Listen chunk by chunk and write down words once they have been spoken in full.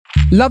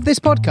Love this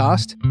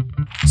podcast?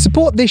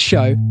 Support this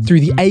show through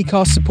the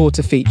Acast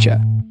supporter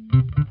feature.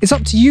 It's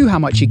up to you how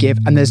much you give,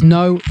 and there's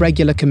no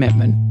regular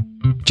commitment.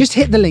 Just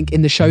hit the link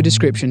in the show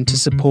description to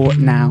support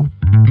now.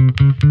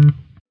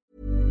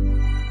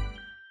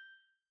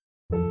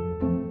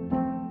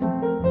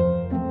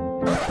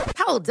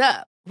 Hold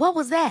up. What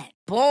was that?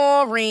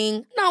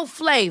 Boring. No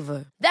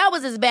flavor. That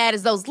was as bad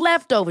as those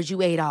leftovers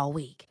you ate all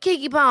week.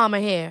 Keke Palmer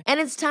here, and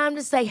it's time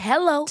to say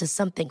hello to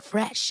something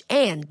fresh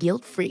and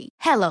guilt-free.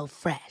 Hello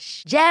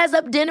Fresh. Jazz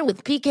up dinner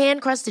with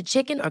pecan-crusted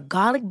chicken or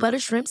garlic butter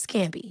shrimp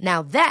scampi.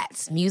 Now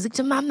that's music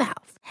to my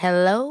mouth.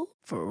 Hello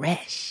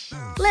Fresh.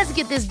 Let's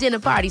get this dinner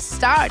party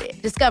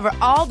started. Discover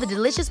all the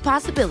delicious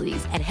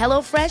possibilities at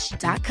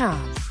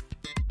hellofresh.com.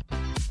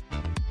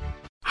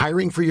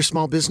 Hiring for your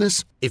small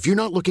business? If you're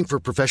not looking for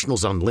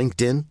professionals on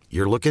LinkedIn,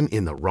 you're looking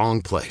in the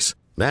wrong place.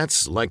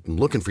 That's like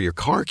looking for your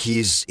car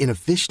keys in a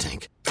fish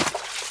tank.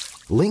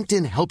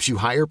 LinkedIn helps you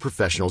hire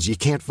professionals you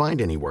can't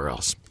find anywhere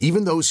else,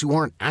 even those who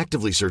aren't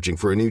actively searching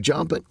for a new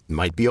job but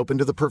might be open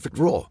to the perfect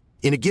role.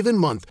 In a given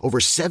month, over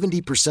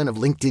 70% of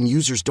LinkedIn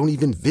users don't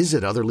even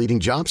visit other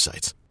leading job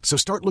sites. So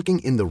start looking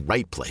in the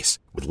right place.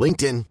 With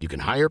LinkedIn, you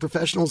can hire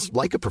professionals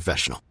like a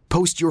professional.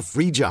 Post your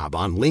free job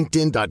on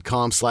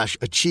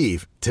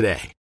linkedin.com/achieve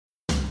today.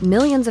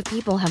 Millions of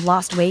people have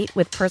lost weight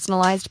with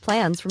personalized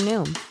plans from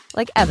Noom.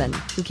 Like Evan,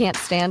 who can't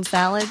stand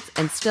salads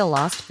and still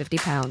lost 50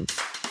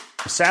 pounds.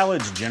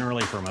 Salads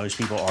generally for most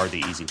people are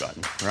the easy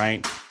button,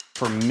 right?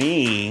 For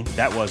me,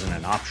 that wasn't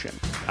an option.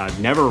 I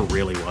never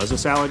really was a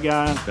salad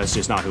guy. That's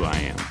just not who I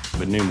am.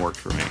 But Noom worked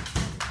for me.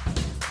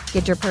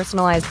 Get your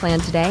personalized plan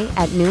today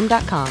at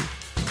Noom.com.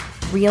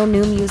 Real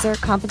Noom user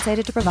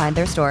compensated to provide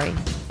their story.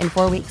 In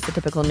 4 weeks, the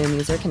typical Noom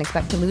user can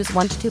expect to lose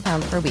 1 to 2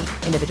 pounds per week.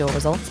 Individual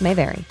results may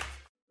vary.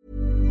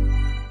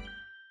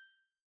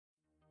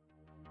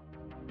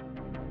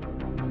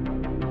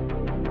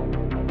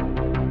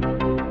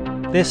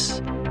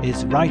 This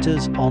is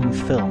Writers on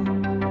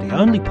Film, the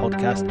only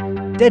podcast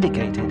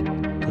dedicated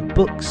to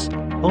books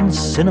on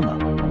cinema.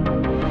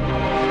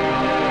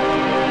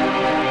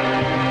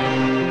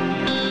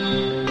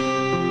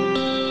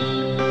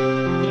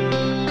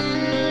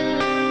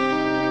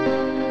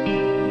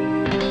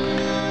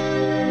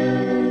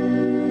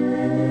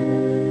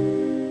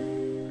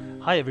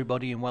 Hi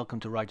everybody and welcome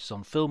to Writers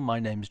on Film. My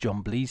name's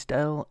John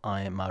Bleasdale.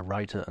 I am a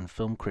writer and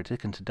film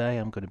critic, and today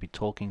I'm going to be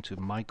talking to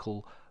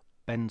Michael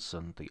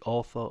Benson, the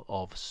author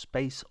of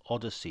Space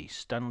Odyssey,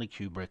 Stanley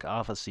Kubrick,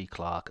 Arthur C.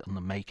 Clarke, and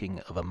the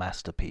Making of a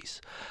Masterpiece.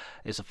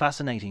 It's a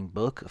fascinating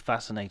book, a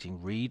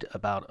fascinating read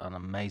about an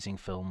amazing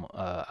film,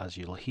 as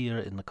you'll hear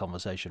in the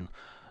conversation.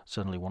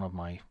 Certainly one of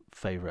my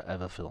favourite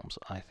ever films,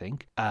 I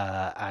think.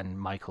 And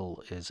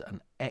Michael is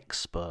an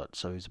expert,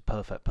 so he's a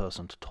perfect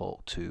person to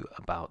talk to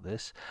about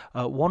this.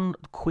 One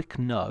quick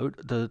note,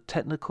 there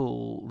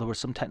were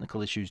some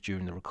technical issues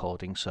during the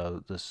recording,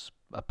 so there's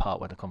a part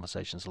where the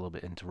conversation is a little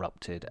bit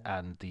interrupted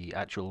and the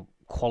actual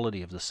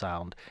quality of the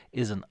sound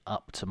isn't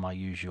up to my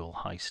usual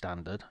high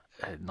standard.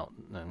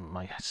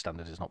 My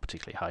standard is not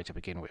particularly high to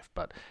begin with,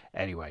 but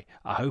anyway,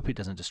 I hope it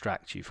doesn't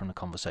distract you from the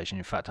conversation.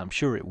 In fact, I'm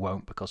sure it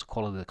won't, because the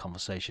quality of the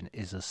conversation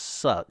is as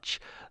such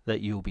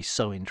that you'll be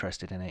so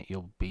interested in it,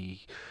 you'll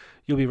be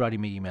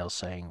writing me emails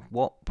saying,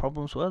 what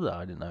problems were there?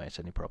 I didn't notice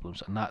any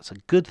problems, and that's a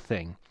good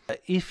thing.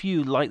 If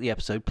you like the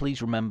episode,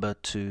 please remember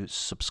to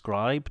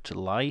subscribe, to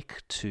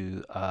like,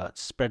 to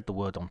spread the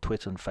word on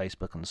Twitter and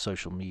Facebook and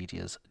social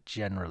medias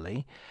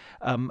generally.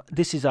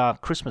 This is our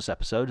Christmas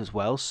episode as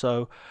well,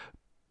 so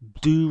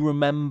do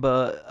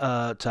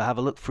remember to have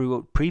a look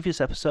through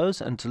previous episodes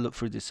and to look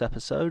through this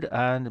episode,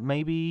 and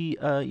maybe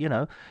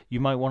you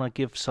might want to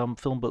give some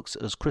film books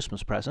as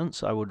Christmas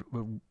presents. I would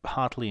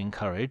heartily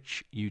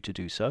encourage you to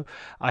do so.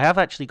 I have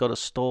actually got a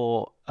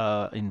store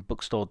in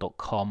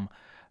bookstore.com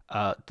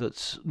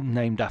that's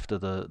named after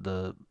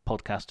the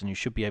podcast, and you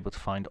should be able to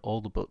find all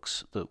the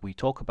books that we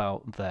talk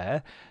about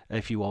there.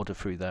 If you order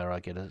through there, I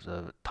get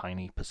a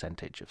tiny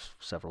percentage of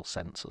several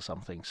cents or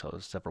something, so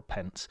several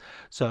pence.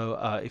 So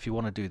if you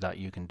want to do that,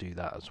 you can do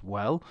that as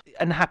well.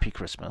 And Happy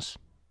Christmas.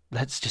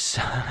 Let's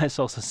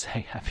also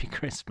say Happy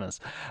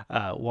Christmas.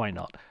 Why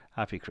not?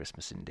 Happy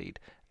Christmas indeed.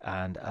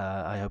 And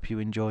I hope you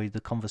enjoy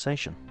the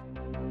conversation.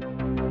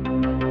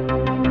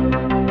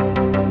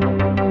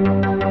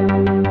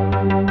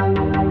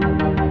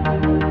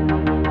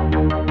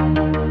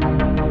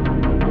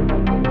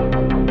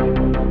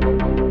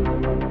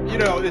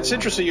 It's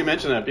interesting you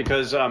mention that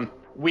because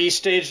we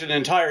staged an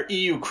entire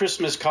EU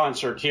Christmas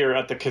concert here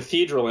at the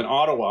Cathedral in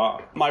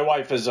Ottawa. My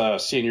wife is a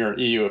senior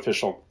EU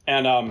official,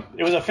 and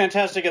it was a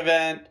fantastic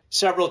event.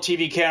 Several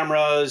TV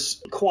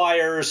cameras,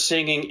 choirs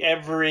singing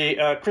every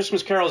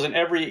Christmas carols in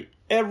every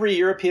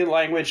European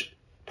language.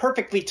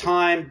 Perfectly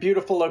timed,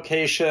 beautiful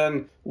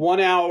location. 1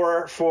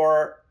 hour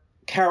for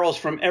carols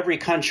from every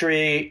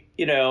country.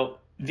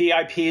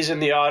 VIPs in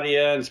the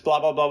audience, blah,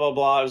 blah, blah, blah,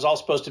 blah. It was all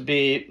supposed to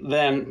be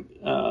then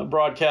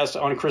broadcast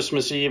on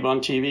Christmas Eve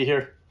on TV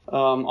here.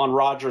 on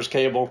Rogers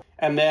Cable.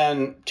 And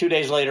then 2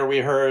 days later, we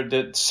heard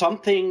that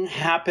something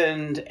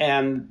happened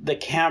and the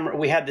camera,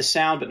 we had the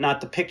sound, but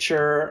not the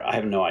picture. I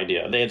have no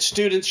idea. They had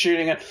students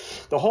shooting it.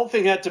 The whole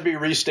thing had to be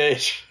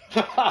restaged.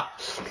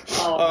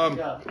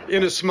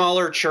 In a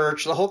smaller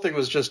church. The whole thing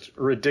was just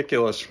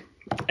ridiculous.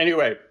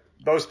 Anyway,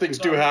 those things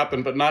do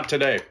happen, but not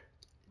today.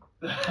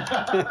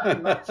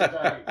 Not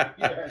today.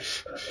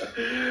 Yes.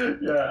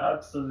 Yeah,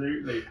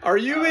 absolutely. Are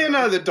you in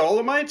the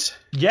Dolomites?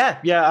 Yeah.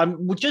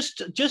 I'm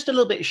just a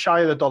little bit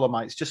shy of the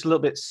Dolomites, just a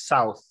little bit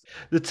south.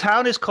 The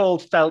town is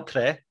called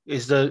Feltre,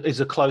 is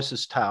the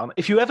closest town.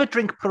 If you ever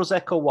drink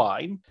Prosecco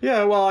wine.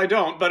 Yeah, well, I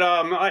don't, but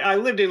I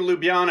lived in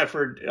Ljubljana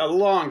for a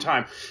long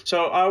time,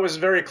 so I was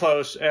very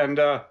close. And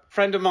a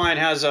friend of mine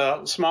has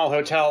a small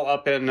hotel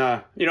up in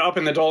the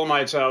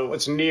Dolomites.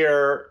 It's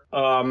near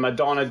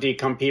Madonna di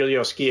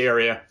Campiglio ski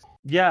area.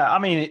 Yeah, I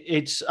mean,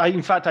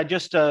 in fact, I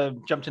just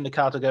jumped in the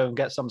car to go and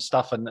get some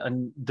stuff,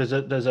 and there's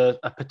a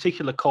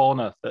particular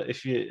corner that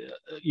if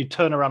you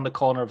turn around the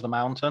corner of the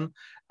mountain,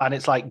 and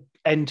it's like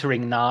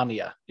entering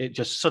Narnia. It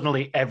just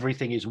suddenly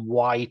everything is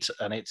white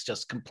and it's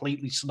just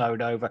completely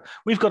snowed over.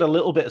 We've got a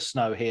little bit of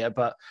snow here,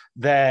 but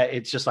there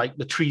it's just like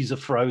the trees are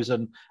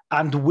frozen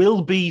and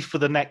will be for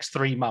the next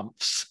 3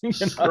 months. You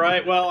know?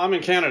 Right. Well, I'm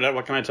in Canada.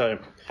 What can I tell you?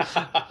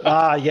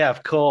 Yeah,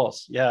 of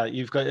course. Yeah,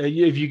 you've got. Are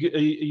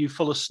you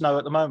full of snow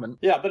at the moment?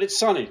 Yeah, but it's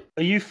sunny.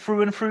 Are you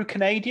through and through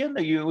Canadian?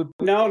 Are you?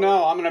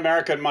 No. I'm an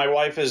American. My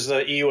wife is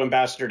the EU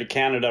ambassador to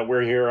Canada.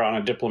 We're here on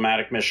a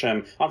diplomatic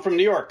mission. I'm from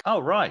New York. Oh,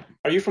 right.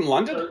 Are you from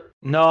London?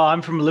 No,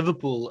 I'm from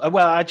Liverpool.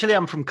 Well, actually,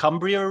 I'm from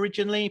Cumbria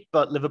originally,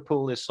 but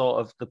Liverpool is sort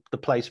of the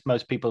place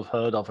most people have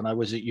heard of, and I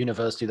was at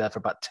university there for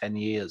about 10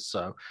 years.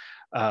 So,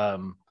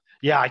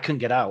 yeah, I couldn't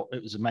get out.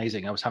 It was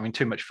amazing. I was having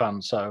too much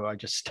fun, so I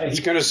just stayed. I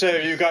was going to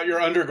say, you got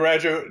your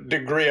undergraduate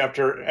degree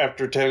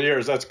after 10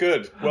 years. That's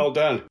good. Well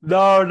done.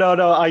 No.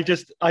 I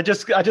just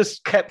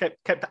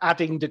kept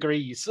adding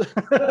degrees.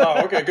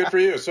 Oh, okay. Good for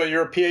you. So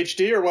you're a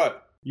PhD or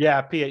what?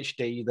 Yeah,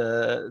 PhD.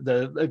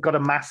 The got a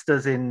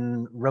master's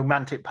in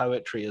romantic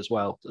poetry as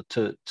well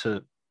to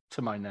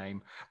my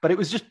name, but it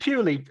was just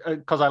purely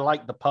because I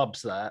liked the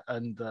pubs there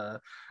and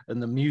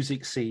the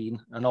music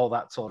scene and all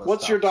that sort of stuff.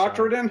 What's your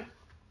doctorate in?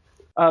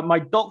 My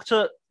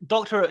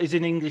doctorate is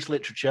in English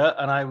literature,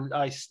 and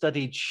I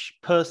studied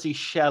Percy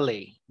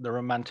Shelley, the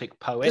Romantic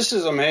poet. This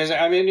is amazing.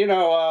 I mean,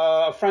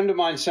 a friend of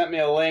mine sent me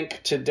a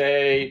link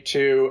today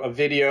to a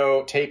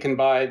video taken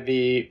by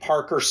the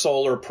Parker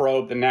Solar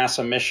Probe, the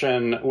NASA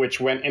mission, which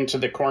went into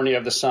the cornea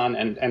of the sun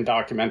and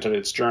documented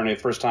its journey. The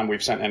first time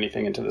we've sent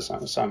anything into the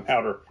sun,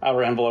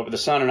 outer envelope of the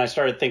sun. And I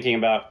started thinking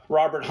about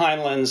Robert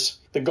Heinlein's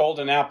The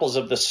Golden Apples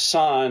of the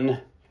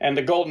Sun. And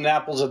the Golden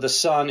Apples of the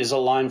Sun is a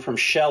line from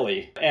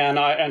Shelley.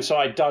 And so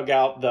I dug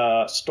out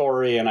the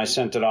story and I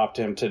sent it off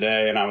to him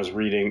today. And I was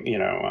reading,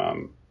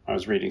 I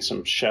was reading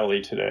some Shelley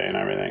today and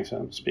everything.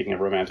 So speaking of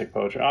romantic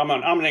poetry, I'm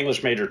an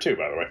English major too,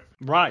 by the way.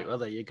 Right. Well,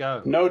 there you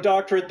go. No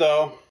doctorate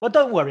though. Well,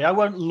 don't worry. I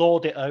won't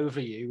lord it over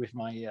you with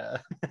my.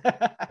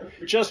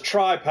 Just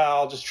try,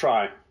 pal. Just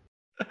try.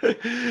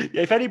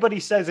 If anybody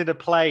says in a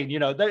plane,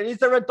 is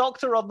there a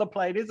doctor on the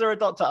plane? Is there a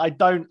doctor? I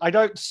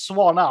don't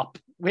swan up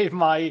with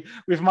my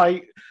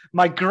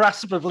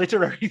grasp of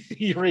literary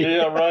theory.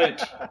 Yeah,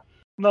 right.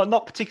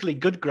 Not particularly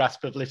good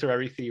grasp of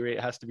literary theory, it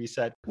has to be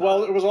said.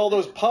 Well, it was all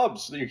those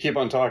pubs that you keep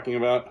on talking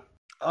about.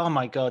 Oh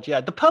my God,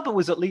 yeah. The pub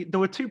was there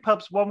were two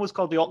pubs. One was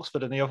called the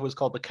Oxford and the other was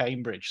called the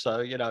Cambridge.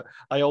 So,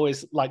 I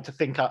always like to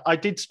think I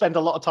did spend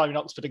a lot of time in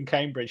Oxford and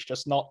Cambridge,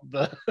 just not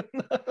the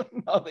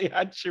not the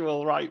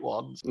actual right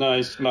ones.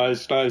 Nice.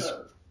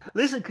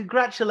 Listen,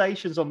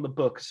 congratulations on the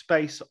book,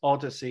 Space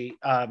Odyssey.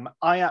 I've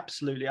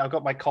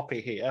got my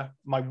copy here,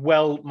 my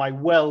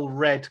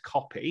well-read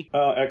copy.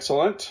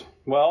 Excellent.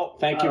 Well,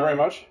 thank you very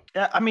much.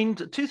 Yeah, I mean,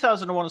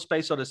 2001: A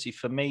Space Odyssey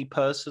for me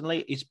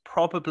personally is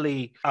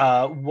probably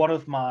definitely one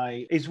of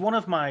my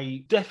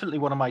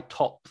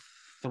top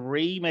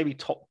 3, maybe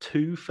top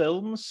 2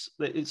 films.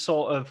 It's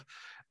sort of,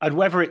 and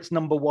whether it's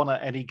number 1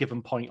 at any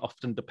given point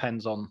often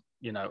depends on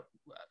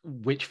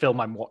which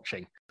film I'm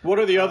watching. What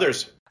are the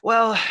others?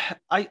 Well,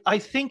 I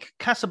think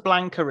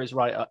Casablanca is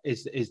right.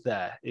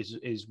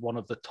 Is one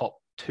of the top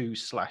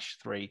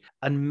 2/3,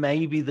 and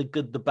maybe The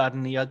Good, the Bad,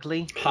 and the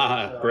Ugly.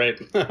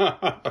 Great.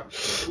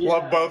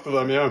 Love both of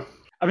them. Yeah.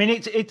 I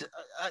mean,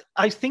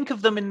 I think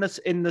of them in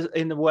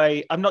the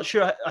way. I'm not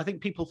sure. I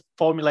think people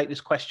formulate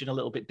this question a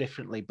little bit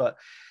differently, but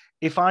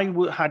if I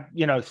had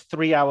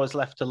 3 hours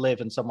left to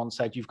live, and someone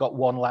said you've got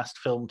one last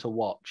film to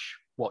watch,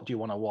 what do you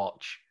want to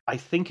watch? I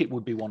think it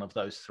would be one of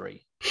those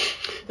 3.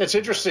 That's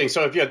interesting.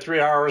 So if you had 3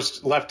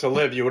 hours left to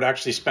live, you would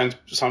actually spend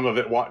some of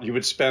it. You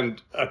would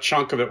spend a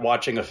chunk of it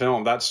watching a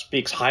film. That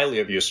speaks highly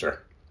of you, sir.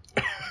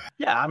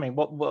 Yeah, I mean,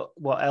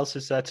 what else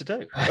is there to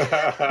do?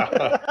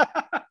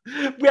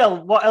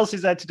 Well, what else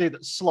is there to do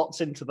that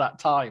slots into that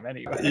time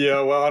anyway?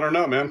 Yeah, well, I don't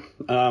know, man.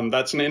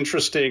 That's an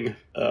interesting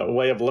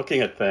way of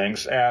looking at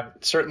things, and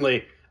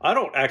certainly I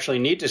don't actually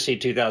need to see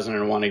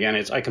 2001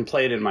 again. I can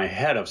play it in my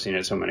head. I've seen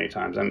it so many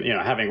times. And,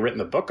 having written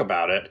the book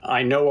about it,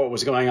 I know what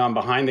was going on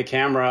behind the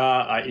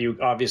camera. You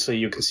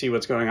can see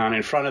what's going on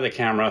in front of the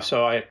camera.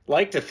 So I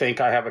like to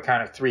think I have a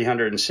kind of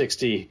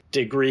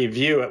 360-degree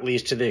view, at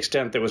least to the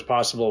extent that was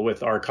possible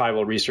with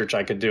archival research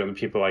I could do and the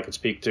people I could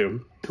speak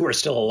to who are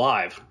still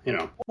alive,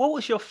 What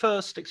was your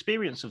first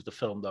experience of the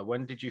film, though?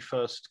 When did you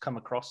first come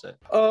across it?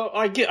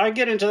 I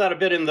get into that a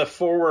bit in the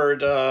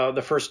foreword,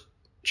 the first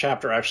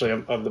chapter, actually,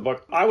 of the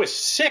book. I was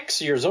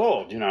 6 years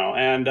old,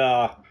 and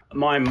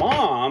my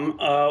mom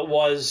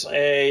was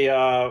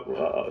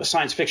a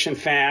science fiction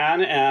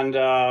fan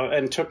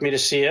and took me to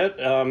see it.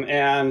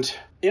 And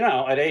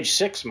at age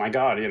 6, my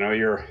God,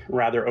 you're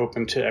rather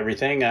open to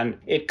everything. And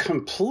it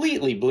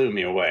completely blew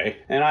me away.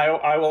 And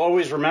I will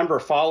always remember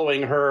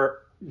following her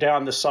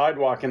down the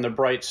sidewalk in the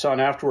bright sun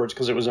afterwards,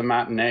 because it was a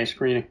matinee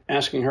screening,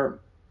 asking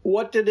her,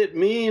 what did it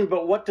mean?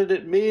 But what did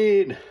it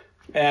mean?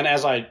 And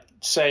as I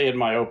say in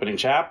my opening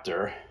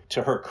chapter,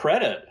 to her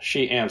credit,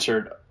 she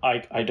answered,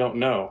 I don't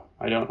know.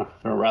 I don't know.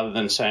 Or rather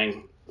than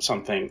saying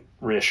something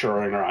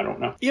reassuring or I don't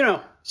know.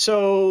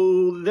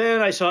 So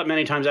then I saw it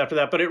many times after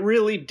that, but it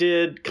really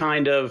did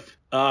kind of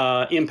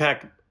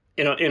impact,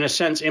 in a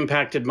sense,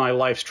 impacted my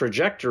life's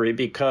trajectory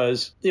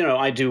because,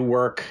 I do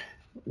work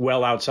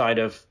well outside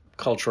of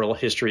cultural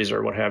histories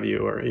or what have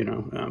you, or,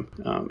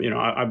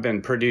 I've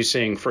been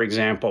producing, for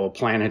example,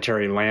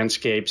 planetary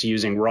landscapes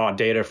using raw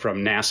data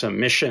from NASA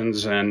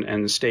missions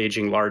and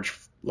staging large,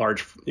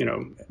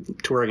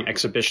 touring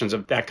exhibitions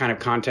of that kind of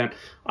content.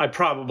 I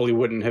probably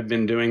wouldn't have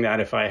been doing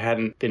that if I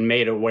hadn't been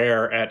made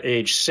aware at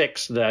age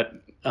 6 that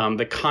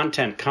the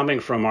content coming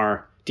from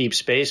our deep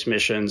space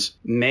missions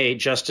may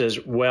just as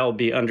well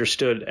be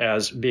understood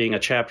as being a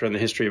chapter in the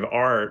history of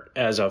art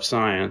as of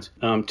science.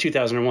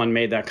 2001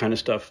 made that kind of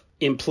stuff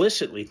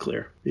implicitly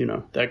clear,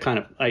 that kind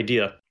of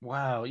idea.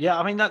 Wow. Yeah.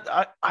 I mean,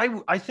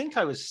 I think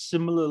I was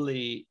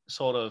similarly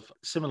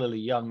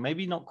young,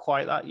 maybe not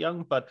quite that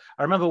young, but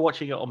I remember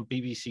watching it on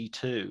BBC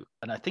Two,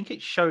 and I think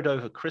it showed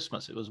over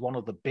Christmas. It was one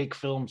of the big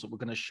films that were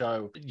going to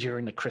show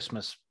during the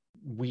Christmas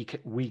week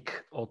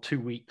or 2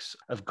 weeks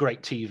of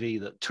great TV.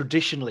 That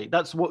traditionally,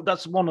 that's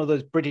one of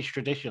those British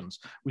traditions.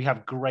 We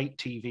have great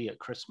TV at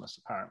Christmas,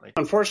 apparently.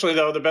 Unfortunately,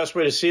 though, the best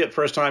way to see it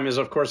first time is,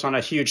 of course, on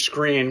a huge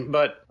screen.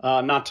 But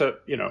not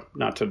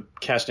to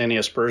cast any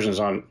aspersions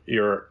on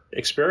your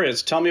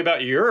experience. Tell me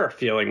about your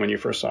feeling when you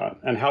first saw it,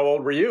 and how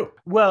old were you?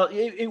 Well,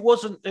 it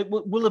wasn't. It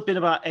will have been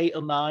about 8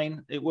 or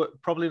 9. It were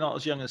probably not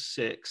as young as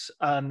 6.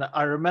 And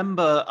I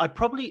remember, I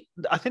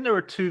think there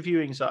were 2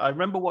 viewings. I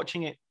remember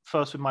watching it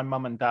first with my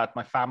mum and dad,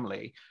 my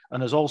family,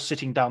 and us all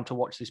sitting down to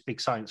watch this big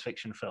science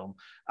fiction film,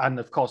 and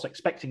of course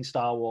expecting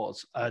Star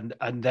Wars, and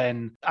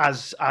then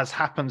as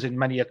happens in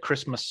many a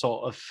Christmas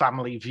sort of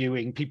family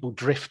viewing, people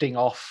drifting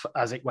off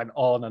as it went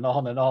on and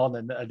on and on,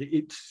 and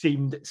it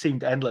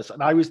seemed endless.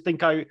 And I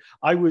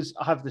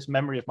have this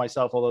memory of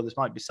myself, although this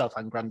might be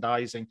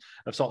self-aggrandizing,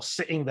 of sort of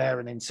sitting there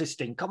and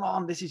insisting, come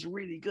on, this is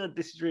really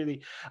good,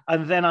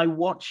 and then I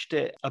watched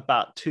it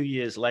about 2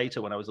 years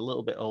later when I was a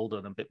little bit older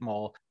and a bit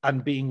more,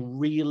 and being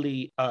really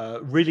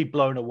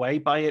blown away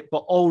by it,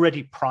 but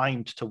already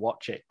primed to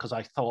watch it, because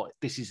I thought,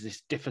 this is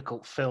this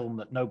difficult film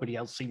that nobody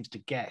else seems to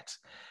get,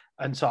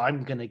 and so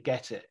I'm going to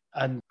get it.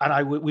 And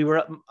we were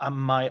at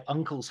my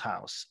uncle's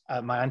house,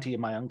 my auntie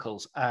and my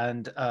uncle's,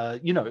 and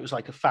it was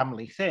like a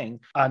family thing.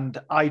 And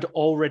I'd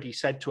already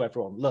said to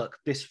everyone, look,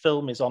 this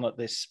film is on at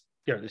this,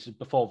 this is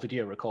before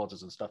video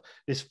recorders and stuff.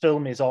 This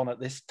film is on at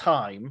this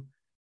time.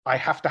 I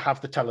have to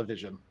have the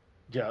television.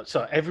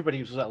 So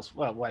everybody else,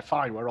 well, we're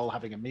fine. We're all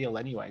having a meal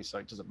anyway, so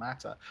it doesn't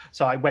matter.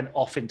 So I went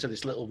off into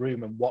this little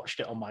room and watched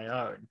it on my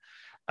own,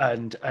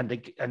 and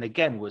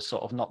again was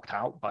sort of knocked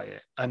out by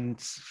it. And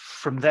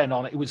from then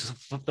on, it was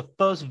the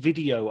first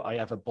video I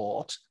ever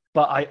bought.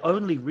 But I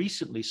only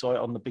recently saw it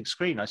on the big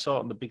screen. I saw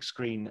it on the big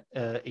screen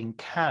in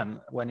Cannes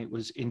when it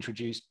was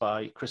introduced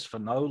by Christopher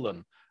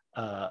Nolan,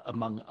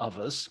 among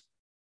others.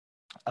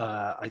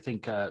 I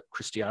think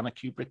Christiana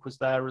Kubrick was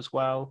there as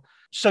well.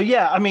 So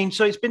yeah, I mean,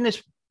 so it's been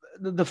this.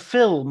 The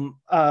film,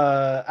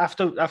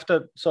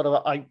 after sort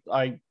of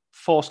I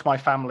forced my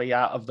family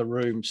out of the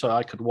room so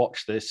I could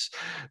watch this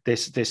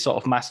sort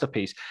of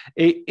masterpiece.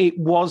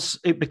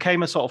 It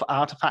became a sort of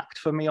artifact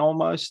for me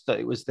almost, that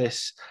it was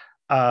this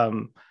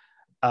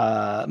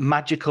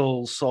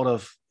magical sort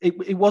of.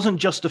 It wasn't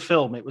just a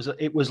film.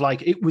 It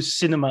was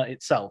cinema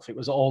itself. It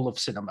was all of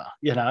cinema,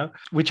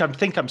 which I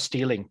think I'm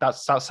stealing. That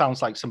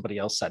sounds like somebody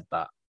else said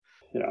that.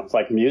 It's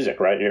like music,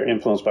 right? You're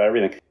influenced by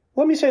everything.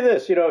 Let me say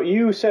this,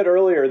 you said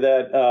earlier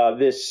that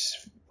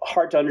this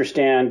hard to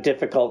understand,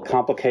 difficult,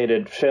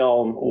 complicated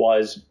film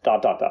was ...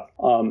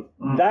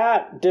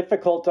 That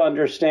difficult to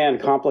understand,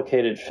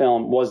 complicated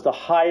film was the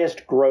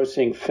highest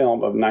grossing film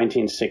of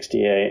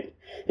 1968.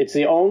 It's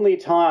the only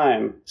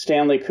time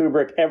Stanley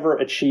Kubrick ever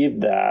achieved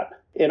that.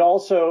 It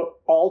also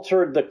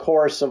altered the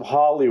course of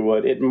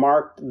Hollywood. It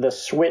marked the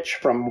switch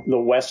from the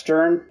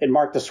Western.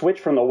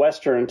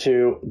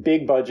 To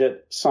big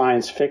budget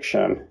science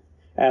fiction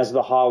as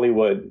the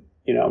Hollywood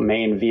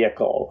main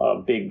vehicle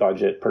of big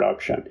budget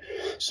production.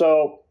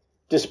 So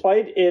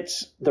despite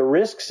the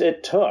risks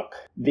it took,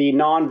 the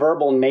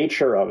nonverbal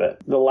nature of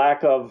it, the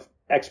lack of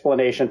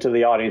explanation to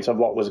the audience of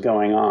what was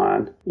going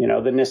on,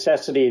 the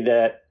necessity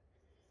that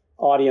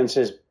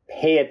audiences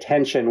pay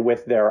attention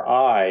with their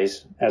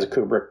eyes, as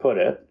Kubrick put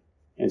it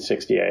in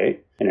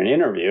 1968 in an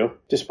interview,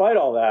 despite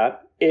all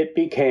that, it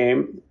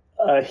became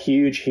a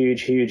huge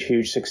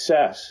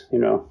success,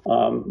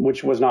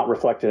 which was not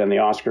reflected in the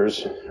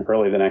Oscars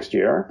early the next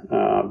year,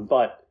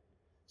 but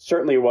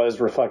certainly was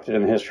reflected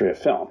in the history of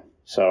film.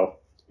 So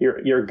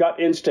your gut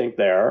instinct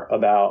there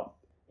about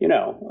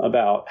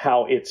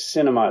how it's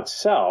cinema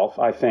itself,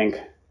 I think,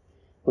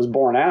 was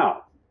borne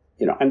out.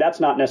 And that's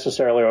not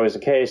necessarily always the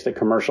case. The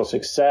commercial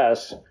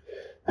success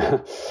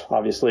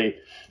obviously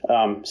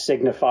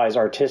signifies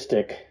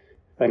artistic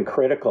and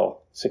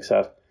critical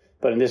success,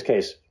 but in this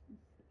case,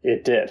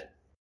 it did.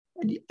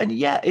 And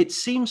yeah, it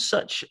seems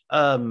such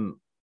a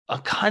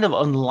kind of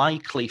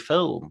unlikely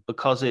film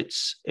because the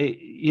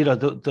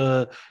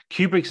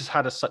Kubrick has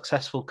had a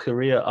successful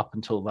career up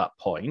until that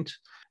point.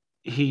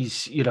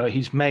 He's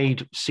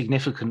made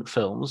significant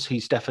films.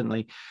 He's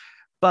definitely,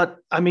 but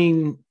I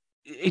mean,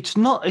 it's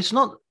not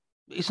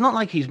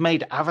like he's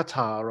made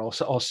Avatar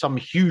or some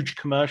huge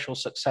commercial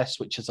success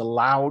which has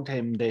allowed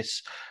him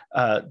this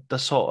the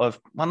sort of,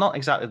 well, not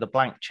exactly the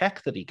blank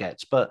check that he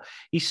gets, but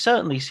he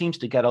certainly seems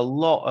to get a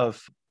lot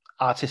of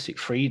artistic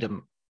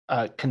freedom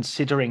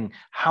considering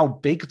how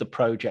big the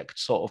project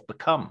sort of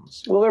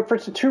becomes. Well, there are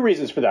two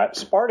reasons for that.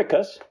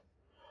 Spartacus,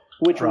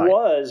 which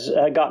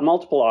got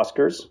multiple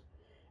Oscars,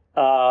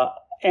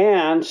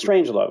 and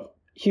Strangelove,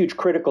 huge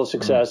critical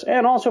success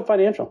and also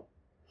financial,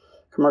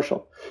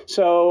 commercial.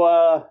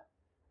 So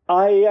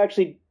I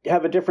actually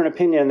have a different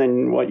opinion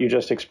than what you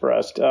just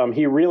expressed.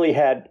 He really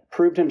had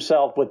proved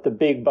himself with the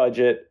big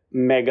budget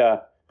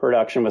mega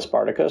production with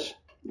Spartacus.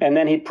 And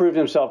then he proved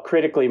himself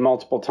critically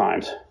multiple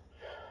times,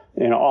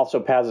 also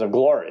Paths of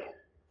Glory.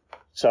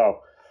 So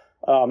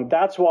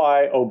that's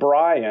why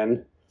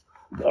O'Brien,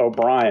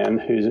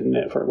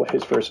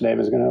 his first name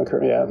is going to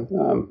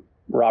occur,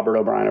 Robert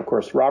O'Brien, of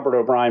course. Robert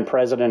O'Brien,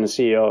 president and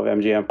CEO of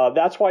MGM.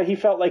 That's why he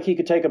felt like he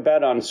could take a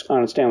bet on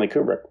Stanley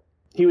Kubrick.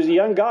 He was a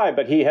young guy,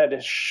 but he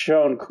had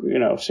shown,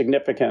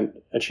 significant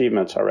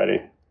achievements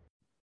already.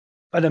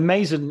 An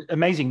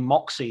amazing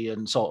moxie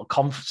and sort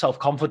of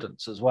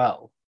self-confidence as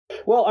well.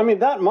 Well, I mean,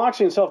 that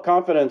moxie and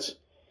self-confidence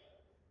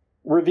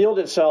revealed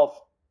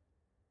itself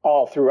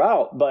all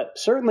throughout, but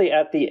certainly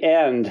at the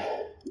end,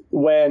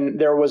 when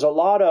there was a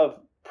lot of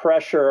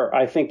pressure,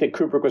 I think, that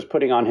Kubrick was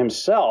putting on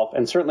himself,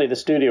 and certainly the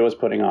studio was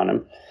putting on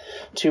him,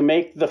 to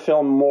make the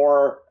film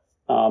more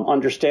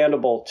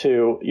understandable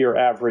to your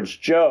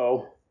average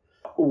Joe,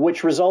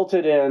 which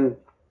resulted in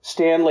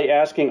Stanley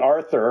asking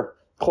Arthur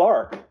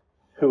Clarke,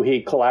 who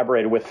he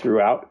collaborated with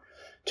throughout,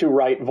 to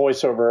write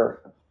voiceover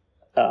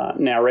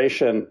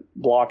narration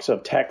blocks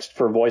of text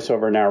for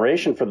voiceover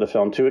narration for the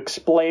film to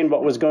explain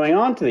what was going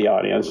on to the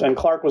audience. And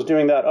Clarke was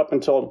doing that up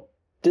until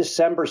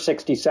December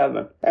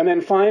 1967. And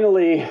then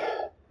finally,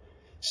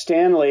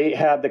 Stanley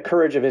had the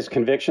courage of his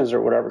convictions,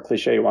 or whatever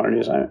cliche you want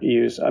to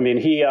use. I mean,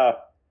 he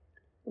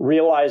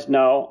realized,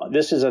 no,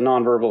 this is a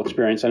nonverbal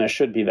experience, and it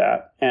should be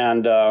that,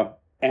 and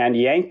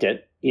yanked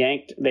it.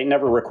 They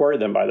never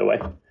recorded them, by the way.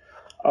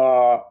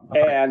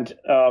 And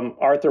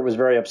Arthur was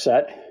very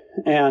upset,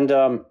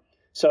 and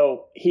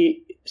so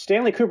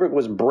Stanley Kubrick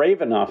was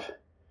brave enough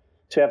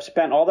to have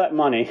spent all that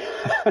money,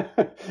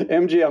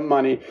 MGM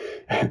money,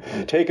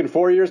 taken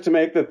 4 years to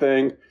make the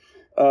thing,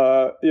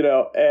 to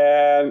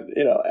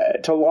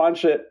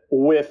launch it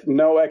with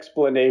no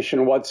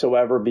explanation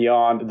whatsoever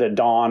beyond the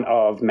dawn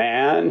of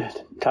man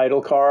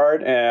title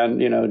card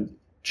and,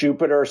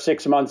 Jupiter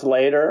 6 months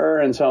later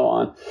and so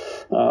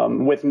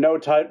on, with no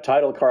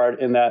title card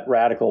in that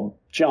radical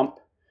jump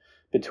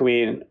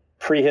between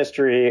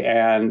prehistory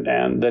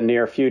and the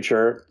near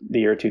future, the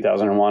year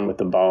 2001 with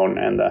the bone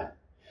and the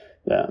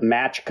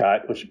match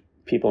cut, which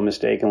people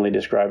mistakenly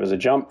describe as a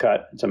jump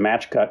cut. It's a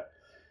match cut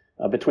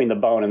between the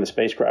bone and the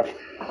spacecraft.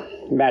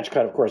 Match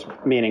cut, of course,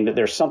 meaning that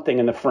there's something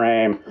in the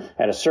frame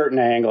at a certain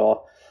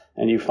angle,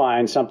 and you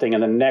find something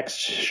in the next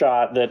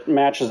shot that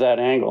matches that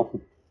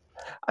angle.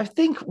 I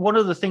think one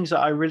of the things that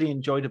I really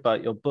enjoyed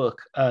about your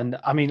book, and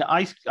I mean,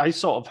 I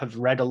sort of have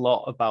read a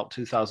lot about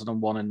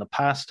 2001 in the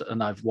past,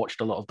 and I've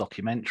watched a lot of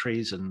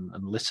documentaries and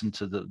listened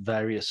to the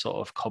various sort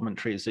of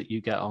commentaries that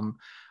you get on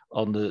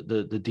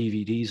the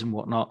DVDs and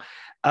whatnot.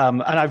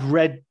 And I've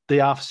read the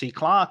Arthur C.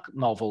 Clarke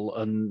novel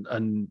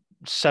and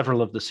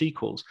several of the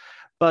sequels,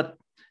 but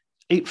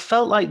it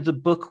felt like the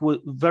book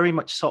would very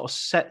much sort of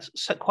set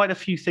quite a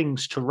few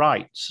things to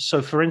rights.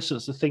 So, for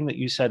instance, the thing that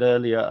you said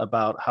earlier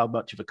about how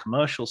much of a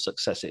commercial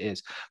success it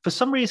is, for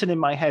some reason in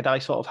my head, I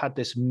sort of had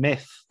this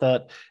myth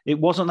that it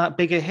wasn't that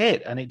big a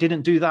hit and it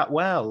didn't do that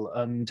well.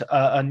 And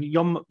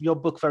your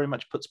book very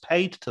much puts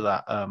paid to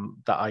that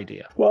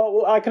idea.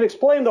 Well, I can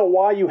explain, though,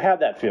 why you had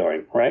that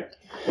feeling, right?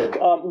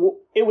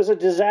 It was a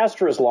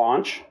disastrous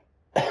launch.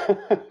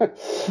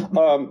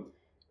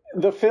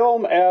 The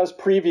film, as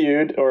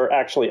previewed, or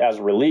actually as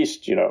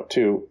released,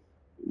 to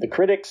the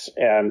critics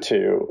and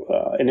to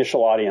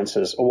initial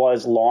audiences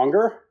was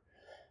longer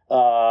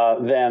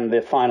than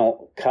the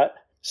final cut.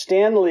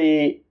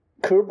 Stanley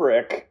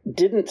Kubrick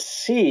didn't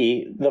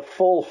see the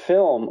full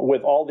film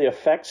with all the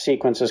effect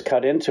sequences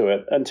cut into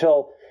it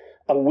until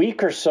a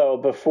week or so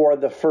before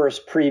the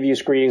first preview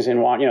screenings in,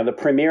 the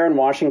premiere in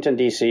Washington,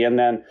 D.C., and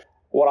then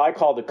what I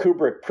call the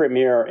Kubrick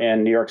premiere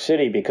in New York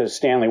City, because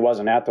Stanley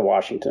wasn't at the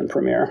Washington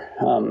premiere.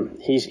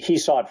 He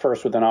saw it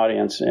first with an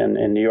audience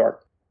in New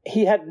York.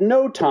 He had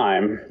no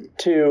time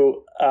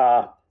to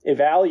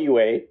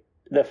evaluate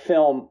the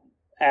film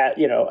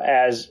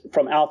as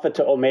from alpha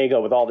to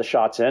omega with all the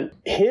shots in.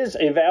 His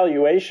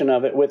evaluation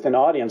of it with an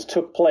audience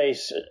took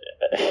place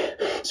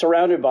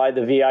surrounded by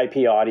the VIP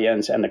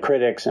audience and the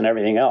critics and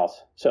everything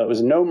else. So it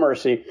was no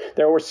mercy.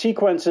 There were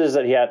sequences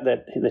that he had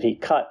that he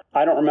cut.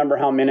 I don't remember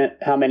how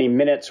many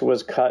minutes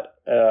was cut,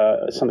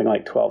 something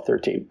like 12,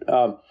 13.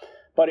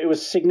 But it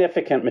was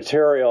significant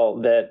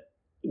material that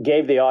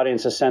gave the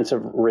audience a sense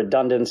of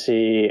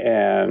redundancy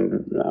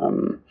and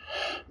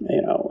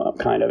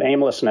kind of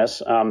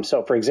aimlessness.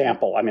 So, for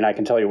example, I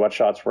can tell you what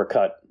shots were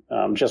cut.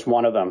 Just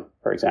one of them,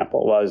 for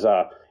example, was,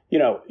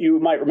 you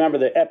might remember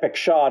the epic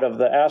shot of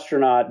the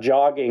astronaut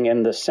jogging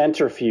in the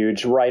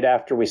centrifuge right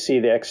after we see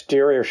the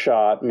exterior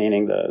shot,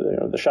 meaning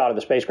the shot of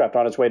the spacecraft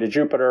on its way to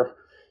Jupiter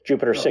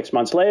 6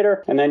 months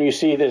later. And then you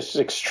see this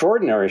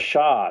extraordinary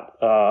shot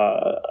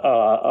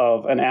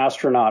of an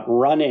astronaut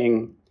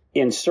running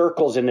in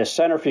circles in this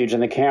centrifuge,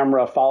 and the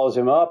camera follows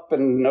him up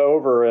and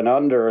over and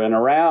under and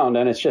around.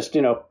 And it's just,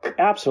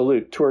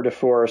 absolute tour de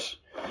force,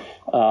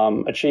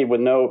 achieved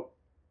with no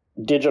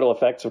digital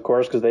effects, of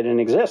course, because they didn't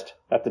exist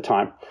at the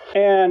time.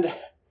 And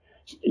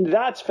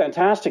that's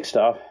fantastic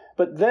stuff.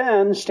 But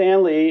then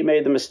Stanley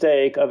made the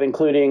mistake of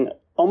including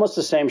almost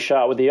the same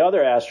shot with the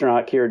other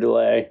astronaut, Keir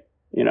Dullea.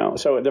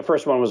 So the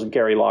first one was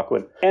Gary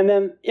Lockwood. And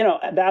then,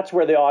 that's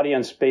where the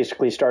audience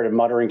basically started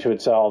muttering to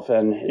itself,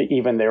 and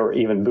they were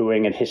even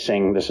booing and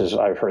hissing.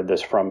 I've heard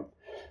this from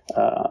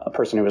a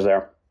person who was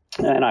there,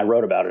 and I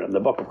wrote about it in the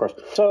book, of course.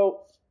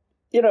 So,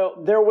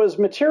 there was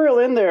material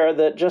in there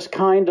that just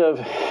kind of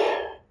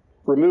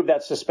removed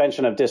that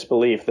suspension of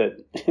disbelief that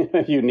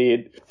you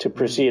need to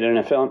proceed in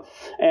a film.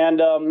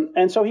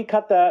 And so he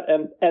cut that,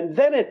 and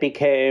then it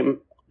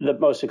became the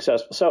most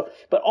successful. So,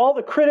 but all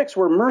the critics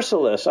were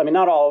merciless.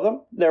 Not all of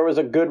them. There was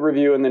a good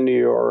review in the New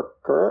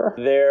Yorker.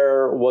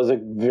 There was a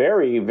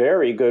very,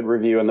 very good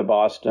review in the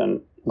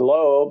Boston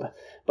Globe.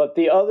 But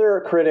the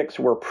other critics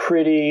were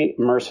pretty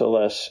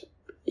merciless,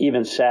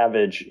 even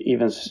savage,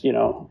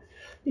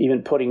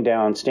 even putting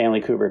down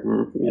Stanley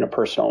Kubrick,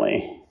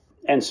 personally.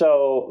 And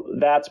so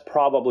that's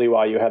probably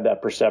why you had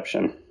that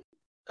perception.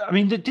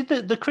 Did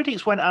the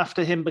critics went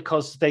after him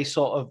because they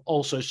sort of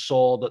also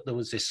saw that there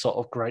was this sort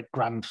of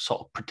grand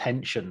sort of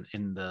pretension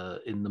in the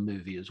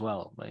movie as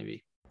well,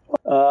 maybe?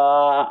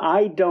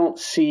 I don't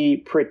see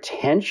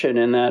pretension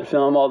in that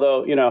film,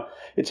 although,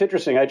 it's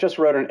interesting. I just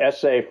wrote an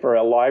essay for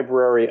a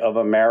Library of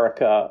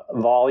America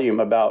volume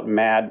about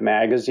Mad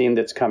Magazine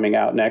that's coming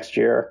out next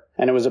year.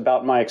 And it was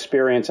about my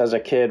experience as a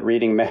kid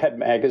reading Mad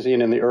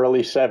Magazine in the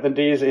early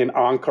 70s in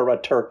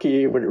Ankara,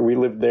 Turkey. We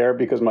lived there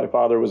because my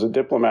father was a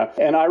diplomat.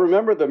 And I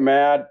remember the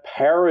Mad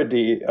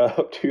parody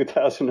of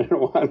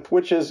 2001,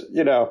 which is,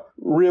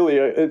 really,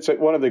 it's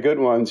one of the good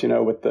ones,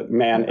 with the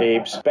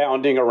man-apes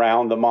bounding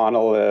around the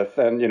monolith.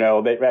 And,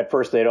 at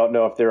first they don't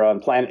know if they're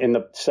in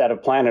the set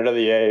of Planet of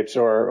the Apes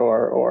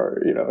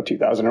or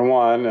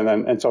 2001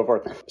 and so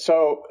forth.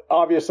 So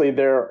obviously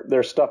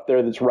there's stuff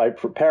there that's ripe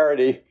for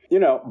parody.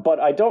 But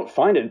I don't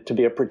find it to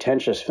be a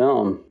pretentious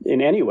film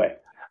in any way.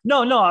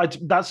 No,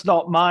 that's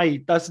not my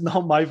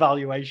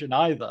valuation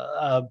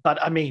either. But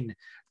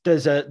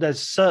there's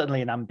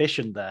certainly an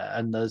ambition there,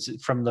 and there's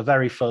from the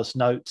very first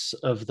notes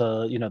of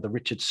the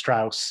Richard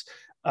Strauss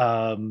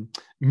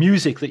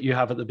music that you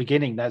have at the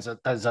beginning. There's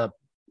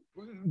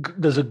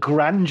a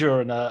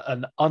grandeur and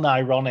an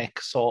unironic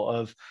sort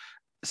of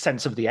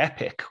sense of the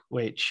epic,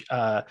 which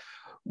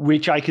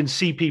I can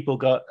see people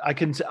I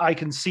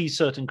can see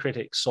certain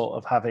critics sort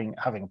of having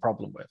a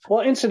problem with.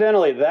 Well,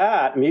 incidentally,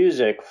 that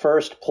music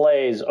first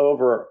plays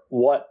over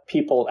what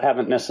people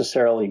haven't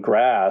necessarily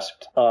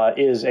grasped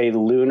is a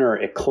lunar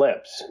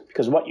eclipse,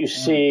 because what you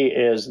see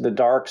is the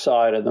dark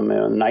side of the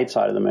moon, night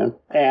side of the moon,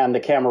 and the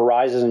camera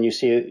rises and you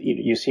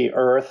see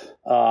Earth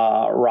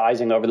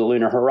rising over the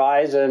lunar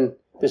horizon.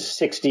 This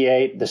is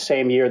 1968, the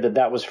same year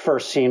that was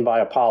first seen by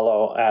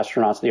Apollo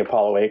astronauts. The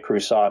Apollo 8 crew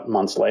saw it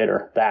months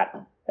later.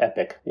 That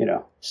epic,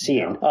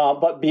 scene.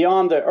 But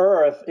beyond the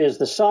Earth is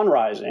the sun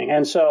rising.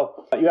 And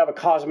so you have a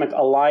cosmic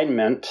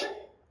alignment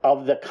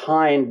of the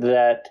kind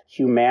that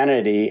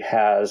humanity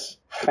has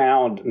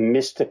found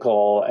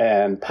mystical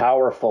and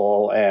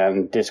powerful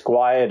and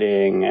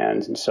disquieting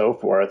and so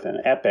forth and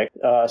epic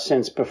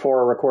since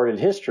before recorded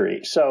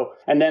history. So,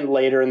 and then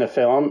later in the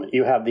film,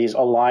 you have these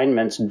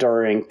alignments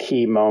during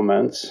key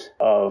moments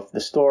of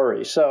the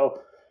story.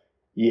 So,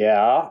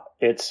 yeah,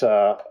 it's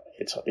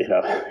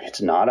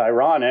not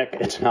ironic.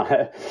 It's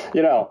not,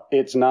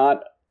 it's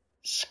not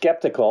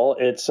skeptical.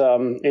 It's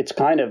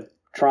kind of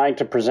trying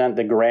to present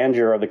the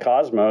grandeur of the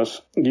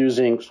cosmos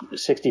using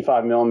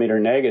 65 millimeter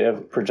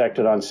negative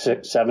projected on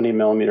 70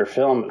 millimeter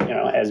film,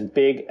 as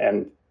big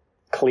and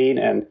clean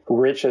and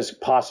rich as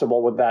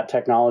possible with that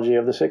technology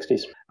of the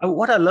 60s.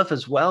 What I love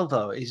as well,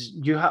 though, is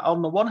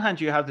on the one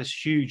hand, you have this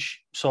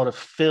huge sort of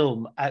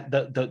film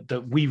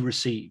that we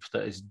receive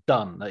that is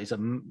done, that is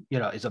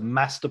a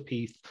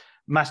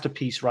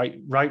masterpiece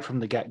right from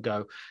the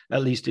get-go,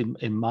 at least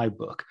in my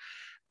book.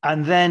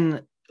 And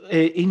then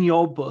in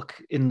your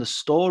book, in the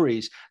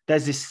stories,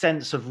 there's this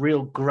sense of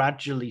real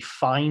gradually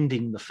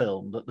finding the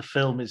film, that the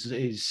film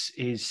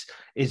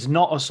is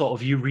not a sort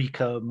of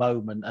eureka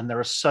moment, and there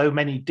are so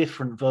many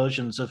different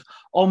versions of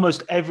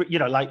almost every,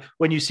 like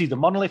when you see the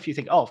monolith, you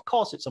think, oh, of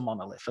course it's a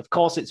monolith, of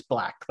course it's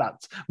black,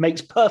 that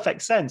makes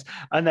perfect sense.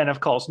 And then, of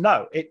course,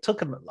 no, it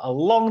took a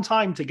long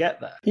time to get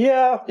there.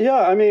 Yeah.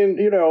 I mean,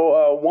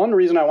 one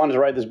reason I wanted to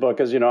write this book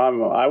is,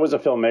 I was a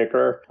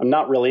filmmaker. I'm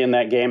not really in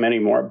that game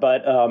anymore,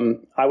 but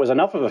I was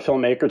enough of a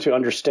filmmaker to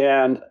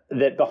understand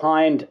that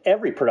behind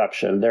every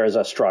production there is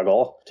a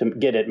struggle to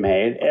get it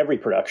made, every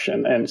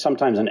production, and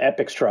sometimes an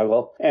epic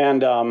struggle,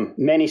 and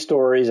many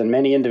stories and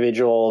many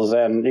individuals,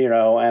 and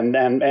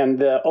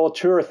the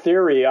auteur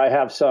theory. I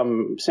have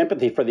some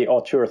sympathy for the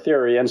auteur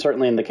theory, and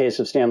certainly in the case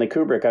of Stanley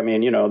Kubrick, I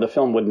mean, the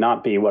film would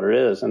not be what it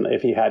is, and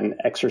if he hadn't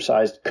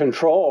exercised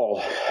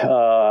control,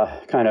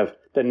 kind of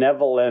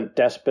benevolent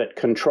despot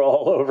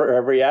control over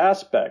every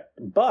aspect.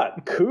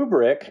 But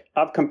Kubrick,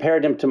 I've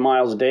compared him to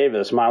Miles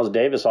Davis. Miles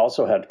Davis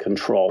also had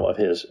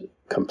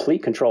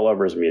complete control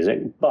over his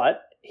music,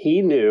 but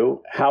he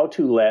knew how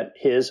to let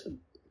his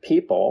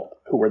people,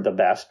 who were the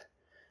best,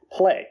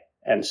 play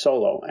and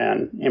solo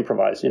and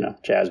improvise,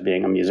 jazz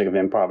being a music of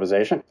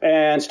improvisation.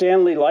 And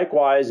Stanley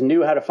likewise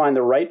knew how to find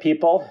the right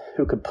people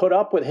who could put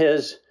up with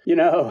his,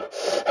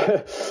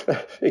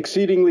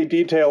 exceedingly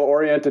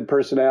detail-oriented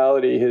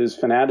personality, his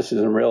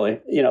fanaticism, really,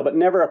 but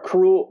never a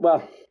cruel,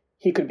 well,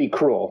 he could be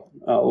cruel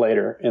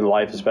later in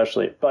life,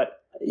 especially,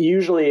 but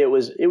usually it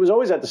was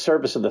always at the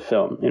service of the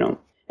film,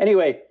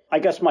 Anyway, I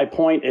guess my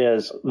point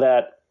is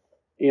that,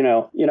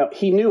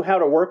 he knew how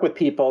to work with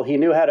people. He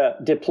knew how to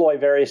deploy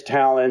various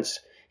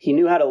talents. He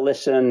knew how to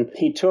listen.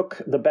 He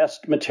took the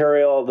best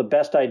material, the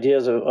best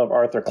ideas of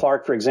Arthur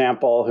Clarke, for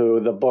example, who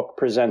the book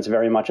presents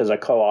very much as a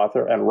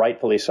co-author, and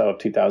rightfully so, of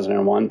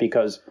 2001,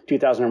 because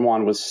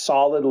 2001 was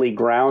solidly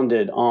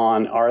grounded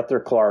on Arthur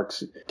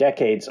Clarke's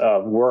decades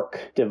of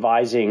work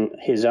devising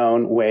his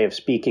own way of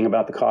speaking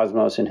about the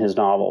cosmos in his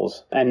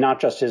novels. And not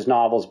just his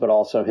novels, but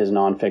also his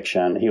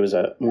nonfiction. He was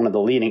one of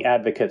the leading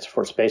advocates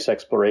for space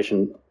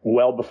exploration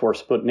well before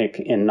Sputnik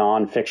in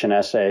nonfiction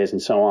essays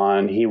and so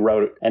on. He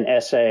wrote an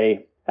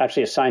essay,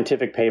 actually a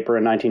scientific paper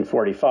in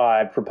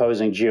 1945,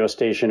 proposing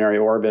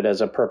geostationary orbit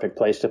as a perfect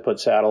place to put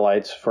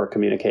satellites for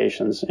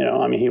communications.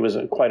 He was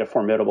quite a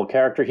formidable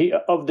character.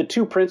 Of the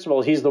two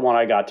principals, he's the one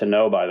I got to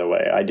know, by the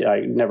way.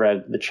 I never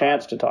had the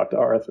chance to talk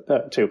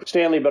to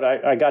Stanley, but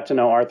I got to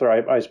know Arthur.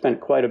 I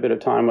spent quite a bit of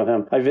time with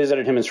him. I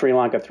visited him in Sri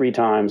Lanka 3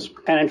 times.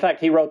 And in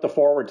fact, he wrote the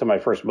foreword to my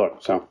first book.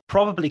 So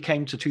probably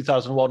came to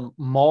 2001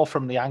 more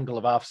from the angle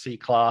of Arthur C.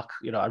 Clarke.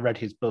 I read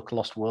his book,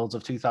 Lost Worlds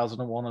of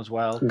 2001 as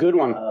well. Good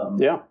one.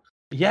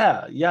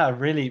 Yeah,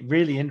 really,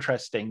 really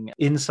interesting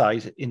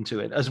insight into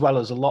it, as well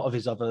as a lot of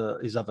his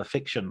other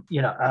fiction.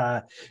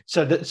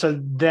 So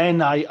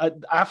then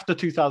after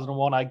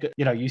 2001, I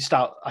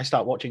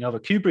start watching other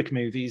Kubrick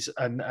movies,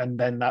 and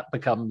then that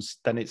becomes,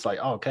 then it's like,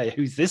 oh, okay,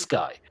 who's this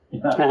guy?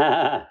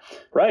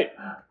 Right.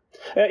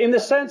 In the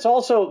sense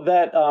also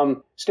that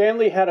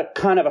Stanley had a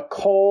kind of a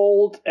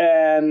cold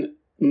and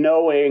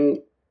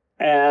knowing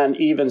and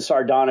even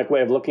sardonic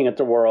way of looking at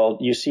the world.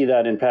 You see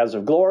that in Paths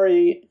of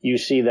Glory. You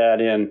see that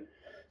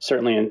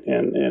certainly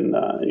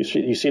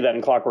you see that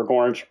in Clockwork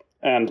Orange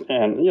and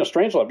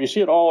Strangelove. You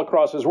see it all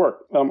across his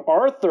work.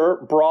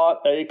 Arthur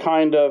brought a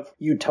kind of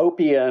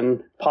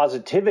utopian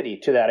positivity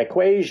to that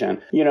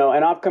equation,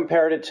 and I've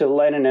compared it to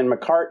Lennon and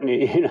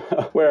McCartney,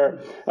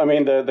 where,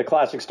 the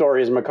classic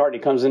story is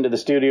McCartney comes into the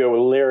studio with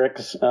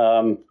lyrics.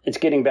 It's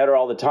getting better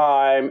all the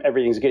time.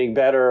 Everything's getting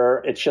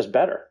better. It's just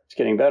better. It's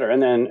getting better.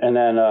 And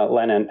then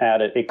Lennon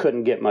added, it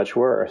couldn't get much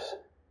worse.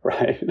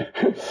 Right.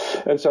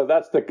 And so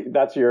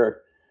that's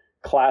your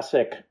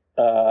classic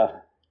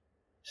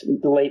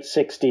late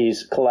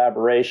 60s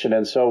collaboration,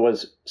 and so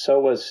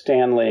was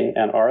Stanley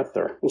and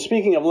Arthur. And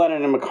speaking of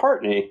Lennon and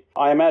McCartney,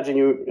 I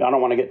imagine I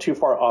don't want to get too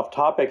far off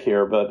topic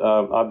here, but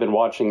I've been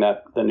watching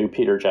the new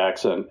Peter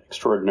Jackson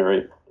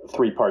extraordinary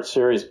 3-part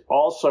series,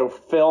 also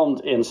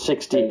filmed in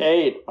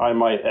 1968, I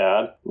might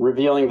add,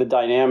 revealing the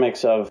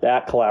dynamics of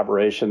that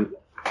collaboration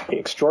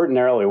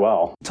extraordinarily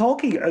well.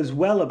 Talking as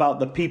well about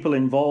the people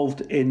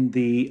involved in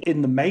the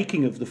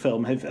making of the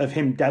film, of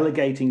him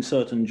delegating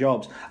certain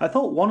jobs. I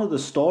thought one of the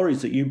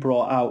stories that you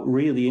brought out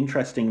really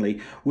interestingly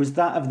was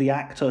that of the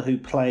actor who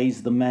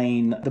plays the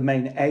main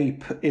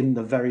ape in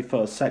the very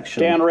first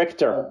section. Dan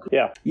Richter.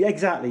 Yeah,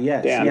 exactly.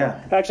 Yes. Dan.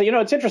 Yeah. Actually,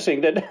 it's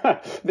interesting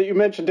that you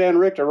mentioned Dan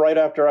Richter right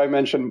after I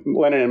mentioned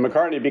Lennon and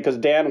McCartney, because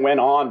Dan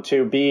went on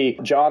to be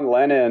John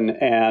Lennon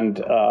and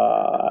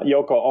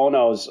Yoko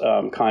Ono's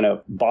kind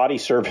of body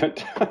surfing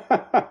servant.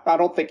 I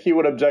don't think he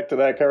would object to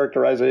that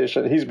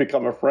characterization. He's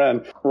become a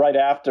friend right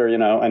after,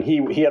 and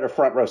he had a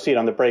front row seat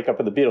on the breakup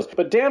of the Beatles.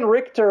 But Dan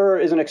Richter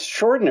is an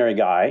extraordinary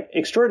guy,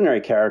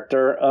 extraordinary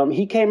character.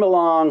 He came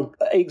along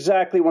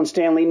exactly when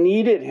Stanley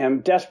needed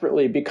him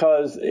desperately,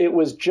 because it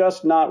was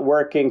just not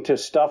working to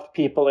stuff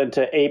people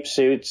into ape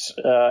suits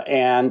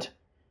and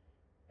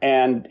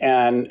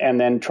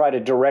then try to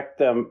direct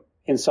them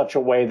in such a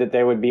way that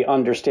they would be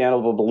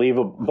understandable,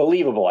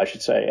 believable, I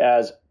should say,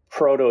 as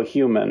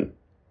proto-humans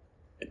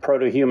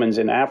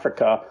in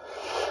Africa.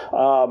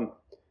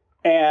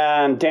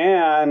 And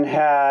Dan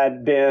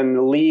had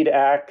been lead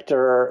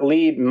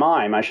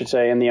mime, I should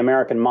say, in the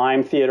American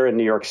Mime Theater in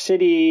New York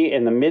City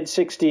in the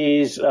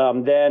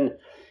mid-'60s, then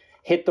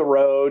hit the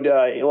road,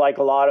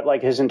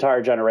 like his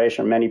entire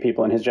generation, many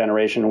people in his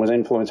generation, was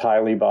influenced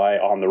highly by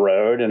On the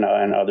Road and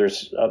other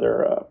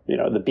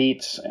the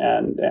Beats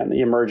and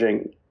the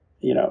emerging,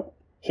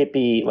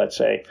 hippie, let's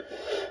say,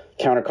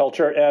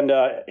 counterculture. And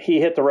he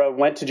hit the road,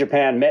 went to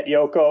Japan, met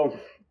Yoko,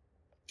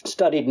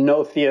 studied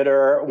no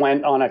theater,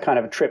 went on a kind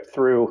of a trip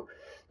through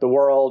the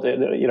world,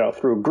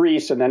 through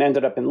Greece, and then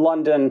ended up in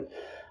London.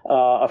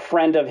 A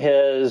friend of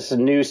his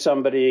knew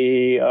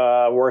somebody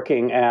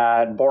working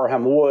at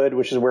Boreham Wood,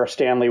 which is where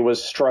Stanley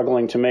was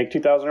struggling to make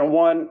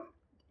 2001.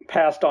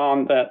 Passed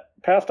on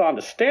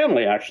to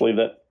Stanley, actually,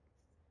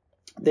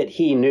 that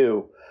he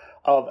knew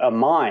of a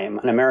mime,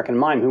 an American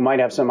mime, who might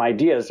have some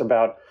ideas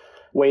about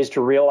ways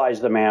to realize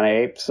the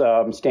man-apes.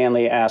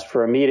 Stanley asked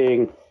for a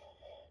meeting.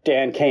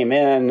 Dan came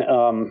in,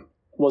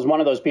 was one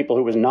of those people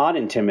who was not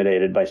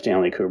intimidated by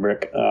Stanley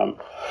Kubrick,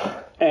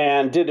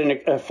 and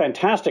did a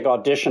fantastic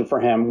audition for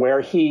him where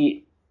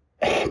he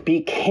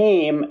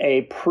became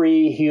a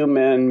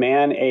pre-human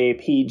man-ape.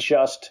 He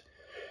just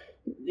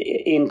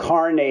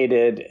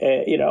incarnated,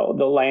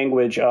 the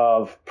language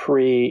of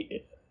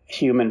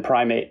pre-human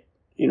primate,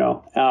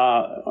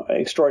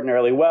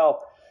 extraordinarily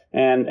well,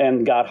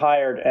 and got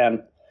hired.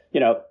 And,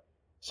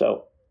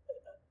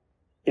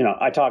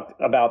 I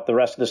talked about the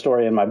rest of the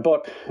story in my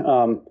book.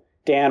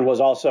 Dan was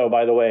also,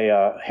 by the way,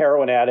 a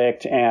heroin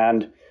addict,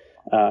 and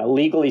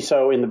legally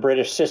so in the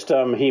British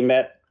system.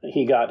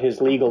 He got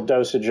his legal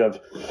dosage of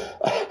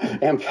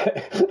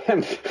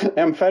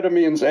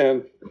amphetamines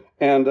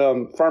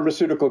and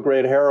pharmaceutical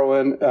grade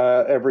heroin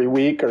every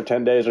week or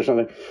 10 days or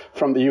something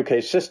from the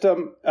UK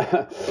system.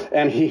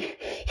 And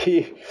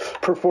he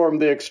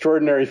performed the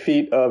extraordinary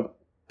feat of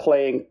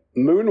playing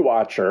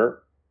Moonwatcher,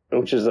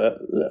 which is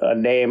a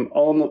name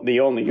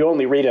you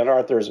only read in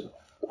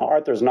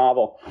Arthur's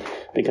novel,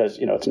 because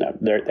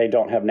they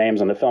don't have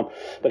names in the film.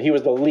 But he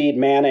was the lead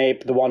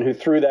man-ape, the one who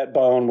threw that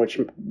bone, which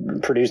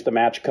produced the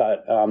match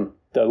cut,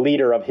 the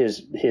leader of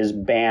his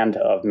band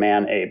of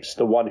man-apes,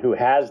 the one who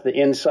has the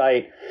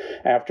insight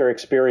after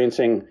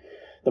experiencing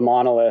the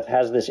monolith,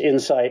 has this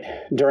insight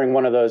during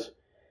one of those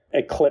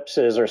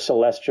eclipses or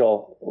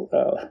celestial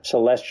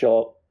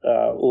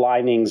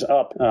linings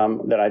up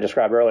that I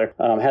described earlier,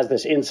 has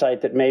this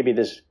insight that maybe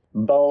this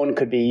bone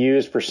could be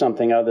used for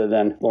something other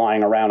than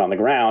lying around on the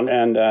ground,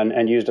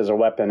 and used as a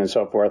weapon and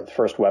so forth, the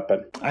first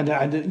weapon.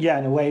 And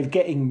in a way of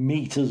getting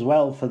meat as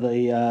well for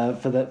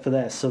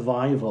their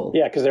survival.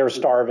 Yeah, because they were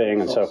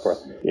starving and so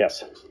forth.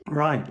 Yes.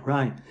 Right.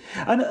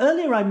 And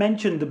earlier I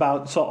mentioned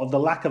about sort of the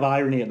lack of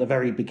irony at the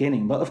very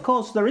beginning, but of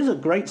course there is a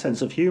great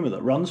sense of humour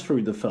that runs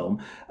through the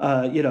film.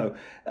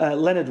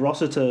 Leonard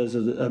Rossiter is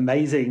an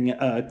amazing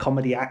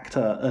comedy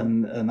actor,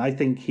 and I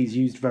think he's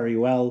used very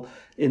well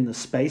in The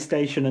Space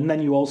Station. And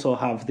then you also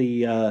have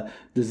the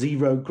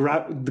zero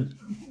gravity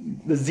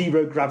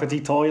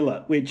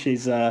toilet, which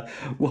is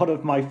one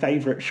of my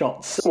favourite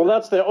shots. Well,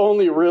 that's the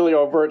only really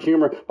overt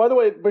humour. By the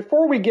way,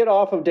 before we get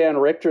off of Dan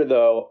Richter,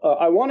 though,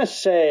 I want to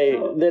say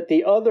that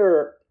the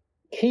other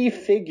key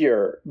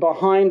figure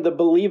behind the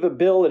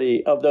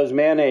believability of those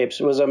man-apes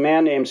was a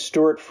man named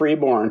Stuart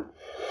Freeborn,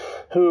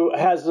 who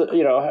has,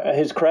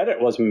 his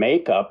credit was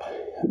makeup,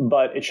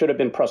 but it should have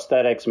been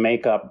prosthetics,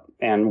 makeup,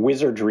 and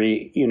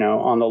wizardry,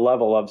 on the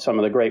level of some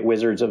of the great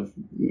wizards of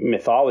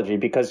mythology,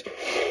 because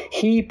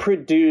he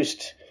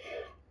produced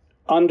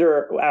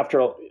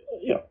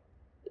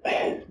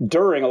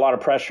during a lot of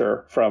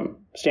pressure from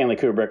Stanley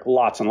Kubrick,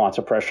 lots and lots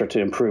of pressure to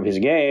improve his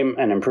game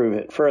and improve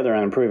it further.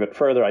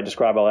 I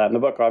describe all that in the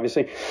book,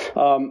 obviously.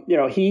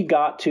 He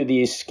got to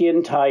these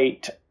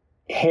skin-tight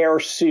hair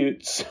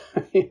suits,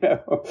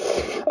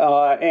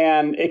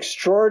 and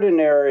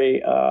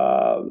extraordinary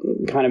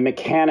kind of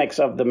mechanics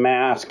of the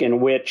mask in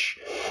which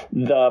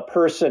the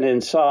person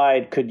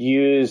inside could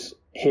use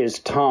his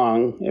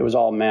tongue. It was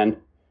all men,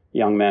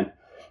 young men,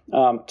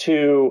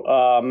 to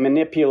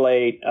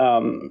manipulate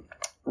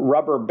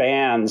rubber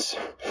bands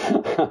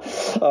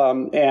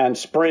and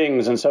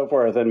springs and so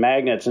forth and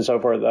magnets and so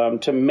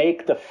forth to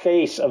make the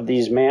face of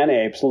these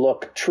man-apes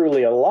look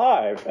truly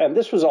alive. And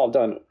this was all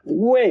done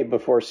way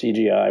before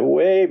CGI,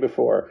 way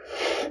before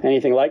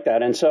anything like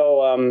that. And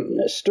so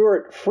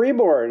Stuart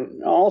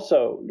Freeborn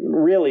also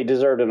really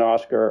deserved an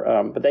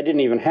Oscar, but they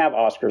didn't even have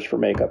Oscars for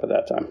makeup at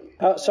that time.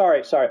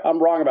 Sorry,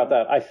 I'm wrong about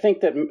that. I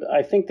think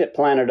that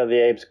Planet of the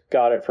Apes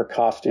got it for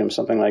costume,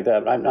 something like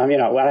that.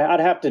 I'd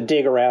have to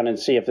dig around and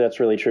see if that's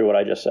really true what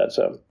I just said.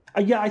 So.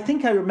 Yeah, I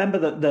think I remember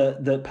that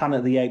the Planet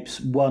of the Apes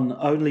won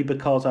only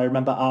because I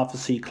remember Arthur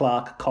C.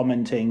 Clarke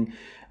commenting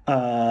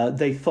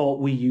they thought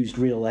we used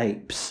real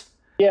apes.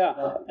 Yeah.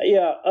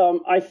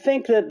 I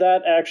think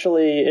that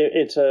actually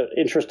it's an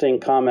interesting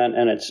comment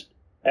and it's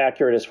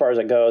accurate as far as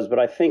it goes, but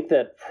I think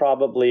that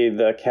probably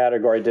the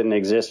category didn't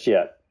exist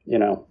yet.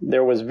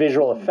 There was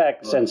visual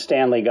effects, and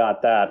Stanley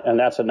got that, and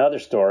that's another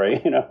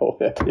story.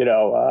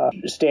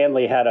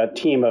 Stanley had a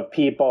team of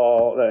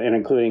people,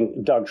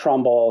 including Doug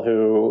Trumbull,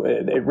 who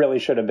it really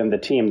should have been the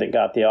team that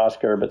got the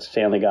Oscar, but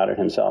Stanley got it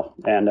himself,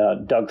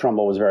 and Doug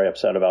Trumbull was very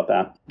upset about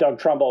that. Doug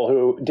Trumbull,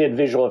 who did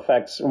visual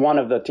effects, one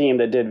of the team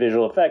that did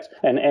visual effects,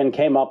 and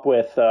came up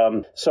with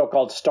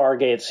so-called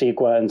Stargate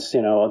sequence,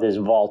 this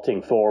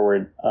vaulting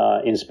forward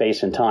in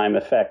space and time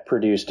effect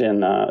produced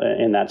in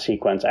that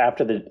sequence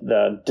after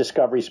the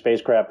Discovery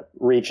spacecraft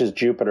reaches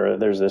Jupiter.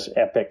 There's this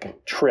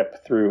epic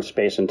trip through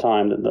space and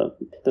time that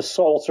the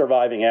sole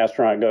surviving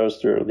astronaut goes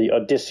through, the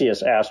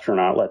Odysseus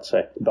astronaut, let's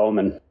say,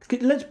 Bowman.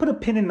 Let's put a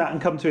pin in that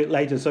and come to it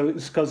later. So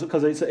it's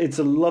because it's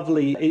a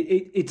lovely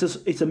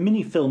it's a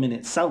mini film in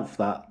itself,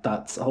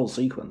 that whole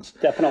sequence.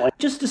 Definitely.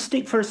 Just to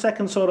stick for a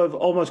second, sort of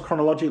almost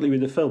chronologically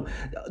with the film.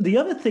 The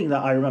other thing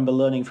that I remember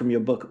learning from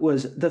your book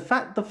was the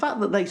fact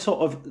that they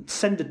sort of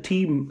send a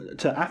team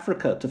to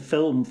Africa to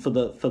film for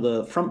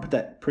the front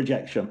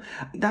projection.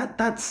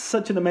 That's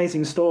such an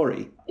amazing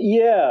story.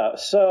 Yeah.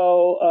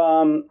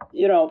 So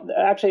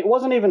actually, it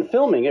wasn't even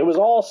filming. It was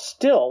all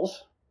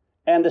stills.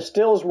 And the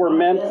stills were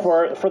meant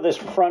for this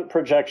front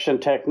projection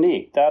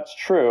technique. That's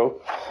true.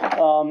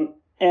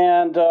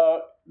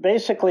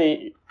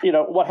 Basically,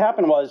 what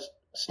happened was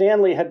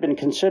Stanley had been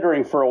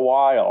considering for a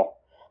while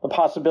the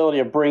possibility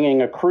of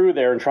bringing a crew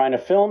there and trying to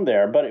film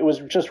there, but it was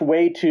just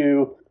way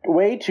too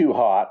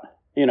hot,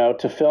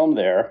 to film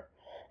there.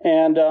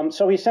 And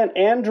so he sent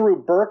Andrew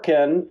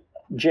Birkin,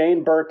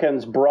 Jane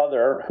Birkin's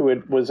brother,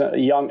 who was a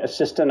young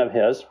assistant of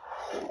his,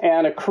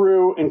 and a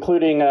crew,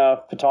 including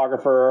a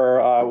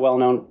photographer,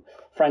 well-known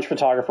French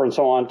photographer and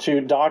so on,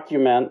 to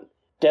document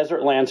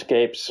desert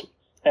landscapes.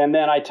 And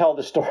then I tell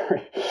the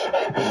story.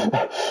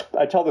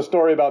 I tell the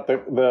story about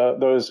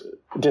those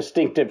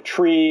distinctive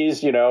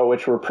trees,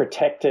 which were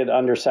protected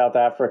under South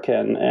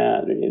African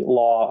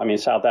law. I mean,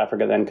 South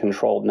Africa then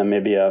controlled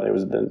Namibia. There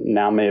was the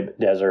Namib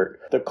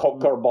Desert, the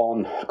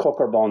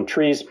Kokerbon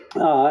trees.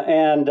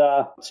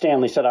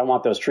 Stanley said, I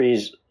want those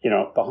trees,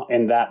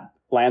 in that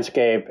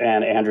landscape.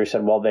 And Andrew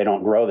said, well, they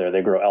don't grow there.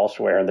 They grow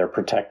elsewhere and they're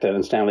protected.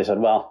 And Stanley said,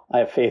 well, I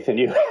have faith in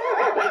you.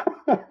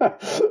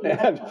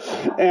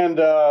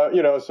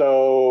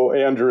 So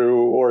Andrew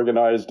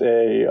organized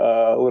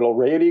a little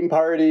raiding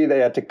party. They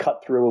had to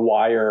cut through a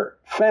wire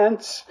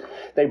fence.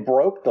 They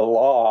broke the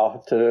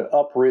law to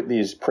uproot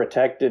these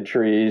protected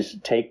trees,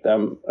 take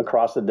them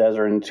across the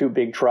desert in 2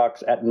 big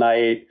trucks at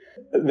night.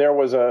 There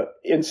was a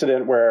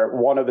incident where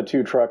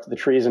the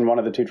trees in one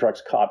of the 2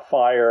 trucks caught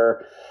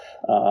fire.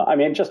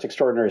 Just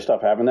extraordinary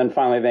stuff happened. Then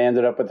finally they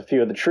ended up with a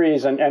few of the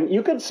trees, and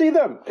you can see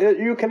them.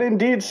 You can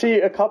indeed see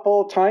a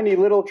couple tiny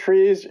little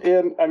trees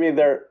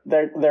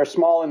they're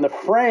small in the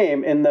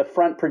frame, in the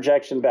front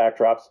projection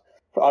backdrops.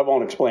 I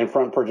won't explain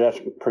front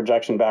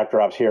projection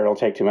backdrops here. It'll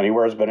take too many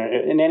words, but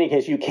in any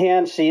case, you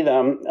can see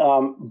them.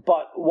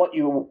 But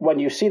when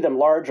you see them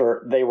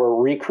larger, they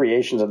were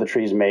recreations of the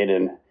trees made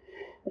in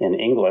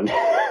England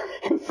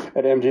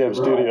at MGM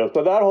Studios.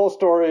 But that whole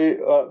story,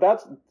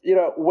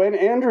 when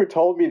Andrew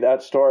told me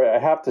that story, I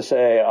have to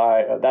say,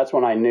 that's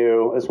when I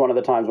knew, it's one of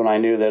the times when I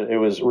knew that it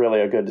was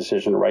really a good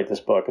decision to write this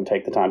book and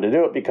take the time to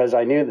do it, because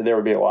I knew that there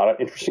would be a lot of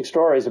interesting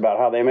stories about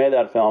how they made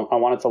that film. I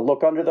wanted to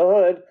look under the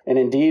hood, and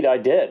indeed I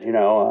did,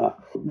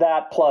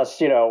 that plus,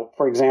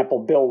 for example,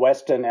 Bill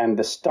Weston and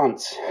the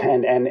stunts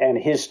and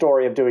his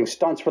story of doing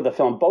stunts for the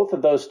film. Both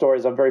of those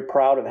stories I'm very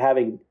proud of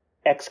having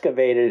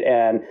excavated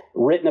and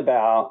written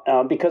about,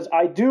 because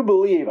I do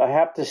believe, I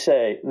have to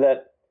say,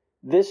 that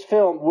this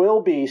film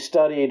will be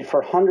studied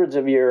for hundreds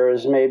of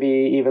years,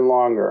 maybe even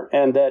longer,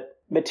 and that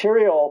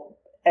material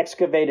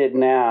excavated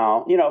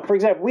now, for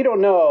example, we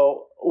don't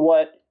know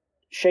what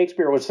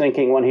Shakespeare was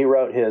thinking when he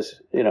wrote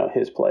his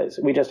plays.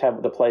 We just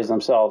have the plays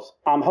themselves.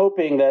 I'm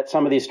hoping that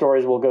some of these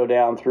stories will go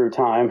down through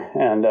time,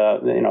 and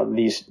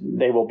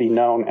they will be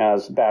known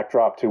as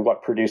backdrop to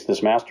what produced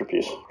this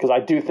masterpiece. Because I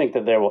do think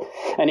that they will.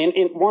 And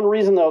in one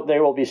reason, though, they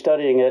will be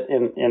studying it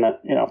in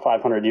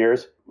 500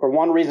 years, or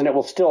one reason it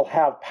will still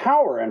have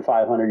power in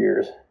 500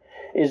 years,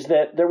 is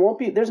that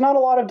there's not a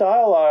lot of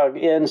dialogue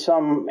in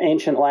some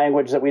ancient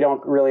language that we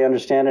don't really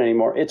understand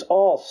anymore. It's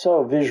all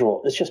so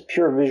visual. It's just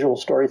pure visual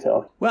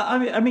storytelling. Well,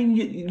 I mean,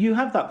 you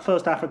have that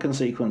first African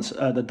sequence,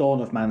 the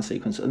Dawn of Man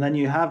sequence, and then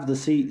you have the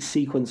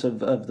sequence of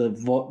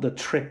the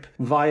trip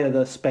via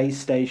the space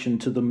station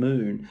to the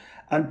moon.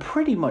 And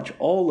pretty much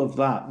all of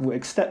that,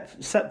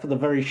 except for the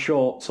very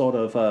short sort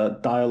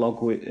of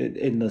dialogue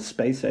in the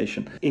space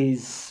station,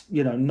 is,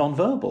 you know,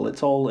 non-verbal.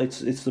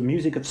 It's the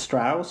music of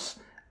Strauss,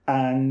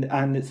 and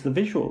it's the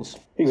visuals.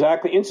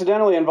 Exactly.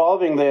 Incidentally,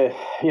 involving the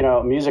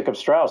music of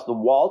Strauss, the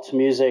waltz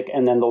music,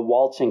 and then the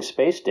waltzing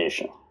space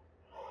station.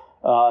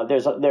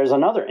 There's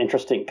another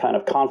interesting kind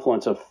of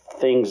confluence of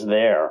things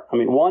there. I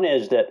mean, one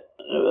is that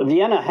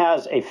Vienna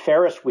has a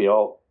Ferris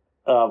wheel,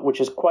 which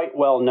is quite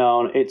well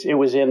known. It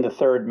was in The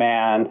Third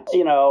Man.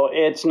 You know,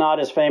 it's not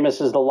as famous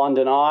as the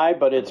London Eye,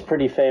 but it's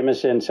pretty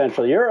famous in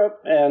Central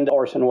Europe, and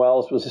Orson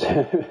Welles was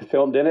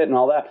filmed in it and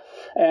all that.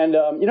 And,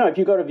 if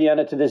you go to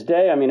Vienna to this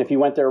day, I mean, if you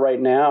went there right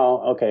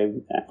now, okay,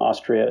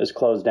 Austria is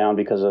closed down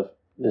because of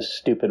this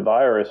stupid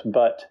virus,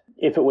 but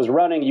if it was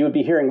running, you would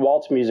be hearing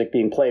waltz music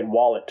being played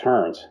while it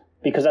turns,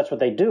 because that's what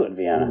they do in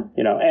Vienna,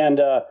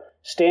 And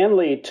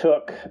Stanley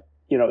took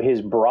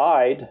his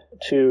bride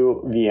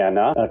to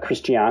Vienna,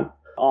 Christiane,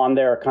 on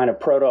their kind of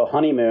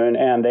proto-honeymoon,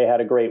 and they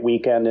had a great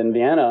weekend in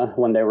Vienna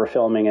when they were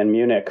filming in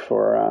Munich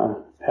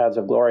for Paths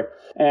of Glory.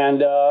 And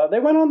they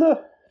went on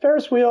the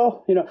Ferris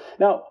wheel,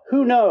 Now,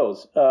 who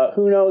knows?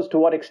 Who knows to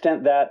what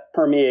extent that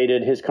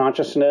permeated his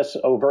consciousness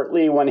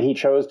overtly when he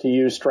chose to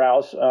use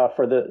Strauss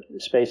for the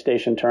space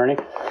station turning.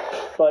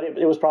 But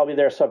it was probably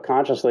there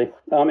subconsciously.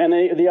 And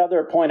the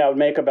other point I would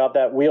make about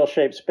that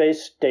wheel-shaped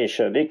space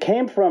station, it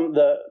came from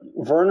the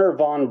Wernher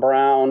von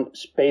Braun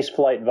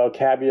spaceflight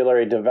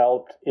vocabulary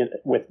developed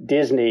with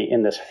Disney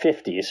in the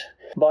 50s.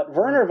 But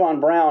Wernher von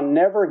Braun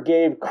never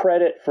gave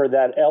credit for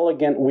that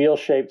elegant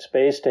wheel-shaped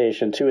space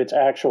station to its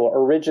actual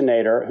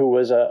originator, who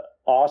was an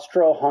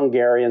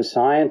Austro-Hungarian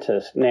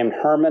scientist named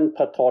Herman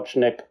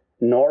Potočnik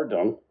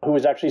Nordum, who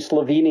was actually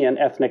Slovenian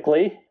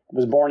ethnically,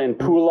 was born in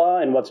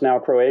Pula in what's now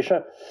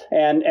Croatia,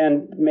 and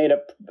made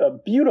a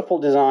beautiful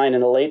design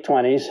in the late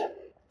 20s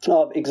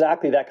of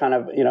exactly that kind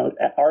of,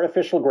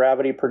 artificial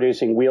gravity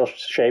producing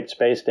wheel-shaped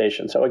space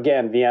station. So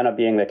again, Vienna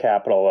being the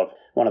capital of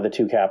one of the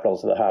two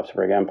capitals of the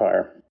Habsburg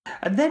Empire.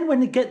 And then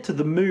when you get to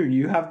the moon,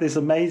 you have this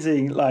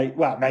amazing,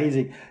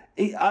 amazing.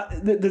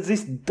 There's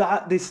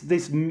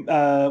this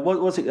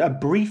what was it? A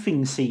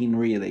briefing scene,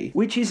 really,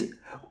 which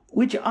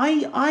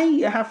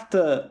I have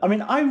to. I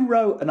mean, I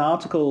wrote an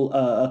article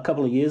a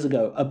couple of years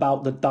ago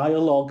about the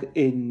dialogue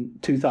in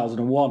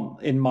 2001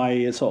 in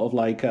my sort of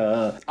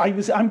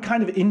I'm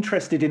kind of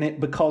interested in it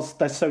because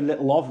there's so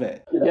little of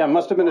it. Yeah, it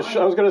must have been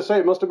I was going to say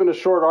it must have been a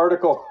short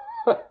article.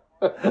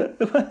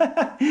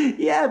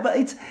 Yeah,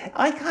 but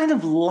I kind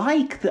of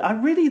I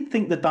really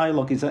think the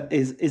dialogue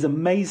is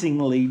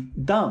amazingly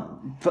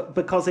done,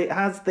 because it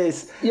has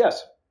this.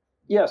 Yes.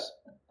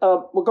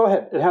 Well, go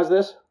ahead. It has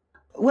this.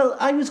 Well,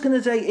 I was going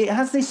to say it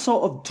has this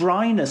sort of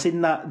dryness in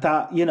that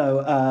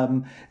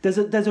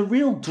there's a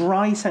real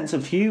dry sense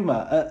of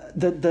humor.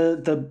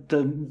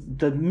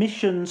 The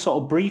mission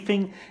sort of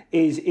briefing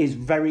is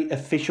very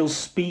official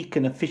speak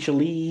and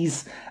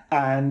officialese,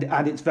 and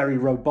it's very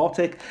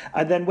robotic.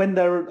 And then when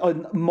they're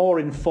more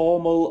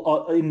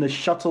informal in the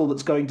shuttle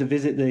that's going to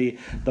visit the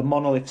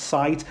monolith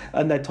site,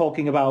 and they're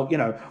talking about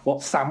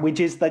what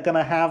sandwiches they're going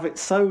to have,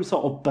 it's so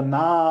sort of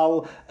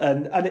banal,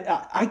 and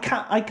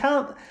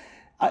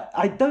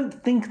I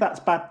don't think that's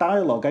bad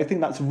dialogue. I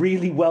think that's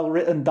really well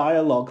written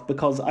dialogue,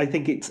 because I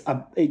think it's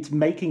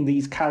making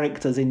these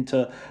characters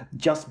into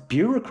just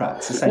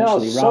bureaucrats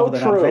essentially, rather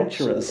than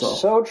adventurers.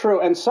 So true.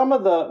 And some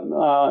of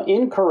the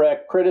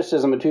incorrect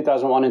criticism in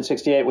 2001 and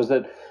 68 was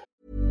that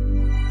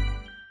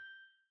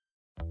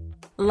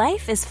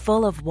life is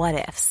full of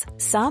what ifs.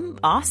 Some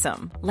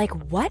awesome,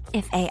 like what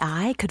if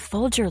AI could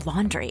fold your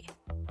laundry?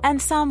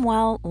 And some,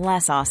 well,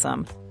 less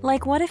awesome,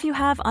 like what if you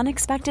have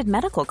unexpected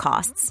medical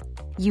costs?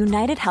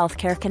 United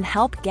Healthcare can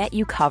help get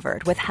you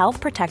covered with Health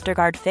Protector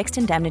Guard fixed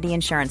indemnity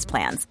insurance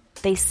plans.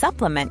 They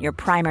supplement your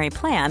primary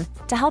plan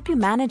to help you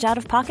manage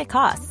out-of-pocket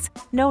costs.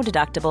 No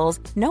deductibles,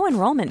 no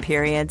enrollment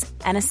periods,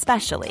 and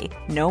especially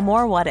no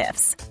more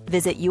what-ifs.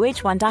 Visit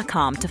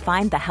UH1.com to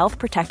find the Health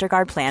Protector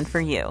Guard plan for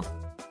you.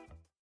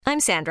 I'm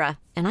Sandra,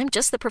 and I'm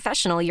just the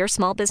professional your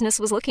small business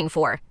was looking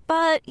for.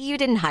 But you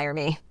didn't hire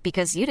me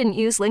because you didn't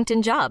use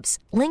LinkedIn Jobs.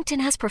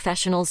 LinkedIn has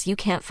professionals you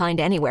can't find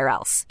anywhere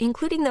else,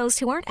 including those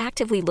who aren't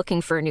actively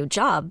looking for a new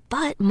job,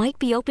 but might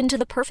be open to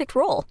the perfect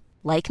role,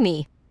 like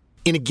me.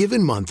 In a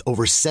given month,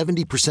 over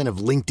 70% of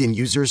LinkedIn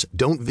users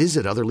don't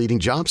visit other leading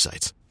job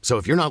sites. So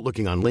if you're not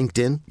looking on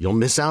LinkedIn, you'll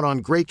miss out on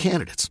great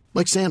candidates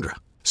like Sandra.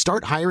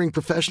 Start hiring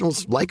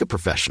professionals like a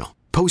professional.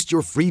 Post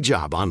your free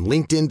job on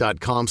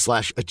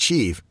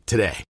linkedin.com/achieve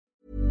today.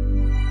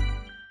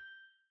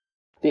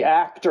 the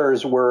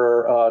actors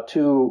were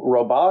too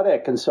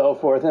robotic and so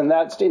forth, and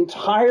that's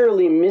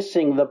entirely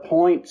missing the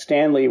point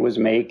Stanley was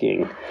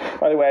making.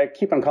 By the way, I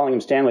keep on calling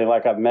him Stanley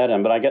like I've met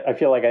him, but I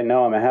feel like I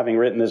know him having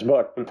written this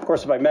book. Of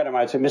course, if I met him,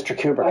 I'd say, Mr.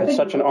 Kubrick, it's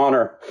such an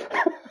honor.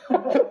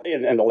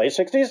 In the late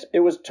 60s, it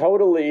was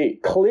totally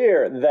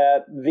clear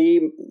that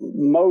the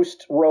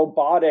most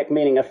robotic,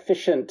 meaning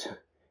efficient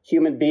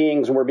human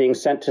beings were being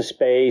sent to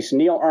space.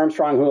 Neil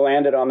Armstrong, who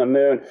landed on the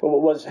moon,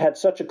 had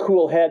such a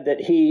cool head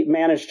that he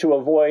managed to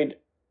avoid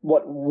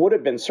what would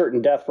have been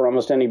certain death for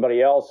almost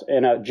anybody else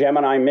in a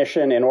Gemini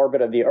mission in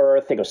orbit of the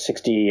Earth. I think it was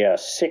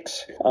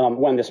 66,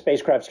 when the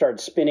spacecraft started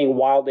spinning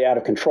wildly out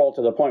of control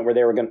to the point where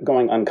they were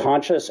going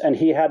unconscious. And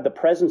he had the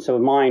presence of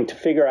mind to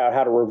figure out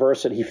how to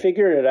reverse it. He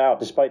figured it out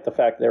despite the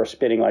fact that they were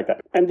spinning like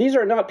that. And these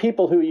are not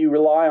people who you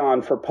rely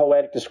on for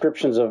poetic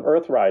descriptions of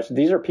Earthrise.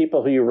 These are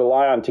people who you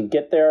rely on to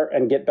get there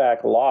and get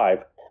back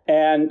alive.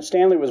 And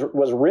Stanley was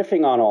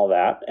riffing on all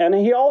that. And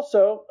he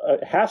also,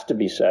 has to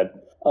be said,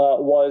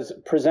 was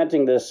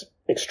presenting this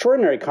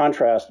extraordinary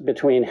contrast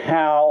between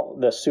HAL,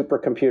 the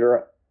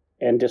supercomputer,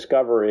 and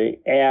Discovery,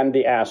 and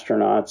the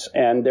astronauts.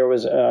 And there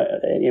was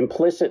an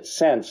implicit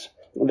sense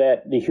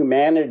that the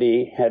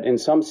humanity had, in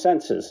some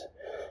senses,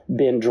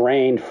 been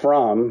drained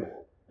from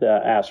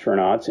the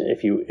astronauts,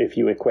 if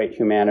you equate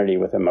humanity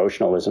with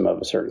emotionalism of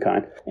a certain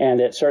kind. And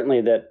that certainly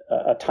that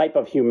a type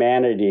of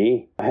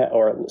humanity,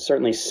 or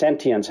certainly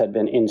sentience, had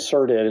been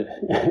inserted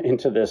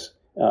into this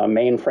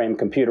mainframe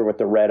computer with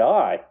the red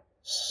eye.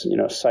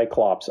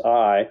 Cyclops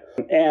eye.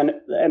 And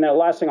the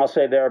last thing I'll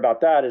say there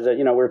about that is that,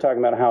 we were talking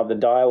about how the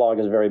dialogue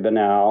is very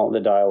banal.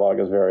 The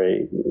dialogue is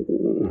very,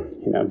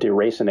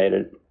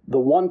 deracinated. The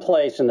one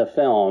place in the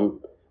film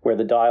where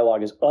the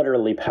dialogue is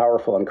utterly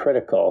powerful and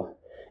critical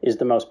is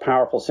the most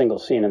powerful single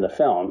scene in the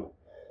film,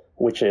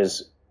 which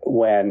is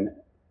when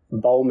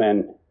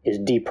Bowman is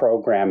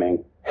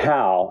deprogramming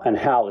Hal, and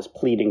Hal is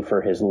pleading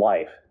for his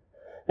life.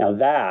 Now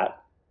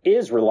that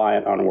is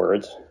reliant on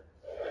words.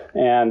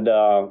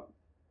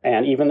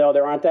 And even though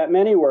there aren't that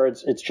many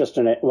words, it's just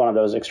one of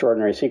those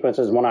extraordinary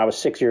sequences. When I was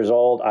 6 years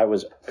old, I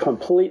was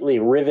completely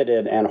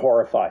riveted and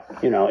horrified.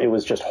 It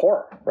was just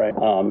horror, right?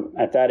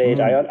 At that age,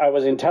 I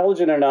was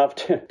intelligent enough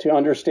to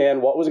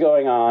understand what was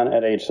going on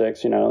at age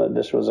 6.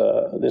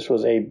 That this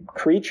was a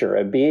creature,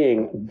 a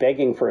being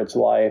begging for its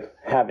life,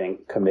 having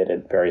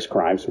committed various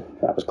crimes.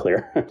 That was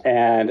clear.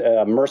 And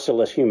a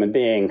merciless human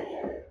being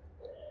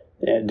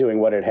doing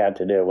what it had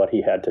to do, what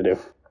he had to do.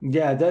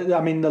 Yeah,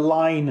 the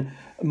line,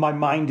 my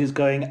mind is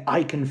going,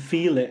 I can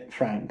feel it,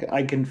 Frank.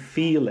 I can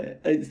feel it.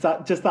 It's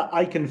that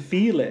I can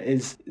feel it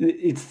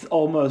it's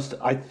almost,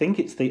 I think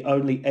it's the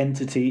only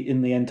entity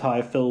in the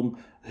entire film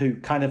who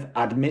kind of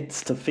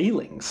admits to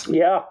feelings.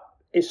 Yeah,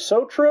 it's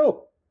so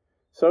true.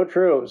 So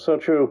true, so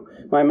true.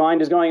 My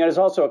mind is going, and it's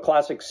also a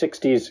classic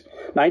 60s,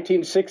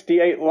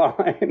 1968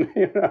 line,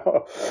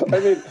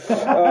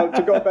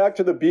 to go back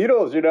to the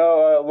Beatles,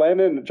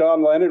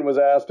 John Lennon was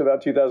asked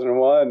about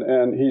 2001,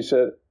 and he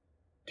said,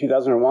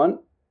 2001?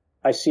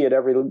 I see it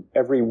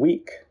every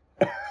week.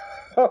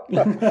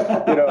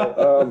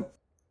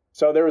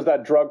 So there was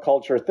that drug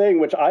culture thing,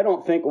 which I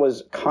don't think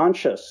was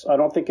conscious. I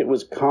don't think it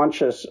was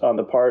conscious on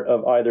the part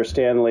of either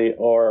Stanley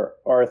or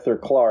Arthur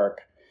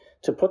Clarke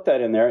to put that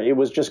in there. It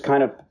was just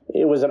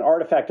it was an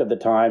artifact of the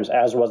times,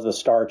 as was the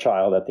Star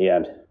Child at the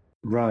end.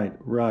 Right.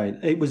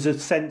 It was a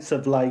sense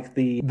of like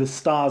the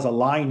stars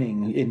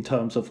aligning in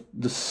terms of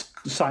the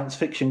science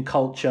fiction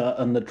culture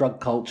and the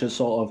drug culture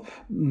sort of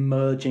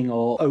merging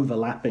or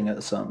overlapping at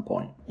a certain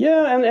point.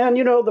 Yeah, and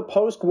the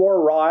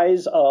post-war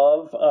rise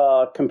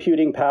of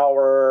computing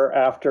power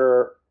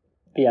after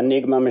the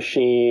Enigma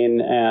machine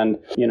and,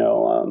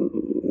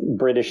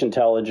 British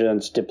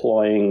intelligence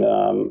deploying,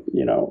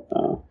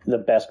 the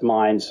best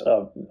minds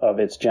of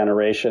its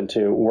generation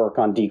to work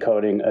on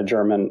decoding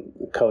German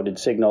coded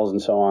signals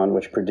and so on,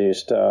 which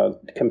produced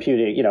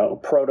computing,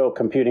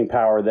 proto-computing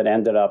power that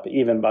ended up,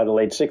 even by the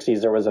late 60s,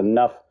 there was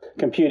enough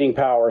computing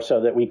power so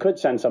that we could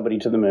send somebody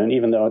to the moon,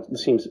 even though it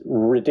seems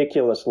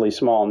ridiculously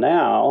small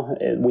now.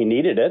 We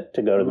needed it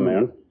to go to the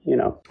moon.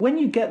 When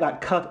you get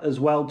that cut as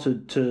well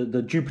to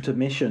the Jupiter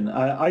mission,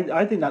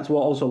 I think that's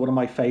also one of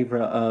my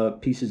favorite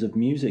pieces of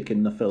music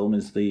in the film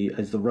is the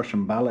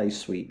Russian ballet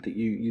suite that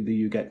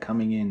you get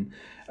coming in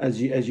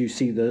as you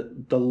see the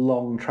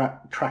long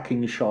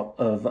tracking shot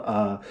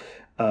of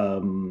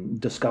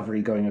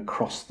Discovery going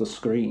across the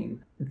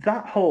screen.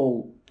 That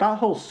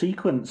whole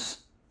sequence,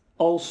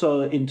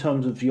 also in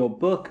terms of your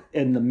book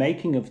and the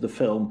making of the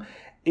film,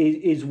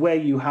 is where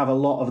you have a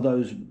lot of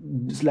those,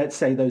 let's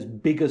say, those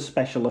bigger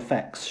special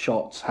effects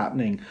shots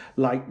happening,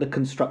 like the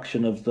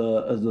construction of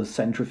the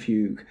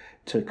centrifuge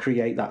to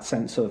create that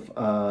sense of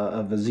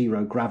a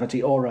zero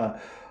gravity, well,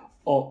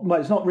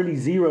 it's not really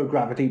zero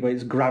gravity, but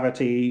it's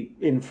gravity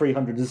in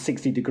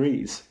 360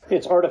 degrees.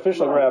 It's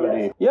artificial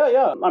gravity.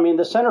 Yeah. I mean,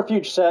 the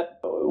centrifuge set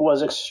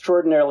was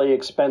extraordinarily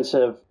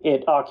expensive.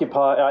 It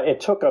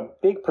took a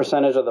big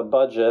percentage of the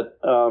budget.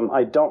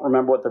 I don't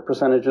remember what the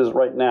percentage is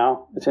right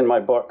now. It's in my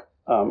book.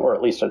 Or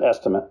at least an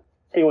estimate.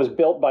 It was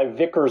built by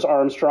Vickers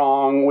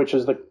Armstrong, which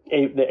is the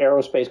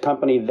aerospace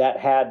company that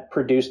had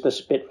produced the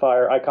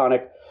Spitfire,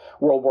 iconic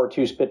World War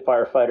II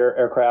Spitfire fighter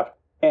aircraft.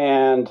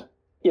 And,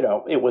 you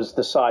know, it was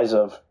 3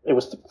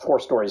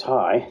 stories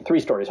high,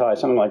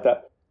 something like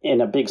that, in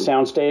a big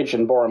soundstage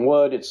in Boreham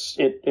Wood.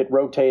 It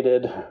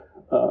rotated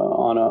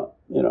on a,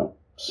 you know,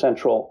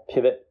 central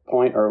pivot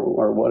point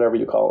or whatever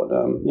you call it,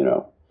 you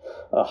know,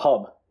 a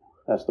hub.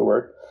 That's the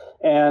word.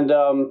 And,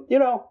 you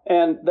know,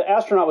 and the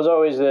astronaut was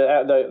always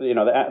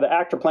the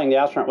actor playing the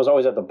astronaut was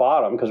always at the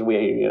bottom because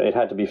it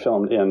had to be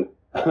filmed in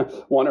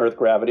one Earth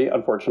gravity,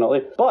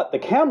 unfortunately. But the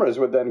cameras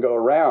would then go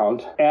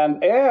around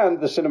and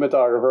the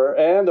cinematographer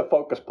and the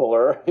focus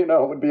puller, you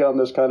know, would be on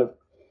this kind of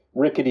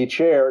rickety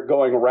chair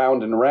going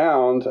round and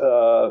round.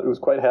 It was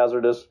quite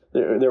hazardous.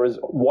 There was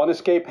one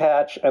escape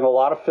hatch and a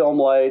lot of film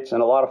lights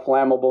and a lot of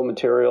flammable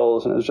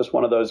materials. And it was just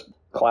one of those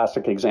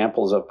classic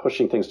examples of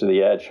pushing things to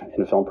the edge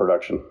in film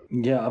production.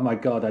 Yeah, oh my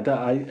God,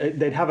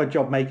 they'd have a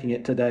job making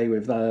it today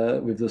with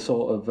the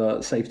sort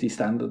of safety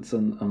standards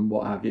and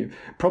what have you.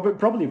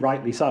 Probably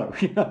rightly so.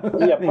 You know?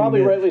 Yeah,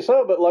 probably rightly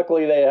so. But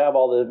luckily, they have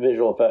all the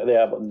visual effects. They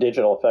have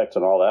digital effects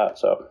and all that.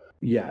 So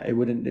yeah, it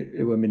wouldn't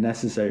be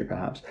necessary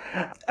perhaps.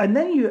 And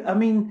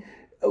then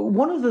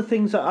one of the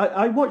things that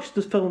I watched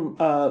this film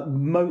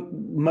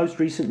most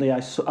recently,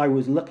 I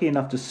was lucky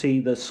enough to see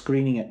the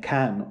screening at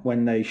Cannes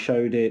when they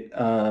showed it,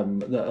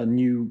 a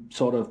new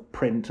sort of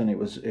print, and it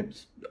was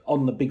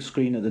on the big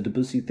screen at the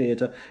Debussy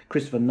Theatre.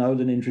 Christopher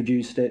Nolan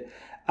introduced it,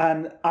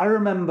 and I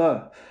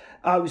remember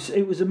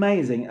it was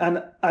amazing,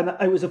 and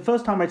it was the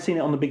first time I'd seen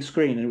it on the big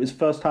screen, and it was the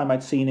first time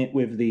I'd seen it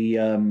with the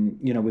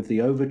with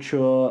the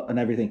overture and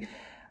everything,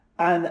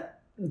 and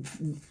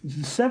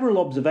several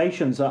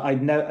observations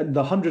that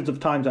the hundreds of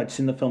times I'd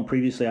seen the film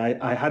previously,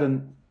 I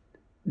hadn't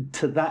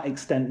to that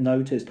extent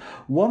noticed.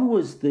 One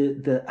was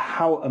the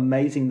how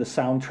amazing the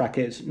soundtrack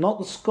is. Not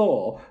the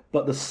score,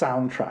 but the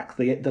soundtrack.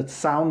 The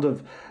sound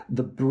of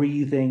the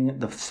breathing,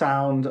 the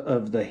sound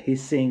of the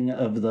hissing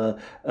of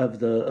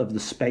the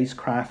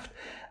spacecraft,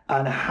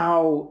 and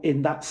how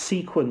in that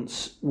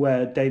sequence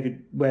where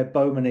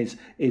Bowman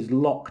is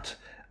locked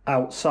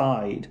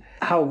outside,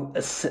 how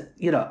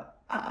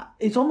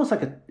it's almost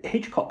like a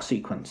Hitchcock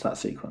sequence, that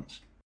sequence.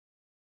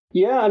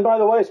 Yeah, and by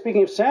the way,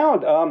 speaking of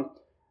sound,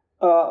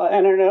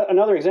 and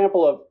another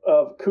example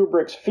of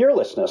Kubrick's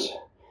fearlessness,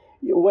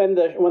 when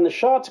the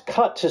shots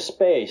cut to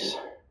space,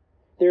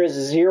 there is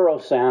zero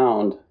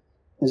sound.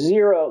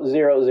 Zero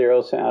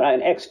sound.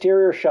 An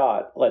exterior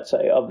shot, let's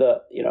say,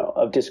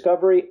 of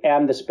Discovery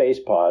and the space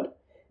pod.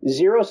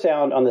 Zero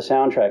sound on the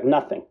soundtrack,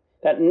 nothing.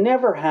 That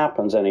never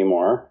happens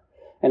anymore.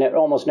 And it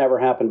almost never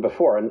happened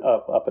before, and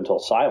up until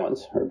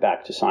Silence, or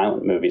back to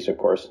silent movies, of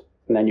course.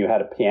 And then you had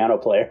a piano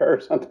player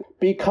or something.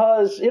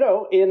 Because,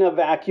 in a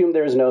vacuum,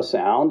 there's no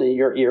sound.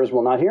 Your ears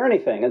will not hear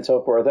anything, and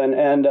so forth.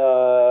 And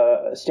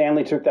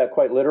Stanley took that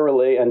quite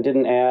literally and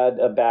didn't add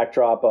a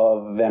backdrop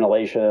of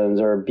ventilations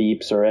or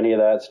beeps or any of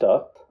that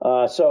stuff.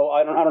 So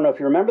I don't know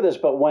if you remember this,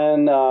 but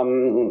when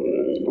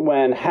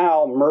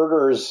Hal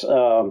murders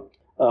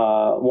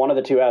one of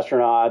the two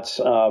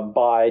astronauts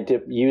by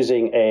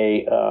using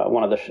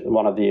one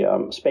of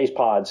the space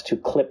pods to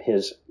clip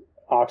his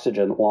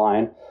oxygen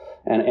line,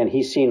 and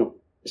he's seen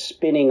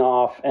spinning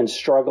off and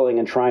struggling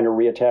and trying to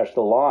reattach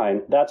the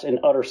line. That's in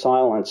utter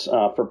silence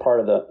for part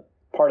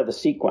of the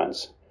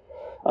sequence.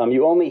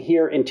 You only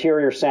hear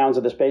interior sounds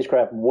of the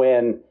spacecraft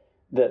when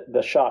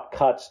the shot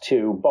cuts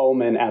to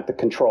Bowman at the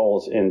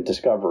controls in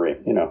Discovery,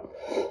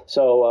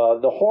 So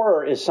the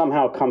horror is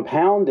somehow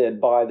compounded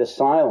by the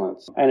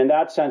silence. And in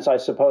that sense, I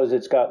suppose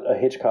it's got a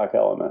Hitchcock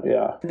element,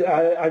 yeah.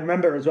 I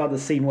remember as well the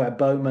scene where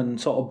Bowman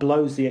sort of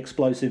blows the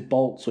explosive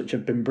bolts, which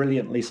have been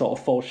brilliantly sort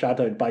of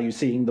foreshadowed by you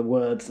seeing the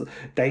words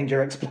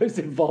 "danger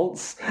explosive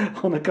bolts"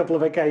 on a couple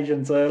of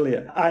occasions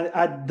earlier.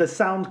 And the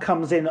sound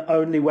comes in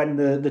only when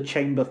the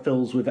chamber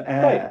fills with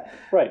air.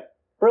 Right.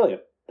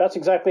 Brilliant. That's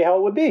exactly how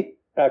it would be.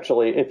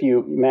 Actually, if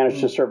you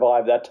manage to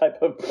survive that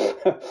type of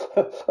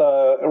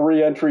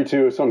re-entry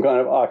to some kind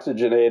of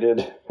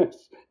oxygenated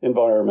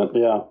environment,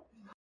 yeah.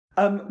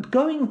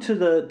 Going to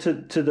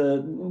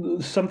the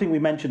something we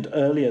mentioned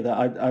earlier that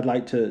I'd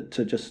like to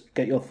just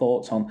get your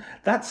thoughts on.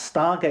 That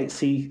Stargate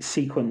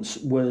sequence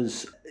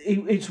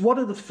it's one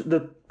of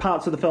the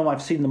parts of the film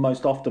I've seen the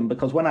most often,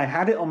 because when I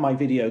had it on my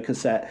video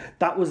cassette,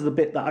 that was the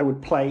bit that I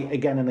would play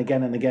again and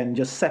again and again,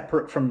 just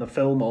separate from the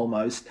film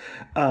almost,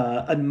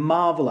 and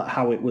marvel at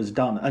how it was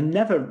done, and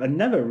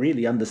never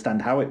really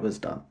understand how it was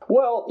done.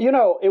 Well,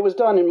 it was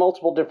done in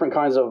multiple different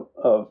kinds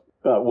of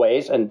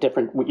ways and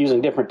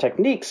using different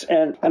techniques.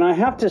 And I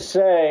have to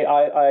say,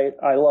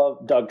 I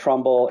love Doug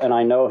Trumbull, and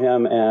I know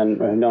him,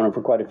 and I've known him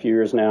for quite a few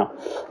years now.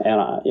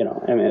 And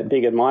I'm a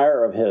big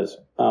admirer of his.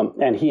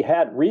 And he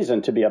had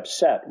reason to be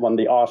upset when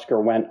the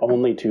Oscar went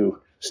only to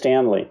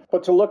Stanley.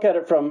 But to look at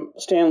it from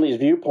Stanley's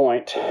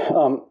viewpoint,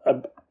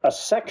 a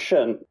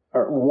section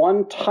or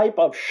one type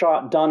of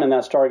shot done in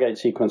that Stargate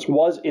sequence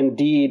was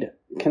indeed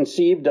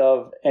conceived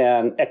of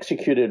and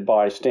executed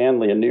by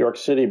Stanley in New York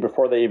City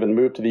before they even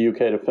moved to the UK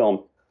to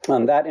film.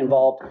 And that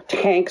involved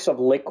tanks of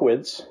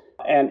liquids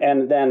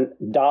and then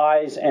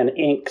dyes and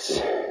inks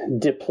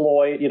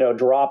deployed,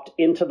 dropped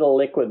into the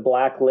liquid,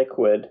 black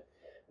liquid,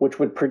 which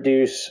would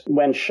produce,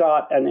 when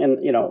shot and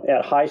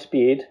at high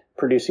speed,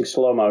 producing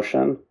slow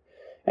motion,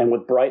 and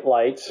with bright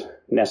lights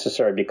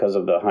necessary because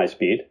of the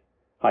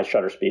high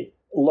shutter speed,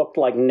 looked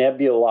like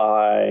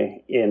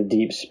nebulae in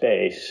deep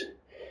space.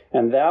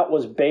 And that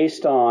was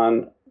based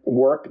on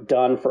work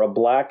done for a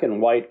black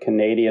and white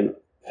Canadian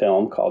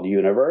film called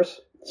Universe,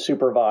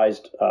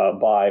 supervised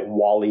by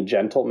Wally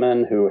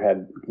Gentleman, who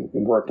had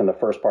worked in the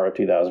first part of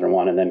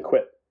 2001 and then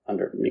quit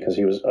because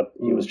he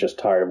was just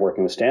tired of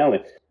working with Stanley.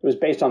 It was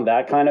based on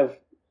that kind of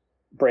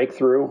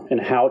breakthrough in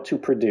how to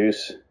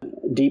produce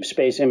deep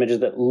space images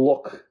that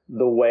look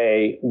the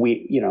way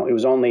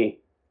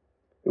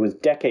it was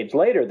decades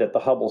later that the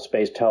Hubble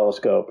Space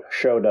Telescope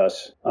showed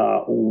us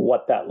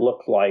what that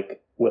looked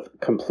like with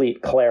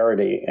complete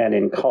clarity and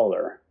in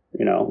color,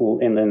 in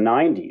the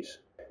 90s.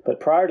 But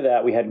prior to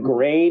that, we had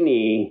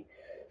grainy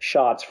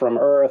shots from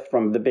Earth,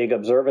 from the big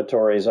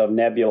observatories of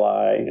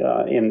nebulae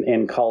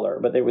in color,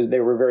 but they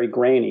were very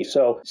grainy.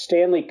 So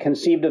Stanley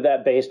conceived of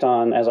that based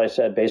on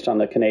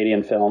the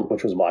Canadian film,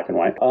 which was black and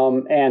white,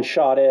 and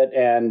shot it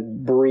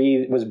and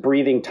was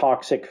breathing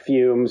toxic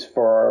fumes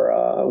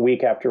for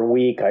week after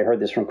week. I heard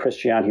this from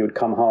Christian. He would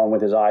come home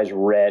with his eyes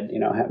red,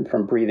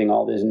 from breathing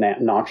all these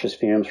noxious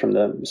fumes from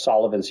the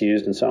solvents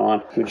used and so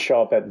on. He would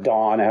show up at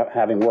dawn,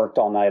 having worked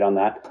all night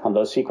on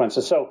those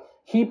sequences. So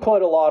he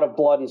put a lot of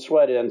blood and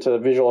sweat into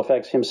visual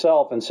effects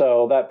himself, and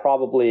so that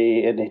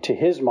probably, to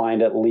his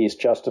mind at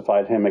least,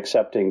 justified him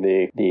accepting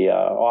the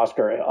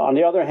Oscar. On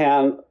the other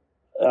hand,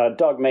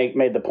 Doug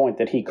made the point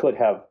that he could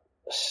have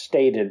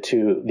stated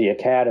to the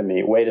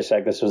Academy, wait a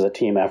sec, this was a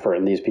team effort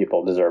and these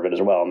people deserve it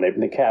as well. And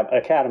the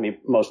Academy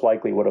most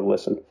likely would have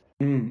listened.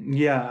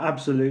 Yeah,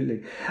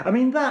 absolutely. I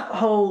mean,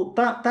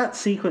 that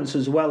sequence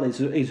as well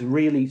is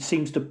really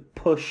seems to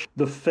push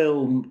the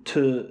film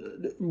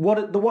to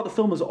what the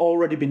film has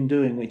already been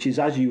doing, which is,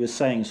 as you were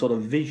saying, sort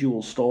of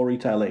visual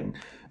storytelling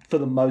for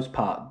the most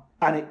part.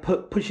 And it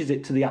pushes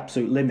it to the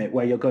absolute limit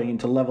where you're going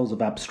into levels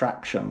of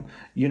abstraction.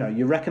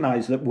 You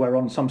recognize that we're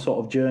on some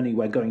sort of journey,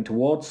 we're going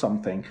towards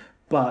something,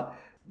 but,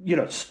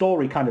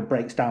 story kind of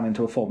breaks down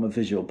into a form of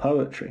visual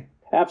poetry.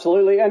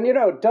 Absolutely. And,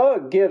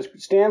 Doug gives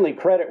Stanley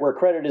credit where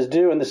credit is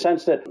due in the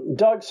sense that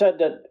Doug said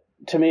that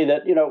to me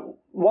that,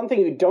 one thing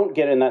you don't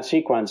get in that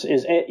sequence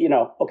is,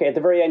 okay, at the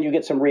very end, you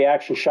get some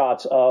reaction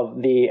shots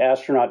of the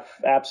astronaut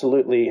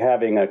absolutely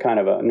having a kind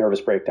of a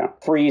nervous breakdown,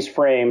 freeze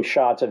frame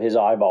shots of his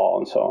eyeball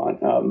and so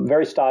on,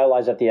 very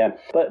stylized at the end.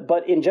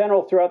 But in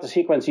general, throughout the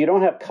sequence, you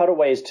don't have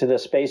cutaways to the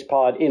space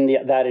pod in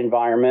that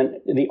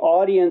environment. The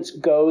audience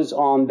goes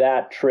on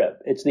that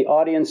trip. It's the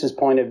audience's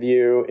point of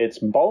view. It's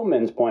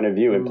Bowman's point of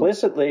view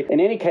implicitly.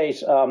 In any case,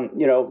 the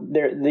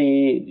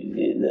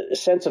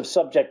sense of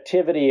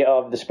subjectivity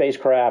of the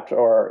spacecraft,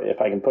 or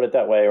if I can put it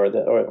that way, or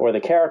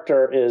the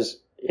character is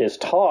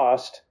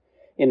tossed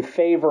in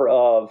favor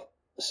of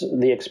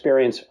the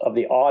experience of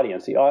the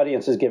audience. The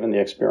audience is given the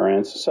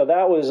experience. So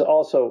that was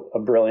also a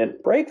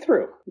brilliant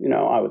breakthrough,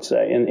 I would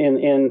say,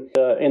 in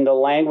the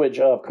language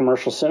of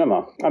commercial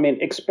cinema. I mean,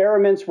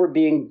 experiments were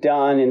being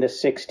done in the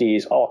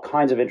 60s. All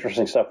kinds of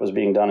interesting stuff was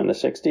being done in the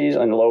 60s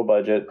and low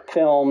budget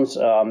films.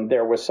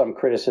 There was some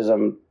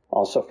criticism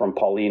also from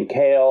Pauline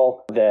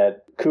Kael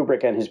that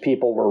Kubrick and his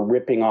people were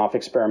ripping off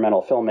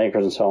experimental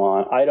filmmakers and so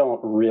on. I don't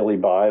really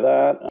buy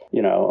that.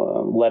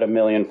 Let a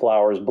Million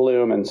Flowers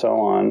Bloom and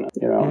so on.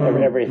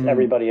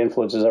 Everybody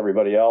influences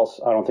everybody else.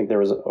 I don't think there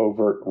was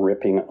overt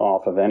ripping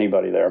off of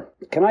anybody there.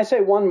 Can I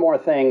say one more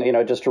thing,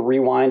 just to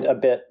rewind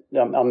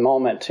a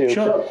moment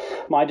to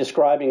my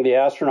describing the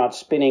astronaut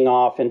spinning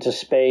off into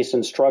space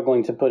and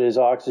struggling to put his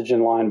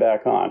oxygen line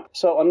back on.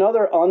 So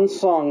another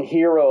unsung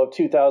hero of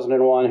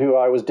 2001 who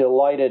I was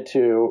delighted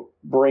to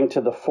bring to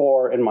the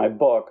fore in my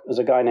book is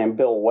a guy named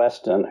Bill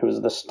Weston,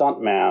 who's the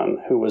stuntman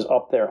who was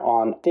up there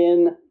on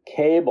thin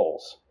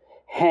cables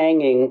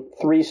hanging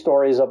 3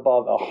 stories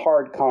above a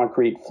hard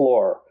concrete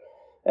floor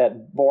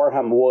at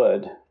Boreham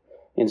Wood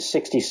in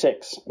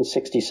 66 and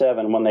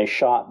 67 when they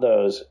shot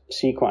those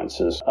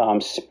sequences,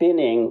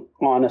 spinning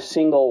on a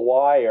single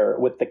wire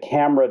with the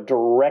camera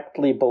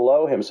directly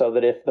below him so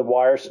that if the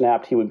wire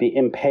snapped, he would be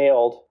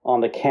impaled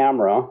on the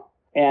camera,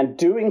 and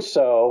doing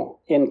so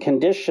in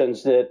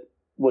conditions that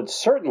would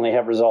certainly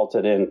have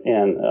resulted in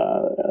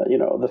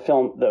the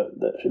film,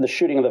 the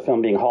shooting of the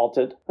film being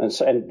halted.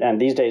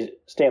 And these days,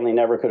 Stanley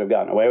never could have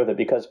gotten away with it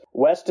because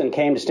Weston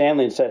came to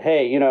Stanley and said,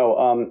 hey,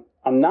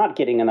 I'm not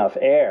getting enough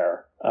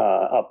air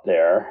up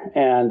there,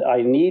 and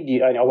I need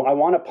you. I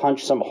want to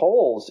punch some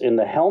holes in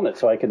the helmet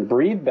so I can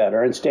breathe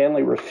better. And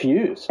Stanley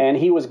refused. And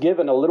he was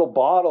given a little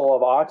bottle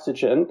of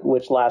oxygen,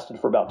 which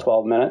lasted for about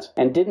 12 minutes,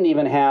 and didn't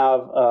even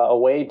have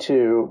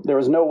there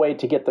was no way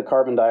to get the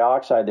carbon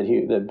dioxide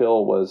that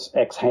Bill was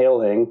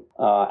exhaling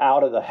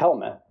out of the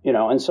helmet.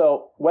 And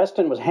so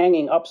Weston was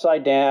hanging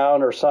upside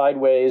down or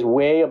sideways,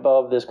 way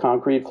above this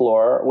concrete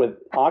floor, with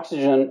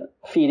oxygen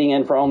feeding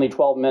in for only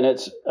 12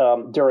 minutes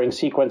during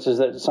sequences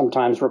that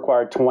sometimes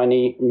required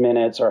 20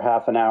 minutes or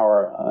half an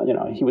hour.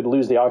 He would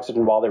lose the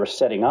oxygen while they were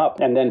setting up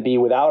and then be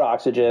without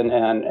oxygen.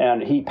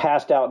 And he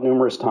passed out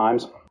numerous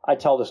times. I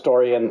tell the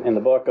story in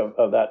the book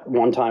of that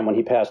one time when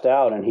he passed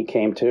out and he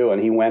came to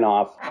and he went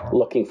off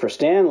looking for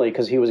Stanley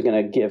because he was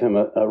going to give him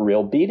a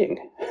real beating.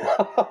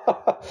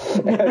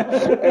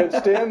 and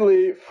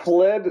Stanley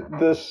fled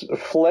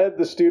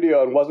the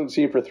studio and wasn't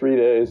seen for 3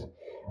 days,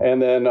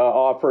 and then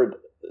offered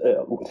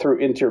through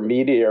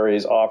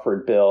intermediaries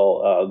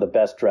Bill the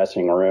best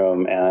dressing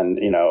room and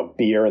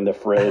beer in the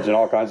fridge and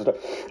all kinds of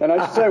stuff. And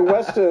I should say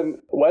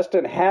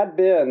Weston had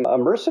been a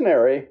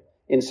mercenary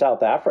in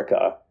South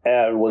Africa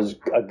and was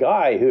a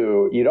guy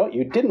who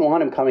you didn't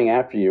want him coming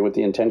after you with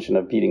the intention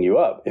of beating you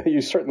up.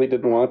 You certainly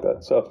didn't want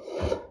that. So,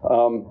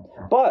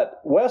 but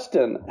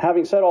Weston,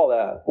 having said all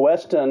that,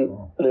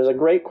 there's a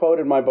great quote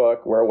in my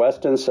book where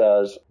Weston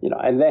says,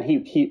 and then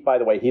he by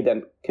the way, he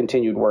then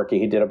continued working.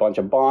 He did a bunch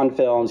of Bond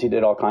films. He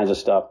did all kinds of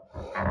stuff.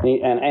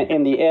 And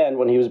in the end,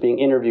 when he was being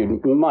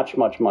interviewed much,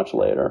 much, much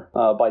later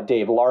by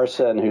Dave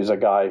Larson, who's a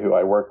guy who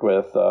I worked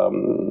with,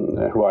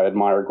 who I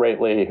admire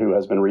greatly, who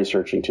has been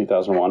researching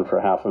 2001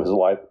 for half of his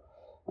life,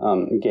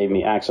 gave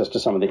me access to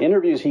some of the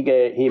interviews he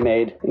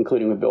made,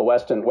 including with Bill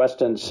Weston.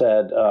 Weston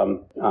said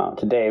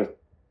to Dave,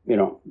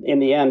 in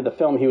the end, the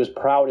film he was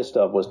proudest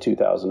of was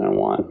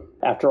 2001.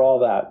 After all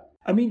that.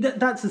 I mean,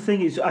 that's the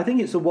thing is, I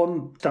think it's the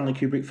one Stanley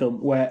Kubrick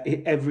film where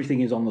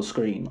everything is on the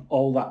screen.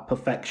 All that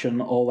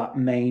perfection, all that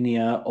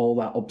mania, all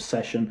that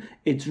obsession,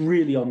 it's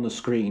really on the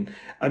screen.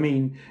 I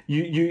mean,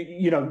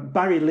 you know,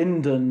 Barry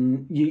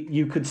Lyndon,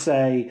 you could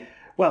say,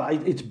 well,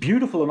 it's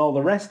beautiful and all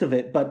the rest of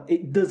it, but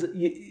it doesn't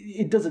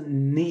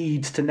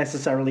need to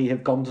necessarily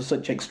have gone to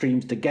such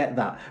extremes to get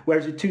that.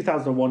 Whereas in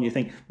 2001, you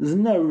think there's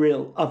no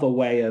real other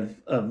way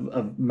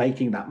of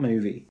making that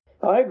movie.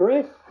 I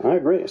agree.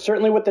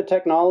 Certainly with the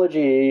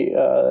technology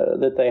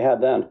that they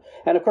had then.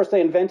 And of course, they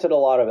invented a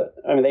lot of it.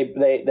 I mean,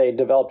 they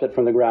developed it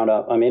from the ground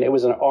up. I mean, it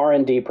was an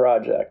R&D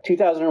project.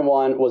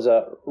 2001 was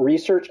a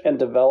research and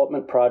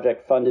development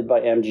project funded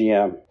by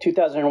MGM.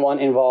 2001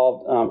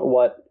 involved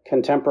what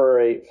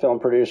contemporary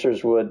film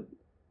producers would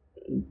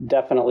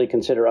definitely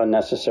consider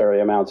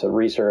unnecessary amounts of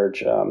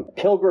research.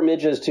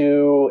 Pilgrimages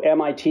to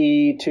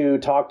MIT to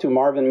talk to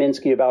Marvin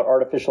Minsky about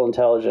artificial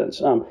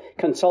intelligence,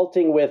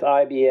 consulting with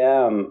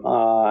IBM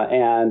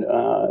and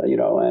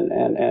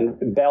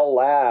Bell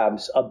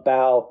Labs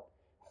about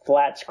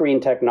flat screen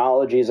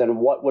technologies and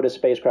what would a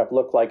spacecraft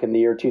look like in the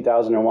year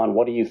 2001.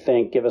 What do you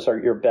think? Give us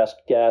your best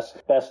guess,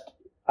 best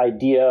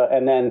idea.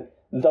 And then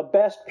the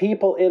best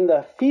people in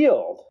the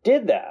field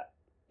did that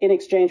in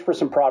exchange for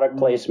some product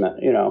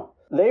placement, you know.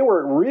 They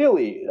were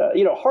really,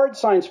 hard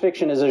science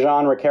fiction is a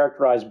genre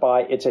characterized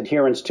by its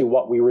adherence to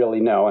what we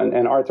really know.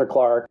 And Arthur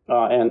Clarke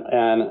and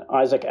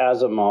Isaac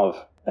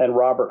Asimov and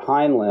Robert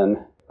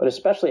Heinlein, but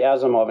especially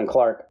Asimov and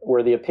Clarke,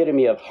 were the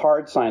epitome of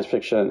hard science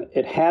fiction.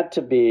 It had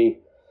to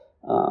be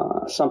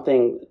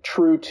something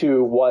true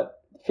to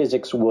what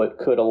physics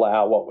could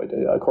allow,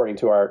 according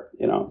to our,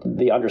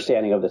 the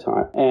understanding of the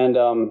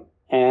time.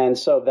 And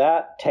so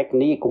that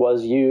technique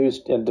was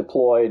used and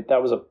deployed.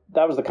 That was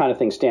the kind of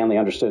thing Stanley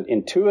understood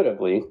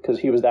intuitively because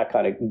he was that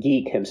kind of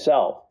geek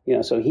himself.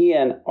 So he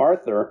and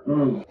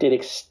Arthur did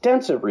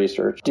extensive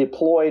research,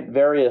 deployed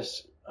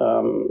various,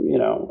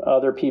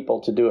 other people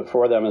to do it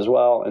for them as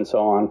well, and so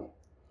on.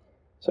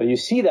 So you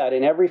see that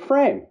in every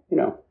frame,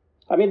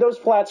 I mean, those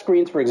flat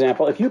screens, for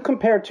example, if you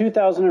compare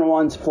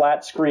 2001's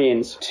flat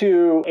screens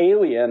to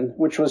Alien,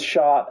 which was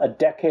shot a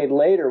decade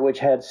later, which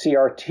had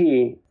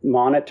CRT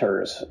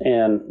monitors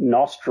and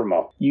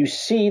Nostromo, you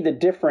see the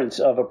difference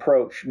of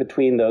approach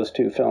between those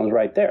two films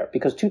right there.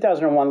 Because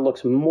 2001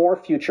 looks more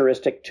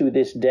futuristic to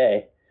this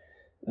day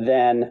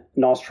than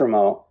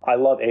Nostromo. I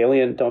love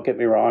Alien, don't get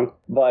me wrong,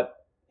 but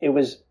it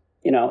was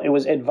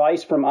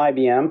advice from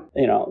IBM,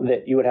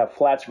 that you would have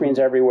flat screens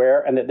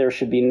everywhere and that there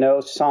should be no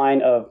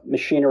sign of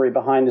machinery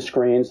behind the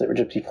screens. There would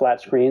just be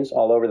flat screens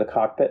all over the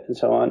cockpit and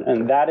so on.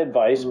 And that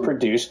advice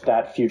produced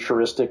that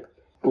futuristic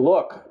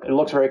look. It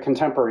looks very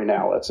contemporary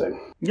now, let's say.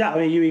 Yeah, I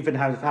mean, you even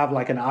have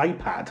like an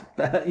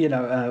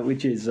iPad,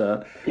 which is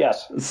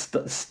yes,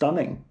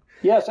 stunning.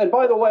 Yes, and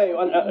by the way,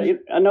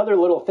 another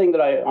little thing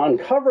that I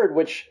uncovered,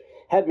 which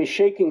had me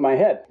shaking my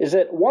head, is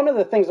that one of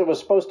the things that was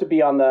supposed to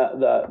be on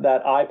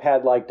that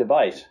iPad-like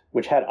device,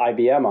 which had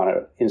IBM on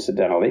it,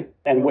 incidentally,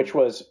 and which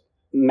was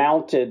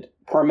mounted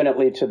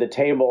permanently to the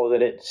table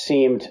that it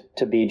seemed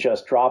to be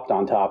just dropped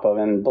on top of,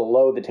 and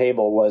below the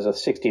table was a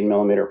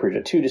 16-millimeter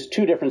projector,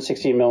 two different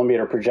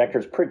 16-millimeter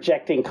projectors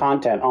projecting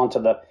content onto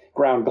the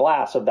ground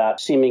glass of that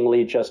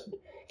seemingly just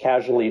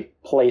casually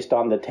placed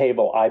on the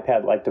table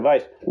iPad-like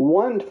device.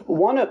 One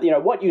of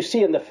what you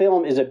see in the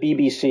film is a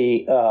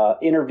BBC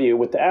interview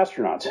with the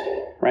astronauts,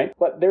 right?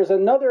 But there's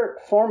another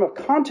form of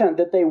content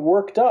that they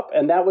worked up,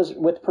 and that was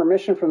with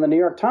permission from the New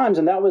York Times,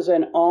 and that was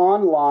an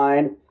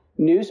online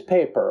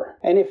newspaper.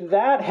 And if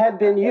that had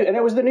been used, and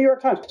it was the New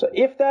York Times, so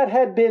if that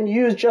had been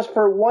used just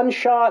for one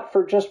shot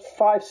for just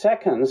 5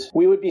 seconds,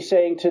 we would be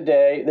saying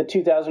today that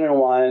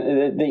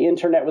 2001, the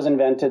internet was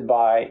invented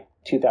by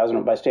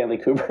 2000 by Stanley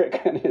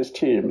Kubrick and his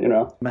team,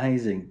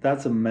 Amazing.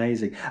 That's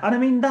amazing. And I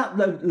mean, that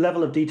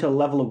level of detail,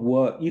 level of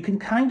work, you can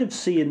kind of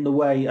see in the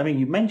way, I mean,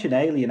 you mentioned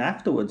Alien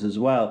afterwards as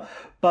well,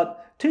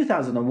 but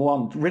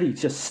 2001 really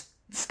just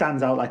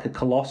stands out like a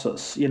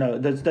colossus.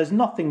 There's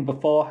nothing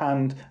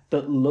beforehand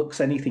that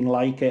looks anything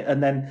like it.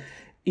 And then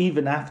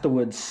even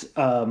afterwards,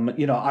 I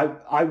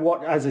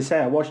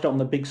watched it on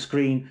the big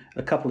screen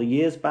a couple of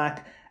years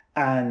back,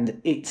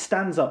 and it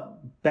stands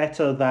up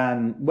better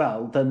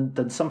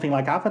than something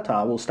like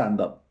Avatar will stand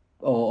up,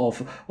 or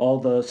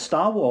the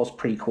Star Wars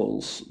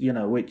prequels,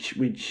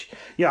 which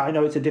I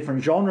know it's a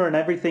different genre and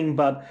everything,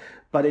 but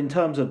in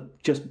terms of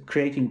just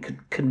creating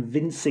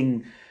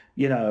convincing,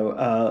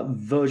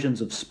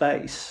 versions of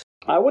space.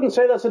 I wouldn't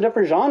say that's a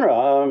different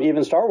genre,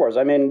 even Star Wars.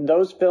 I mean,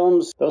 those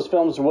films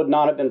would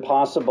not have been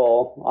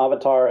possible.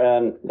 Avatar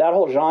and that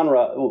whole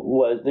genre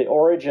was the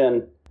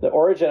origin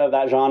of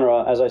that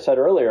genre, as I said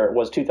earlier,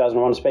 was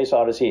 2001: Space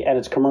Odyssey and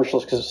its commercial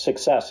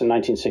success in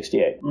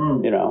 1968.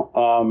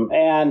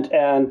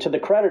 And to the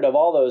credit of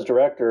all those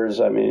directors,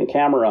 I mean,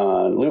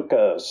 Cameron,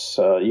 Lucas,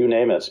 you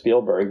name it,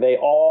 Spielberg, they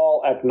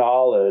all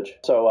acknowledge.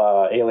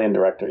 So, Alien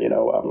director,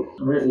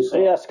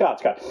 Really? Yeah,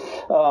 Scott.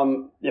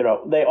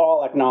 They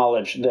all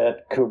acknowledge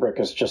that Kubrick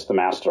is just the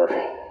master.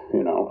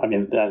 I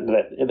mean,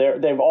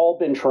 they've all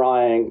been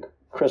trying.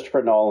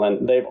 Christopher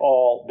Nolan, they've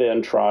all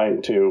been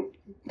trying to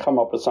come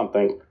up with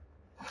something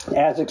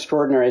as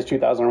extraordinary as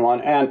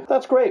 2001. And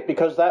that's great,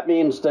 because that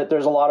means that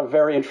there's a lot of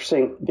very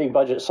interesting big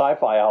budget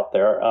sci-fi out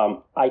there.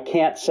 I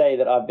can't say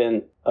that I've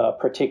been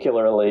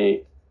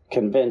particularly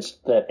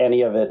convinced that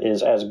any of it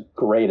is as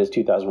great as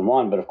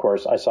 2001, but of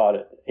course I saw it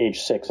at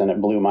age 6 and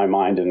it blew my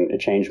mind and it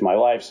changed my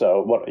life.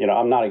 So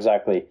I'm not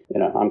exactly,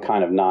 I'm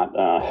kind of not,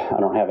 I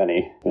don't have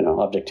any,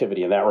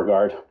 objectivity in that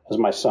regard, as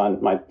my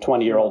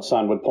 20-year-old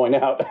son would point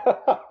out,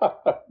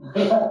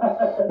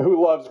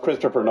 who loves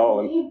Christopher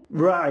Nolan.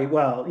 Right.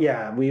 Well,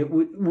 yeah,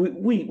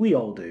 we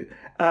all do.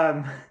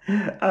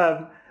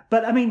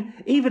 But I mean,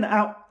 even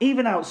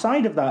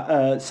outside of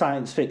that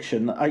science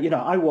fiction,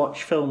 I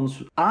watch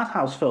films, art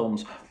house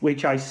films,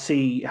 which I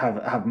see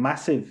have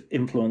massive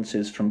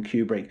influences from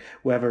Kubrick.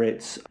 Whether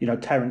it's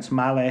Terrence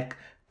Malick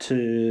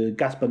to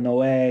Gaspar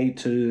Noé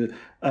to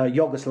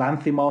Yorgos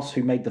Lanthimos,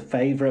 who made The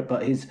Favourite,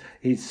 but his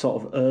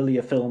sort of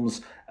earlier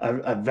films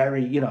are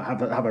very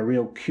have a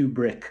real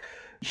Kubrick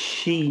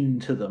sheen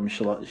to them,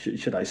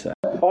 should I say.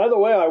 By the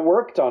way, I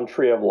worked on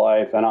Tree of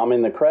Life, and I'm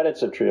in the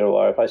credits of Tree of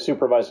Life. I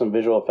supervised some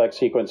visual effects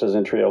sequences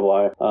in Tree of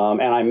Life,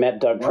 and I met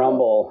Doug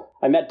Trumbull.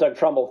 I met Doug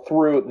Trumbull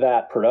through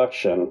that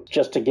production,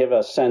 just to give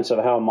a sense of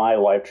how my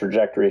life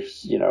trajectory,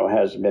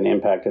 has been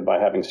impacted by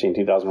having seen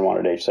 2001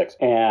 at age 6.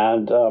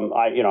 And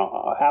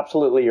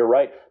absolutely, you're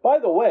right. By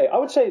the way, I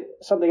would say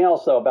something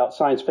else though about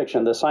science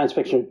fiction. The science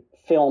fiction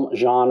film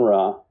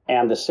genre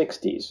and the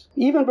 60s.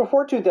 Even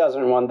before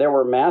 2001, there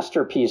were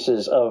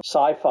masterpieces of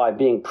sci-fi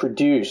being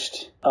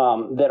produced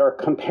that are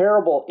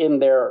comparable in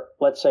their,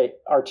 let's say,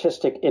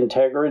 artistic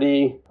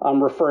integrity.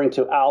 I'm referring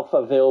to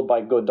Alphaville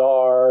by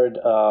Godard.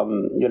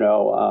 I'm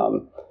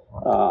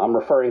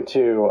referring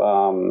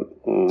to,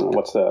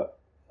 what's the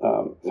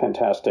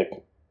fantastic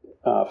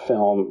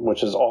film,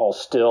 which is all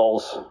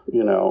stills,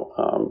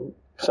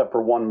 except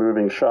for one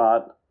moving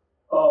shot.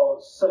 Oh,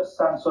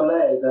 Sans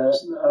Soleil.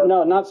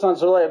 No, not Sans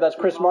Soleil. That's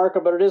Chris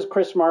Marker, but it is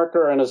Chris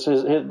Marker, and it's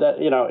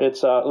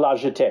it's La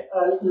Jetée.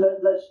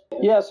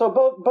 Yeah, so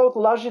both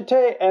La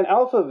Jetée and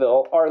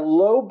Alphaville are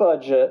low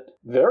budget,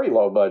 very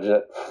low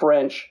budget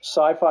French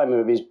sci-fi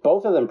movies.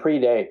 Both of them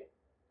predate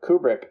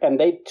Kubrick, and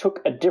they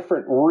took a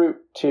different route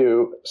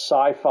to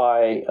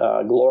sci-fi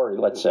glory,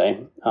 let's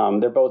say.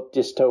 They're both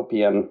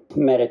dystopian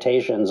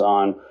meditations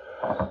on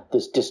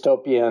this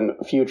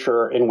dystopian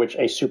future in which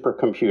a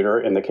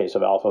supercomputer, in the case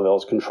of Alphaville,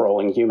 is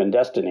controlling human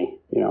destiny,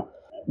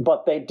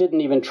 But they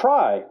didn't even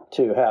try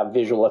to have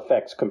visual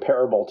effects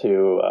comparable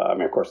to,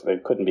 of course, they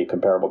couldn't be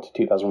comparable to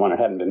 2001. It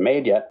hadn't been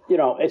made yet.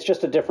 It's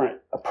just a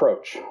different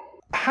approach.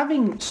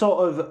 Having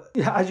sort of,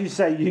 as you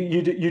say,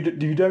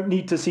 you don't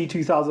need to see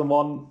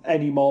 2001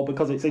 anymore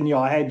because it's in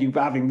your head, you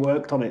having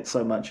worked on it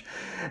so much.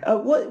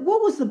 What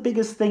was the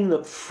biggest thing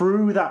that,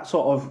 through that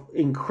sort of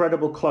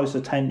incredible close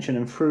attention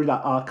and through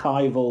that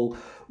archival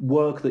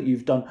work that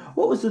you've done,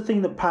 what was the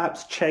thing that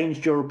perhaps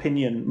changed your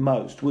opinion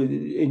most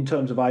in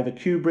terms of either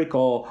Kubrick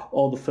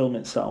or the film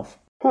itself?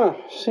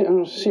 See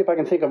if I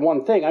can think of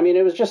one thing. I mean,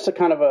 it was just a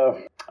kind of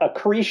a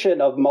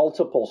accretion of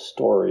multiple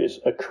stories,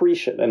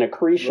 an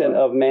accretion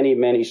of many,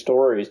 many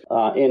stories,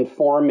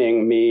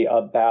 informing me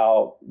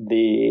about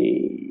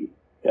the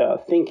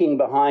thinking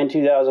behind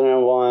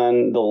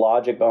 2001, the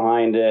logic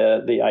behind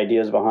it, the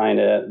ideas behind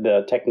it,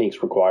 the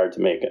techniques required to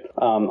make it.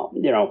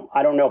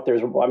 I don't know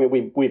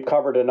if we've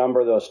covered a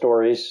number of those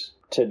stories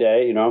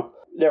today,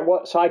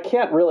 So I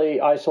can't really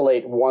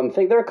isolate one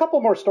thing. There are a couple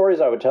more stories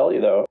I would tell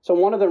you, though. So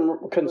one of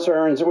them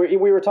concerns, we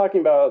were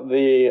talking about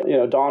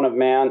the dawn of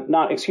man.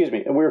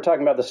 We were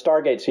talking about the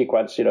Stargate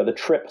sequence, the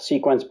trip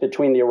sequence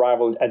between the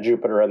arrival at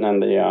Jupiter and then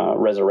the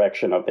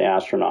resurrection of the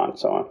astronaut and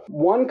so on.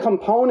 One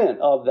component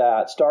of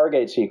that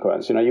Stargate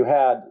sequence, you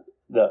had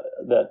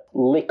the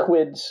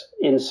liquids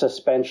in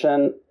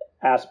suspension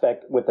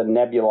aspect with the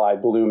nebulae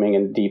blooming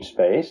in deep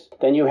space.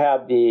 Then you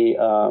have the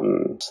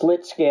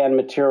slit scan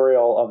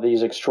material of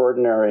these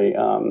extraordinary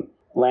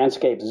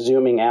landscapes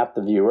zooming at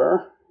the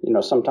viewer,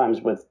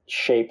 sometimes with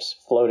shapes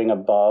floating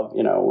above,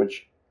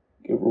 which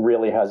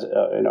really has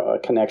a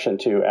connection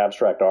to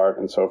abstract art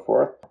and so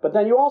forth. But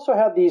then you also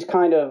have these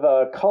kind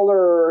of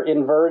color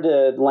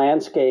inverted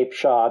landscape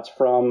shots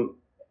from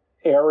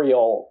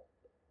aerial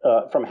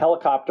from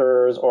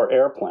helicopters or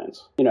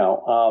airplanes,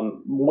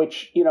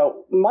 which,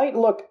 might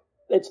look,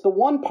 it's the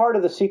one part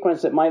of the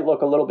sequence that might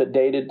look a little bit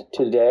dated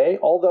today,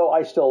 although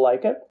I still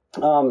like it.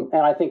 And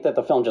I think that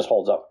the film just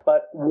holds up.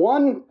 But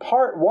one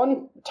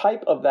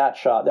type of that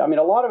shot,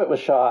 a lot of it was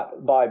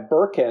shot by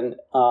Birkin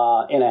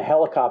in a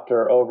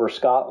helicopter over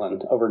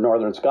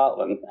northern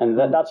Scotland. And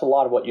that's a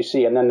lot of what you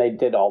see. And then they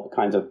did all the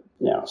kinds of,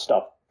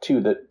 stuff to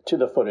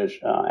the footage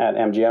at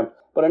MGM.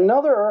 But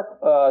another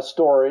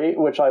story,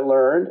 which I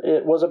learned,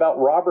 it was about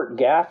Robert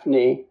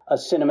Gaffney, a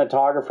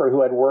cinematographer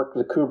who had worked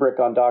with Kubrick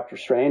on Dr.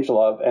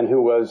 Strangelove and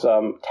who was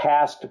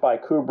tasked by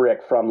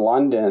Kubrick from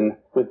London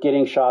with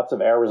getting shots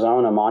of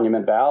Arizona,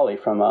 Monument Valley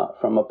from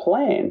a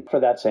plane for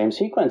that same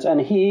sequence.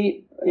 And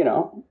he,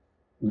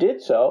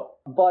 did so,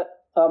 but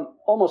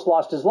almost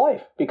lost his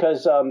life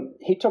because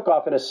he took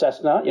off in a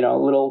Cessna, a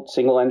little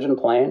single-engine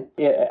plane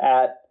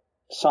at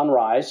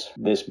sunrise,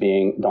 this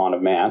being dawn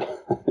of man.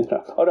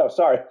 Oh, no,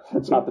 sorry.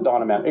 It's not the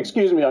dawn of man.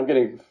 Excuse me, I'm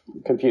getting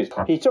confused.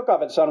 He took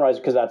off at sunrise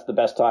because that's the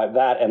best time.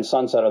 That and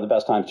sunset are the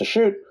best times to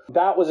shoot.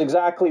 That was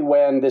exactly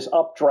when this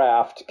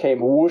updraft came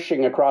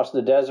whooshing across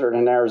the desert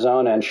in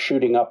Arizona and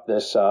shooting up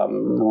this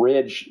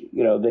ridge,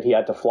 that he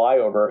had to fly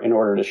over in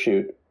order to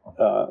shoot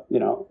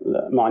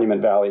the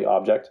Monument Valley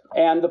object.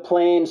 And the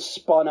plane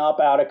spun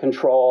up out of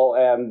control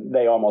and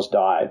they almost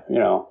died,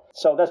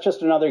 So that's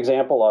just another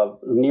example of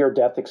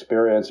near-death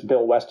experience,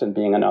 Bill Weston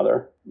being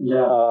another,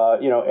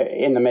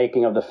 in the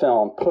making of the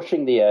film,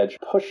 pushing the edge,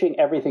 pushing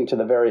everything to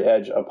the very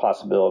edge of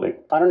possibility.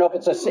 I don't know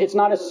if it's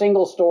not a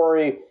single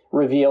story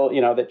reveal,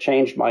 that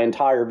changed my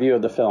entire view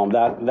of the film.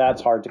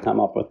 That's hard to come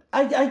up with.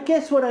 I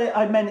guess what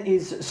I meant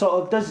is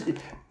sort of,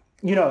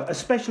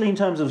 especially in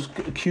terms of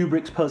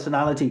Kubrick's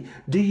personality,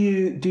 do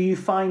you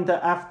find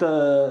that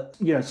after,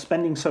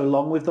 spending so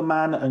long with the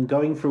man and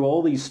going through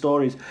all these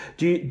stories,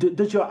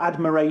 does your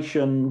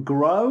admiration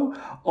grow,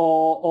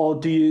 or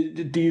do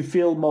you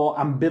feel more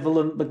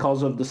ambivalent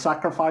because of the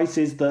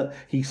sacrifices that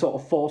he sort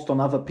of forced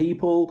on other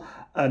people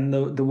and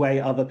the way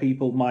other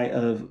people might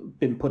have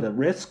been put at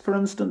risk, for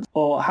instance?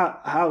 Or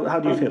how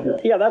do you feel?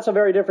 Yeah, that's a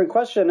very different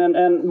question.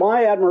 And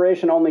my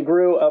admiration only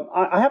grew.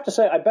 I have to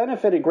say, I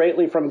benefited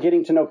greatly from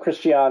getting to know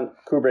Christiane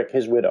Kubrick,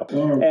 his widow.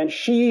 And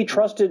she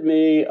trusted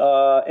me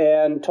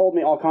and told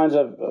me all kinds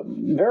of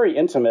very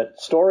intimate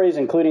stories,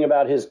 including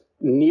about his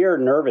near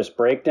nervous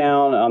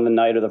breakdown on the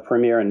night of the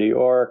premiere in New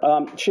York.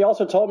 She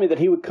also told me that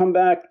he would come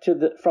back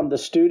from the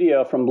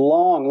studio, from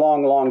long,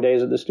 long, long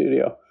days at the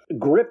studio,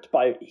 gripped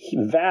by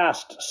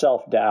vast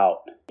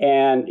self-doubt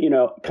and,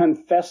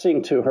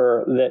 confessing to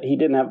her that he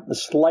didn't have the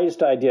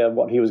slightest idea of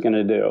what he was going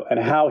to do and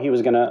how he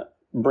was going to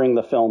bring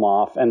the film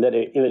off, and that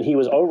he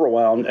was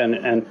overwhelmed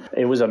and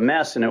it was a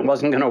mess and it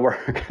wasn't going to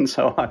work and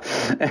so on.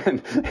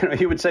 And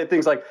he would say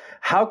things like,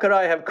 how could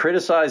I have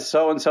criticized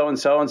so and so and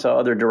so and so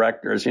other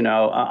directors?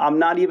 I'm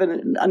not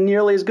even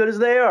nearly as good as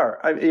they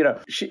are.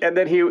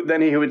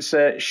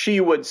 She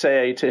would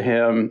say to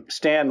him,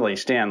 Stanley,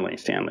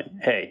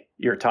 hey,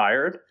 you're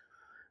tired?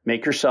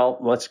 Make yourself,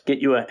 let's get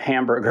you a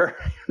hamburger,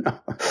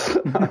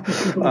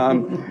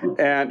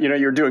 and,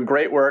 you're doing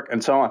great work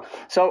and so on.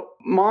 So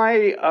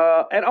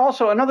and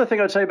also another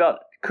thing I'd say about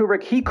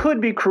Kubrick, he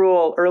could be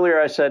cruel. Earlier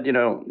I said,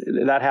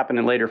 that happened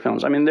in later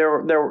films.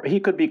 He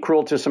could be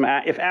cruel to some,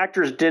 if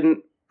actors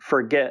didn't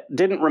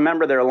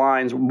remember their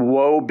lines,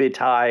 woe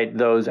betide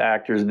those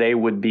actors. They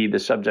would be the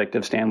subject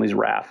of Stanley's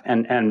wrath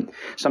and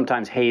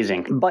sometimes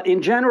hazing. But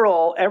in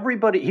general,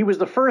 he was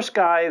the first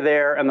guy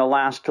there and the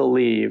last to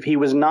leave. He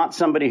was not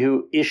somebody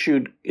who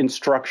issued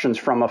instructions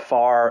from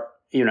afar,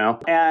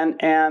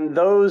 and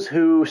those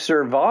who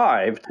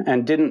survived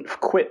and didn't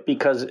quit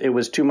because it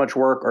was too much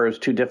work or it was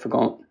too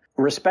difficult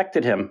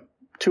respected him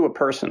to a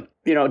person.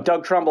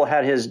 Doug Trumbull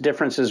had his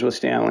differences with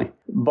Stanley,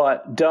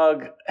 but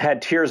Doug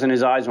had tears in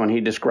his eyes when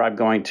he described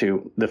going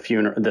to the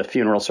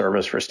funeral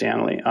service for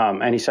Stanley.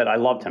 And he said, I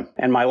loved him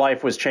and my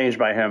life was changed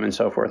by him and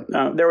so forth.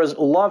 There was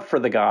love for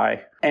the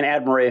guy and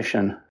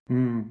admiration.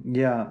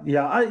 Yeah.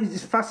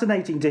 It's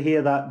fascinating to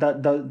hear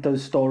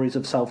those stories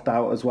of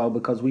self-doubt as well,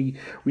 because we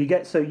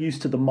get so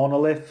used to the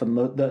monolith and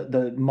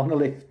the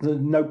monolith,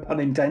 no pun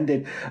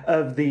intended,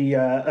 of the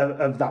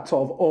of that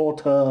sort of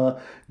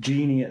auteur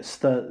genius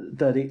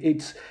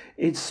that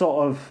it's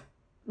sort of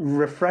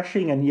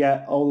refreshing and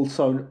yet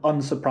also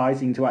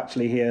unsurprising to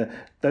actually hear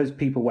those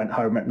people went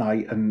home at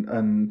night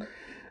and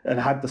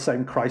had the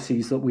same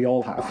crises that we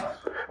all have.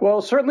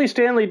 Well, certainly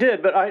Stanley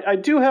did, but I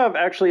do have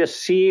actually a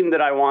scene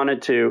that I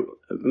wanted to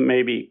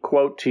maybe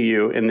quote to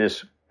you in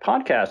this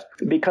podcast,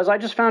 because I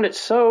just found it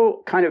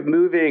so kind of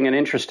moving and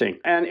interesting.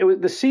 And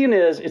the scene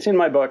it's in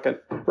my book,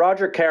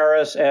 Roger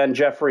Karras and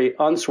Jeffrey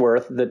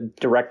Unsworth, the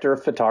director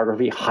of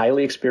photography,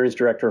 highly experienced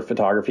director of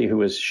photography who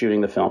was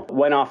shooting the film,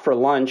 went off for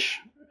lunch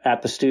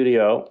at the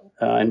studio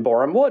in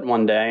Borehamwood Wood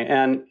one day,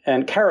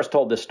 and Karras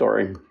told this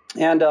story.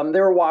 And they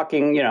were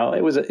walking,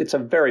 it's a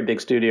very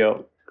big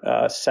studio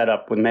set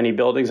up with many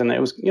buildings, and it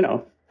was,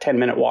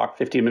 10-minute walk,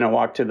 15-minute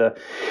walk to the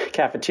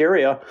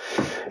cafeteria.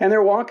 And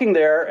they're walking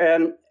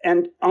there,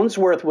 and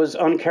Unsworth was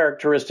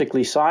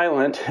uncharacteristically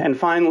silent. And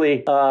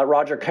finally,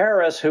 Roger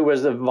Karras, who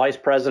was the vice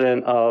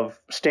president of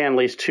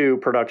Stanley's two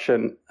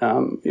production,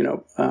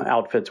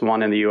 outfits,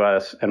 one in the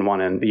U.S. and one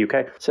in the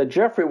U.K., said,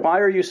 "Jeffrey, why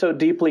are you so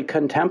deeply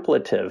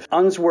contemplative?"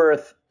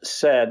 Unsworth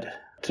said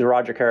to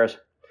Roger Karras,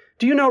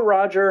 "Do you know,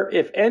 Roger,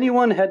 if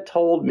anyone had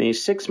told me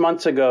 6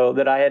 months ago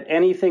that I had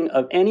anything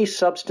of any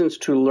substance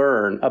to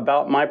learn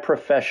about my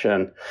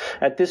profession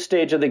at this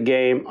stage of the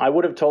game, I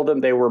would have told them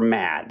they were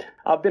mad.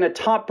 I've been a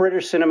top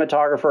British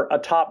cinematographer, a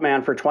top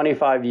man for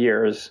 25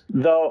 years,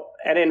 though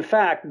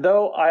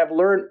I have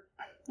learned..."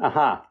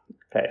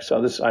 Okay,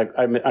 so this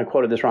I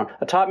quoted this wrong.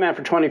 "A top man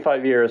for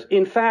 25 years.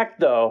 In fact,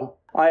 though,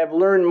 I have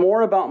learned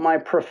more about my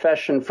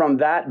profession from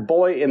that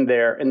boy in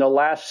there in the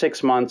last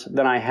 6 months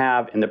than I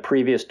have in the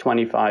previous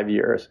 25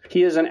 years.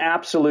 He is an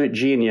absolute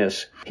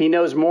genius. He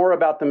knows more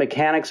about the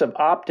mechanics of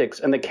optics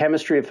and the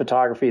chemistry of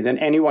photography than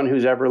anyone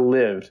who's ever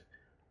lived.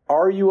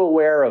 Are you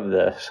aware of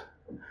this?"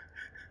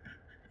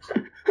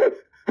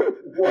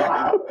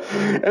 Wow.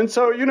 And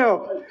so,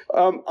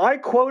 I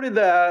quoted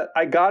that.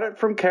 I got it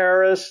from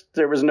Karras.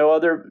 There was no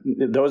other.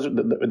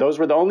 Those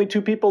were the only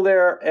two people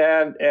there,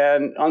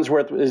 and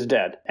Unsworth is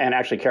dead. And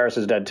actually, Karras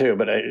is dead too,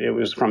 but it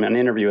was from an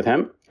interview with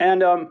him.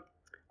 And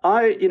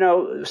I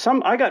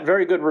got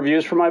very good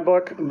reviews for my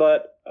book,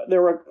 but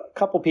there were a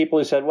couple people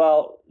who said,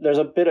 well, there's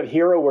a bit of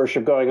hero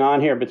worship going on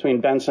here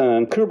between Benson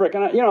and Kubrick.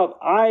 And,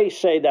 I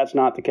say that's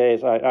not the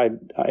case. I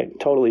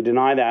totally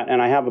deny that.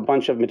 And I have a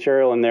bunch of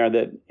material in there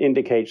that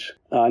indicates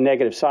a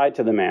negative side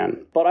to the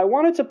man. But I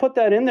wanted to put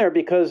that in there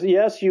because,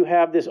 yes, you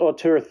have this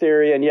auteur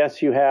theory, and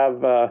yes, you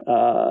have,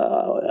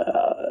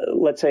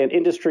 let's say, an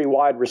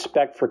industry-wide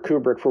respect for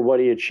Kubrick for what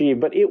he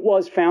achieved. But it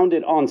was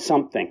founded on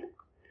something.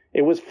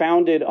 It was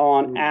founded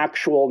on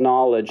actual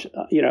knowledge.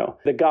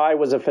 The guy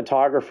was a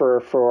photographer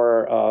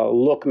for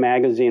Look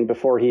magazine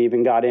before he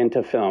even got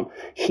into film.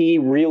 He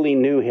really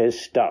knew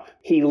his stuff.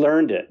 He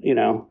learned it,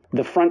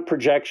 The front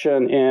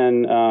projection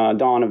in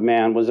Dawn of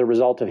Man was a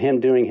result of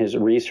him doing his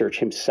research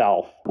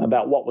himself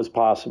about what was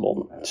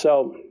possible.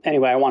 So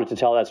anyway, I wanted to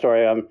tell that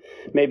story.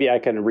 Maybe I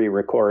can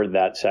re-record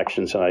that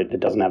section so it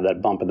doesn't have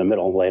that bump in the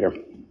middle later.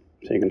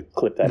 So you can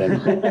clip that in.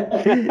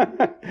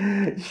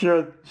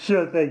 Sure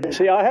thing.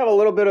 See, I have a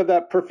little bit of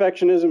that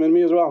perfectionism in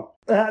me as well.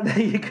 There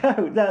you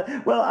go.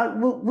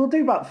 We'll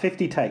do about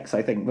 50 takes,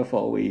 I think,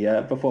 before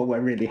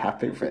we're really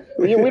happy with it.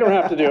 We don't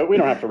have to do it. We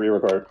don't have to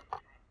re-record.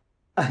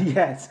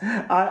 Yes.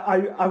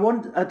 I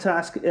want to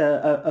ask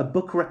a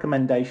book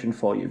recommendation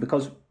for you,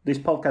 because this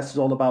podcast is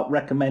all about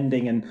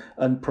recommending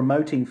and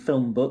promoting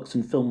film books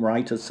and film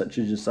writers such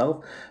as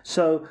yourself.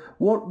 So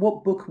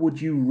what book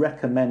would you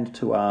recommend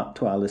to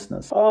our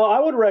listeners? I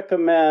would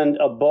recommend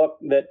a book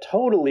that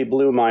totally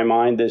blew my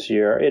mind this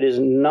year. It is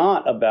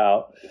not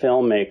about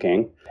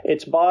filmmaking.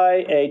 It's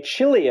by a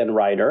Chilean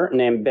writer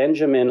named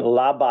Benjamin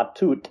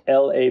Labatut,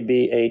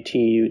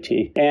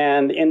 Labatut.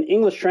 And in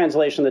English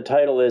translation, the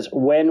title is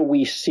When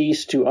We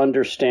Cease to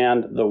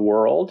Understand the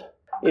World.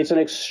 It's an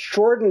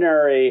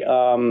extraordinary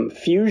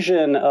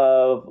fusion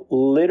of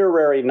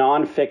literary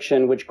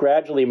nonfiction, which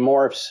gradually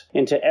morphs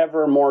into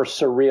ever more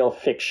surreal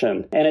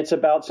fiction. And it's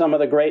about some of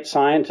the great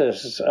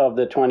scientists of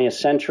the 20th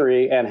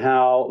century and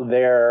how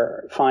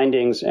their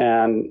findings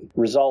and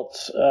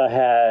results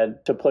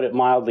had, to put it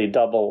mildly,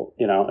 double,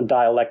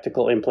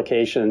 dialectical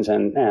implications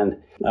and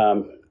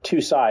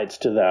two sides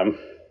to them.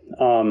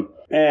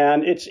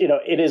 And it's,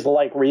 it is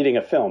like reading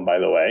a film, by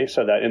the way.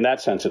 So that in that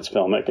sense, it's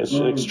filmic. It's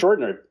an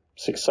extraordinarily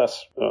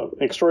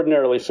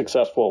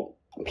successful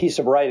piece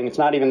of writing. It's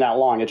not even that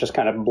long. It just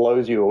kind of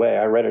blows you away.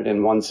 I read it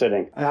in one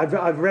sitting.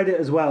 I've read it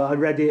as well. I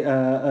read it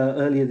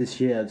earlier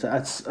this year. It's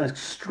an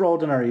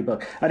extraordinary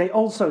book. And it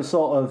also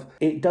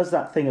it does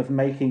that thing of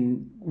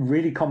making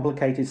really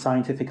complicated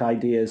scientific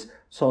ideas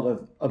sort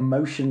of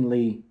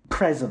emotionally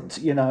present.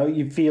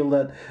 You feel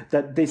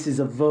that this is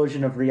a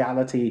version of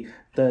reality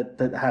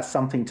that has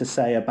something to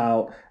say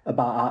about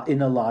our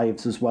inner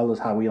lives as well as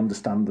how we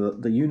understand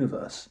the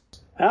universe.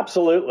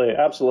 Absolutely,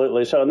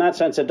 absolutely. So in that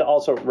sense, it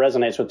also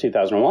resonates with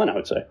 2001, I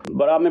would say.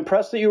 But I'm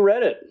impressed that you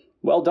read it.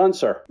 Well done,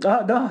 sir.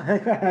 No,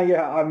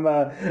 yeah, I'm.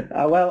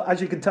 Well, as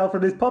you can tell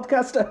from this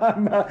podcast,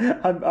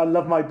 I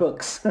love my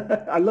books.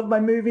 I love my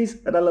movies,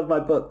 and I love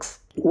my books.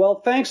 Well,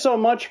 thanks so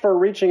much for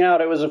reaching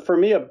out. It was for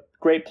me a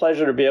great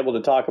pleasure to be able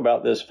to talk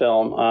about this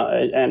film.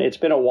 And it's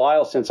been a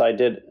while since I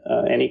did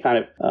any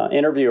kind of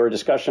interview or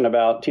discussion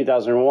about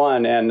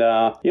 2001. And,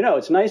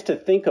 it's nice to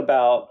think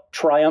about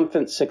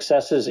triumphant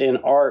successes in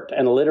art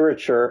and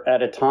literature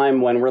at a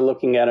time when we're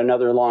looking at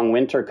another long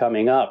winter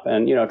coming up.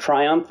 And,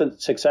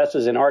 triumphant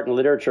successes in art and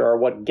literature are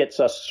what gets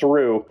us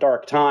through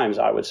dark times,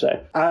 I would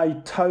say.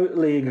 I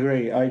totally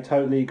agree.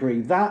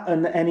 That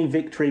and any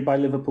victory by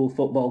Liverpool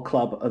Football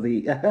Club are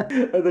the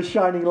are the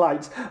shining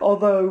lights.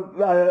 Although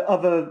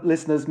other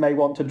listeners may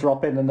want to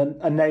drop in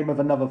a name of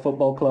another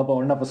football club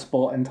or another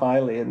sport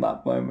entirely in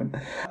that moment.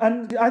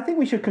 And I think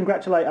we should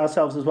congratulate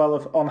ourselves as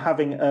well on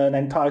having an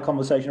entire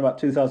conversation about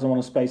 2001: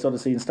 A Space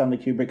Odyssey and Stanley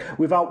Kubrick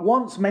without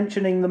once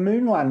mentioning the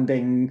moon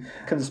landing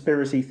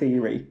conspiracy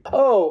theory.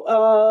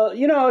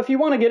 If you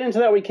want to get into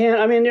that, we can.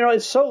 I mean,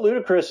 it's so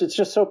ludicrous. It's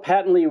just so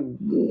patently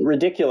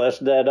ridiculous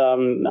that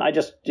I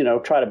just,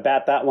 try to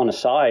bat that one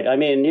aside. I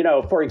mean,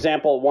 for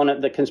example, one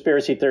of the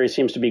conspiracy theories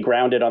seems to be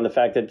grounded on the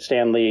fact that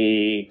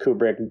Stanley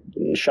Kubrick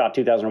shot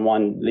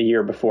 2001 the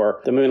year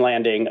before the moon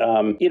landing.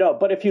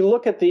 But if you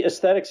look at the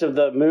aesthetics of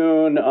the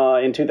moon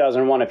in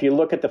 2001, if you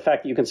look at the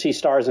fact that you can see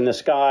stars in the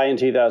sky in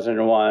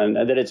 2001,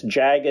 that it's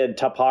jagged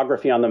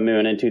topography on the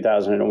moon in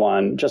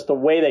 2001, just the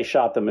way they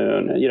shot the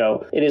moon,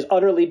 it is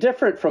utterly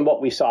different from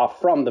what we saw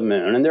from the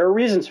moon. And there are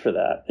reasons for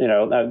that.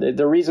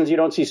 The reasons you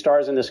don't see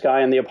stars in the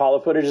sky in the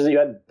Apollo footage is that you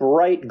had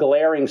bright,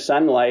 glaring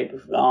sunlight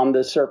on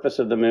the surface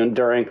of the moon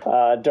during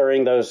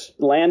those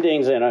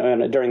landings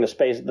and during the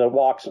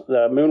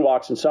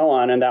moonwalks and so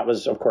on. And that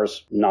was, of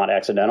course, not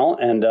accidental.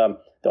 And the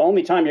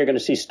only time you're going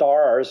to see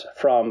stars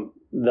from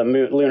the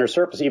lunar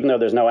surface, even though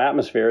there's no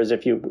atmosphere, is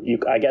if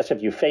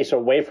you face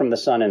away from the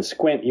sun and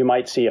squint, you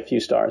might see a few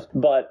stars.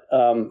 But,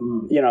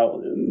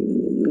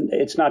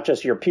 it's not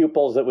just your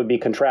pupils that would be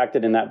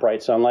contracted in that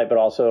bright sunlight, but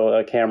also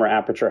a camera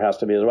aperture has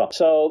to be as well.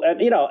 So,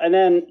 and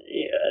then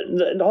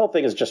the whole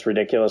thing is just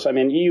ridiculous. I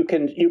mean, you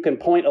can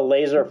point a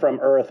laser from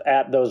Earth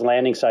at those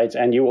landing sites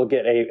and you will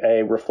get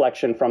a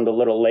reflection from the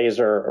little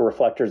laser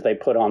reflectors they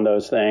put on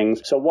those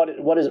things. So what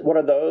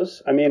are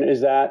those? I mean,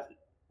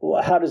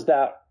 how does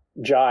that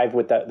jive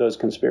with those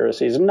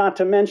conspiracies? Not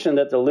to mention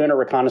that the Lunar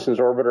Reconnaissance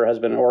Orbiter has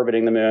been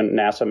orbiting the moon,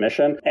 NASA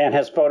mission, and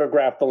has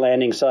photographed the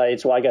landing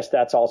sites. Well, I guess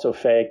that's also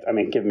fake. I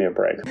mean, give me a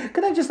break.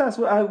 Can I just ask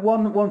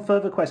one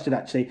further question,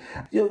 actually?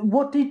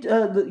 What did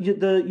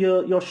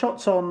your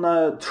shots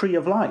on Tree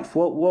of Life,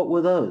 what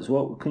were those?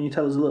 Can you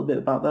tell us a little bit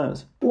about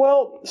those?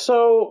 Well,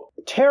 so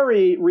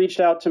Terry reached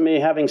out to me,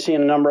 having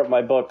seen a number of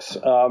my books.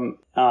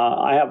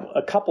 I have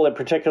a couple in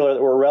particular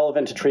that were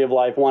relevant to Tree of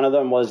Life. One of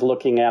them was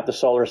looking at the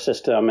solar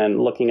system and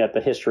looking at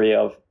the history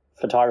of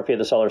photography of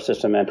the solar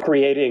system and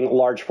creating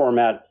large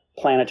format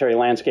planetary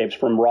landscapes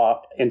from raw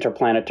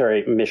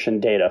interplanetary mission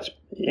data,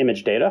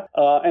 image data.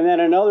 And then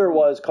another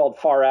was called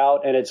Far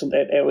Out, and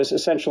it was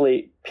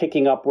essentially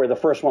picking up where the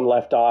first one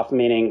left off,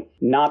 meaning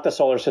not the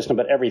solar system,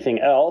 but everything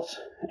else.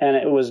 And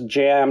it was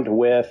jammed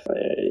with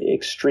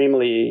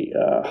extremely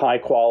high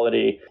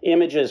quality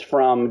images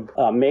from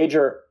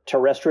major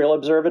terrestrial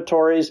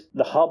observatories,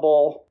 the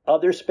Hubble,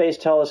 other space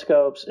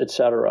telescopes,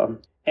 etc.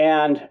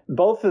 And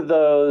both of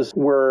those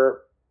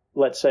were,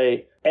 let's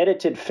say,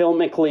 edited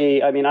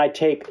filmically. I mean, I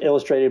take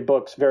illustrated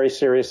books very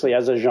seriously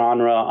as a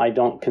genre. I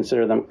don't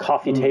consider them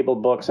coffee table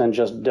books and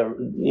just,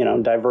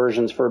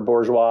 diversions for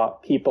bourgeois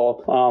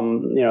people.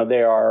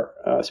 They are,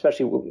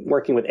 especially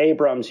working with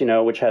Abrams,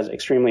 which has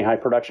extremely high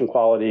production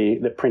quality,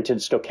 that printed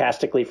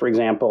stochastically, for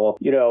example.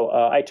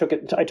 I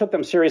took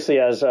them seriously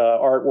as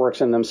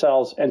artworks in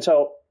themselves. And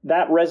so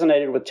that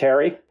resonated with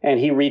Terry, and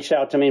he reached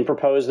out to me and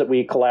proposed that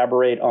we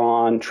collaborate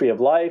on Tree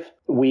of Life.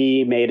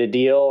 We made a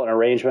deal, an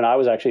arrangement. I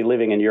was actually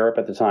living in Europe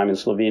at the time in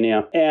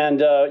Slovenia.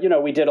 And,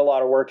 we did a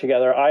lot of work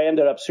together. I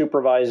ended up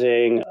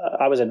supervising.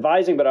 I was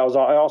advising, but I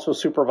also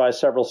supervised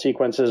several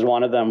sequences.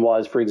 One of them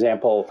was, for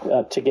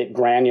example, to get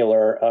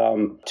granular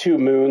 2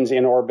 moons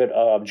in orbit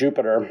of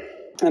Jupiter.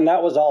 And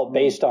that was all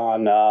based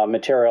on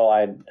material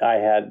I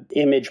had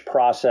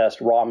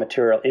raw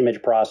material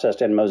image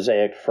processed and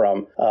mosaic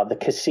from the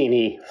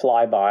Cassini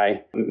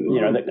flyby.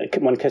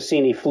 When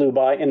Cassini flew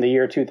by in the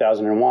year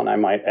 2001, I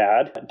might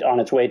add, on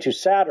its way to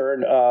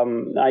Saturn,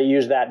 I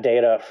used that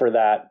data for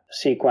that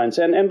sequence.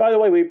 And by the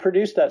way, we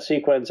produced that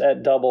sequence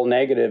at Double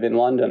Negative in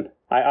London.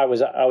 I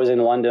was in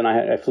London.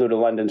 I flew to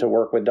London to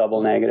work with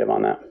Double Negative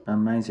on that.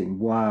 Amazing.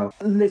 Wow.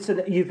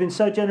 Listen, you've been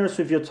so generous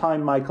with your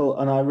time, Michael,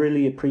 and I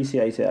really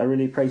appreciate it. I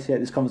really appreciate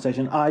this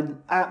conversation. I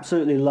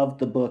absolutely loved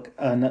the book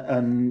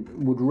and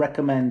would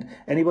recommend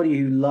anybody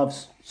who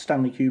loves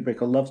Stanley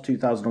Kubrick or loves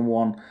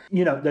 2001.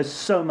 There's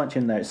so much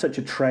in there. It's such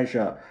a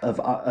treasure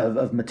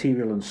of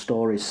material and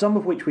stories, some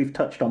of which we've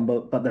touched on,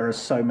 but there are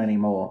so many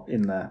more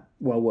in there.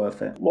 Well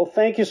worth it. Well,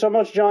 thank you so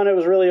much, John. It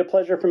was really a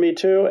pleasure for me,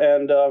 too.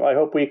 And I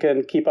hope we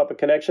can keep up a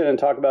connection and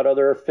talk about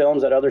other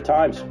films at other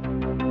times.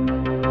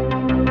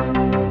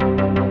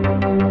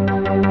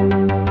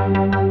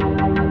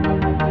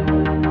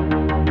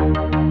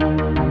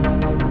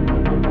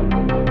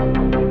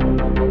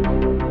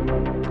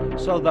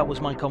 So that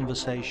was my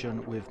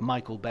conversation with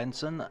Michael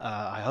Benson.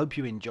 I hope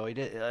you enjoyed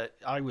it.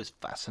 I was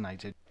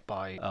fascinated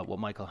by what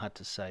Michael had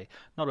to say,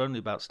 not only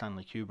about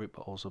Stanley Kubrick,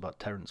 but also about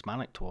Terrence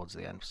Malick towards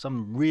the end.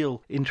 Some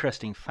real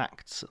interesting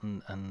facts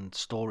and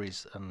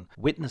stories and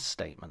witness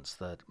statements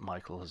that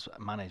Michael has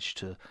managed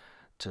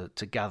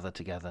to gather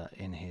together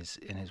in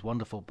his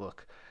wonderful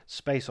book,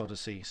 Space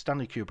Odyssey,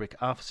 Stanley Kubrick,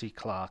 Arthur C.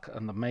 Clarke,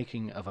 and the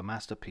Making of a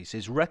Masterpiece.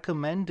 His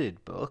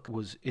recommended book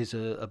is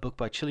a book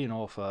by Chilean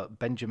author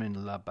Benjamin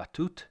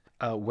Labatut,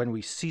 When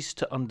We Cease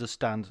to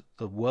Understand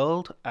the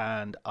World,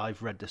 and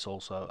I've read this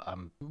also.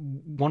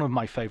 One of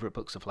my favourite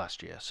books of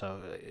last year,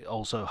 so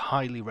also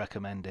highly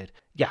recommended.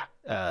 Yeah,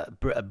 a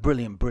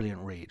brilliant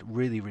read.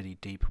 Really, really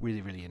deep,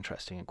 really, really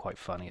interesting, and quite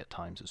funny at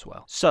times as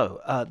well. So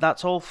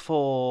that's all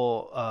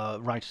for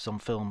Writers on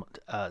Film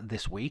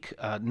this week.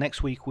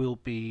 Next week we'll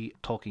be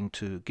talking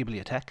to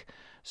Ghibliotheque,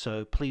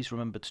 so please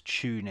remember to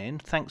tune in.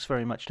 Thanks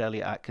very much to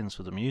Elliot Atkins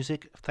for the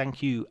music.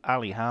 Thank you,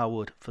 Ali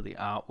Howard, for the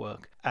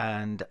artwork.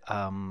 And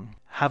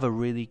have a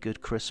really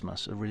good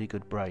Christmas, a really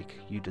good break.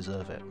 You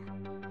deserve it.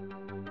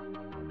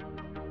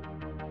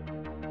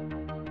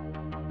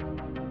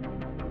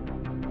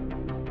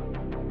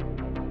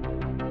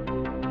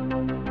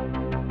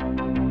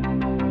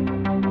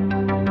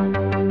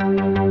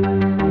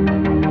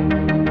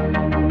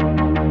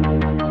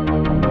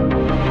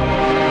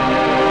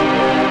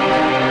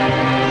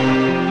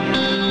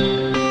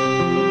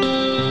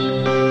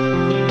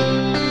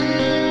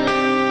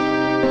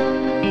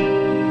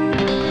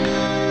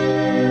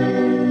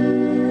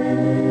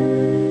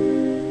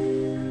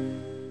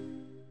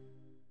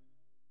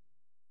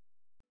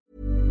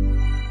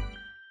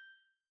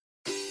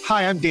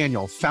 Hi, I'm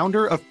Daniel,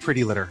 founder of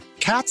Pretty Litter.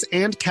 Cats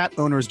and cat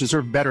owners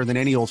deserve better than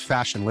any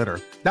old-fashioned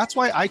litter. That's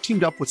why I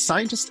teamed up with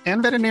scientists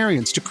and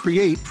veterinarians to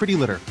create Pretty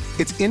Litter.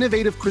 Its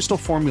innovative crystal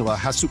formula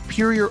has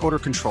superior odor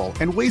control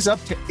and weighs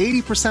up to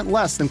 80%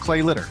 less than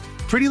clay litter.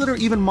 Pretty Litter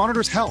even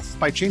monitors health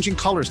by changing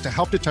colors to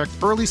help detect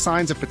early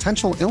signs of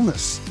potential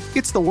illness.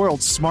 It's the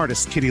world's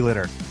smartest kitty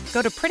litter.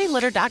 Go to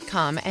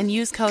prettylitter.com and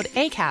use code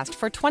ACAST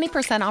for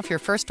 20% off your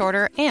first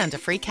order and a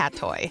free cat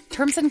toy.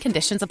 Terms and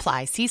conditions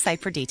apply. See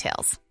site for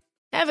details.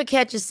 Ever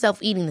catch yourself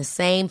eating the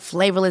same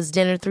flavorless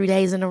dinner 3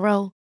 days in a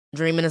row?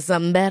 Dreaming of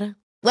something better?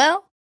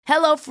 Well,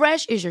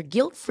 HelloFresh is your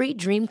guilt-free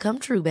dream come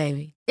true,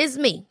 baby. It's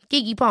me,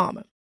 Keke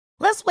Palmer.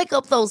 Let's wake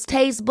up those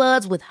taste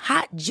buds with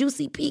hot,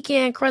 juicy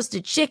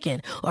pecan-crusted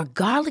chicken or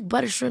garlic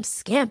butter shrimp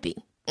scampi.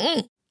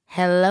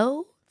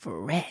 Hello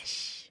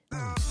Fresh.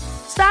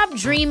 Stop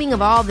dreaming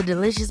of all the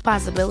delicious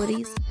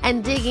possibilities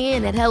and dig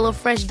in at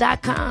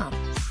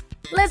HelloFresh.com.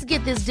 Let's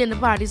get this dinner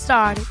party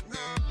started.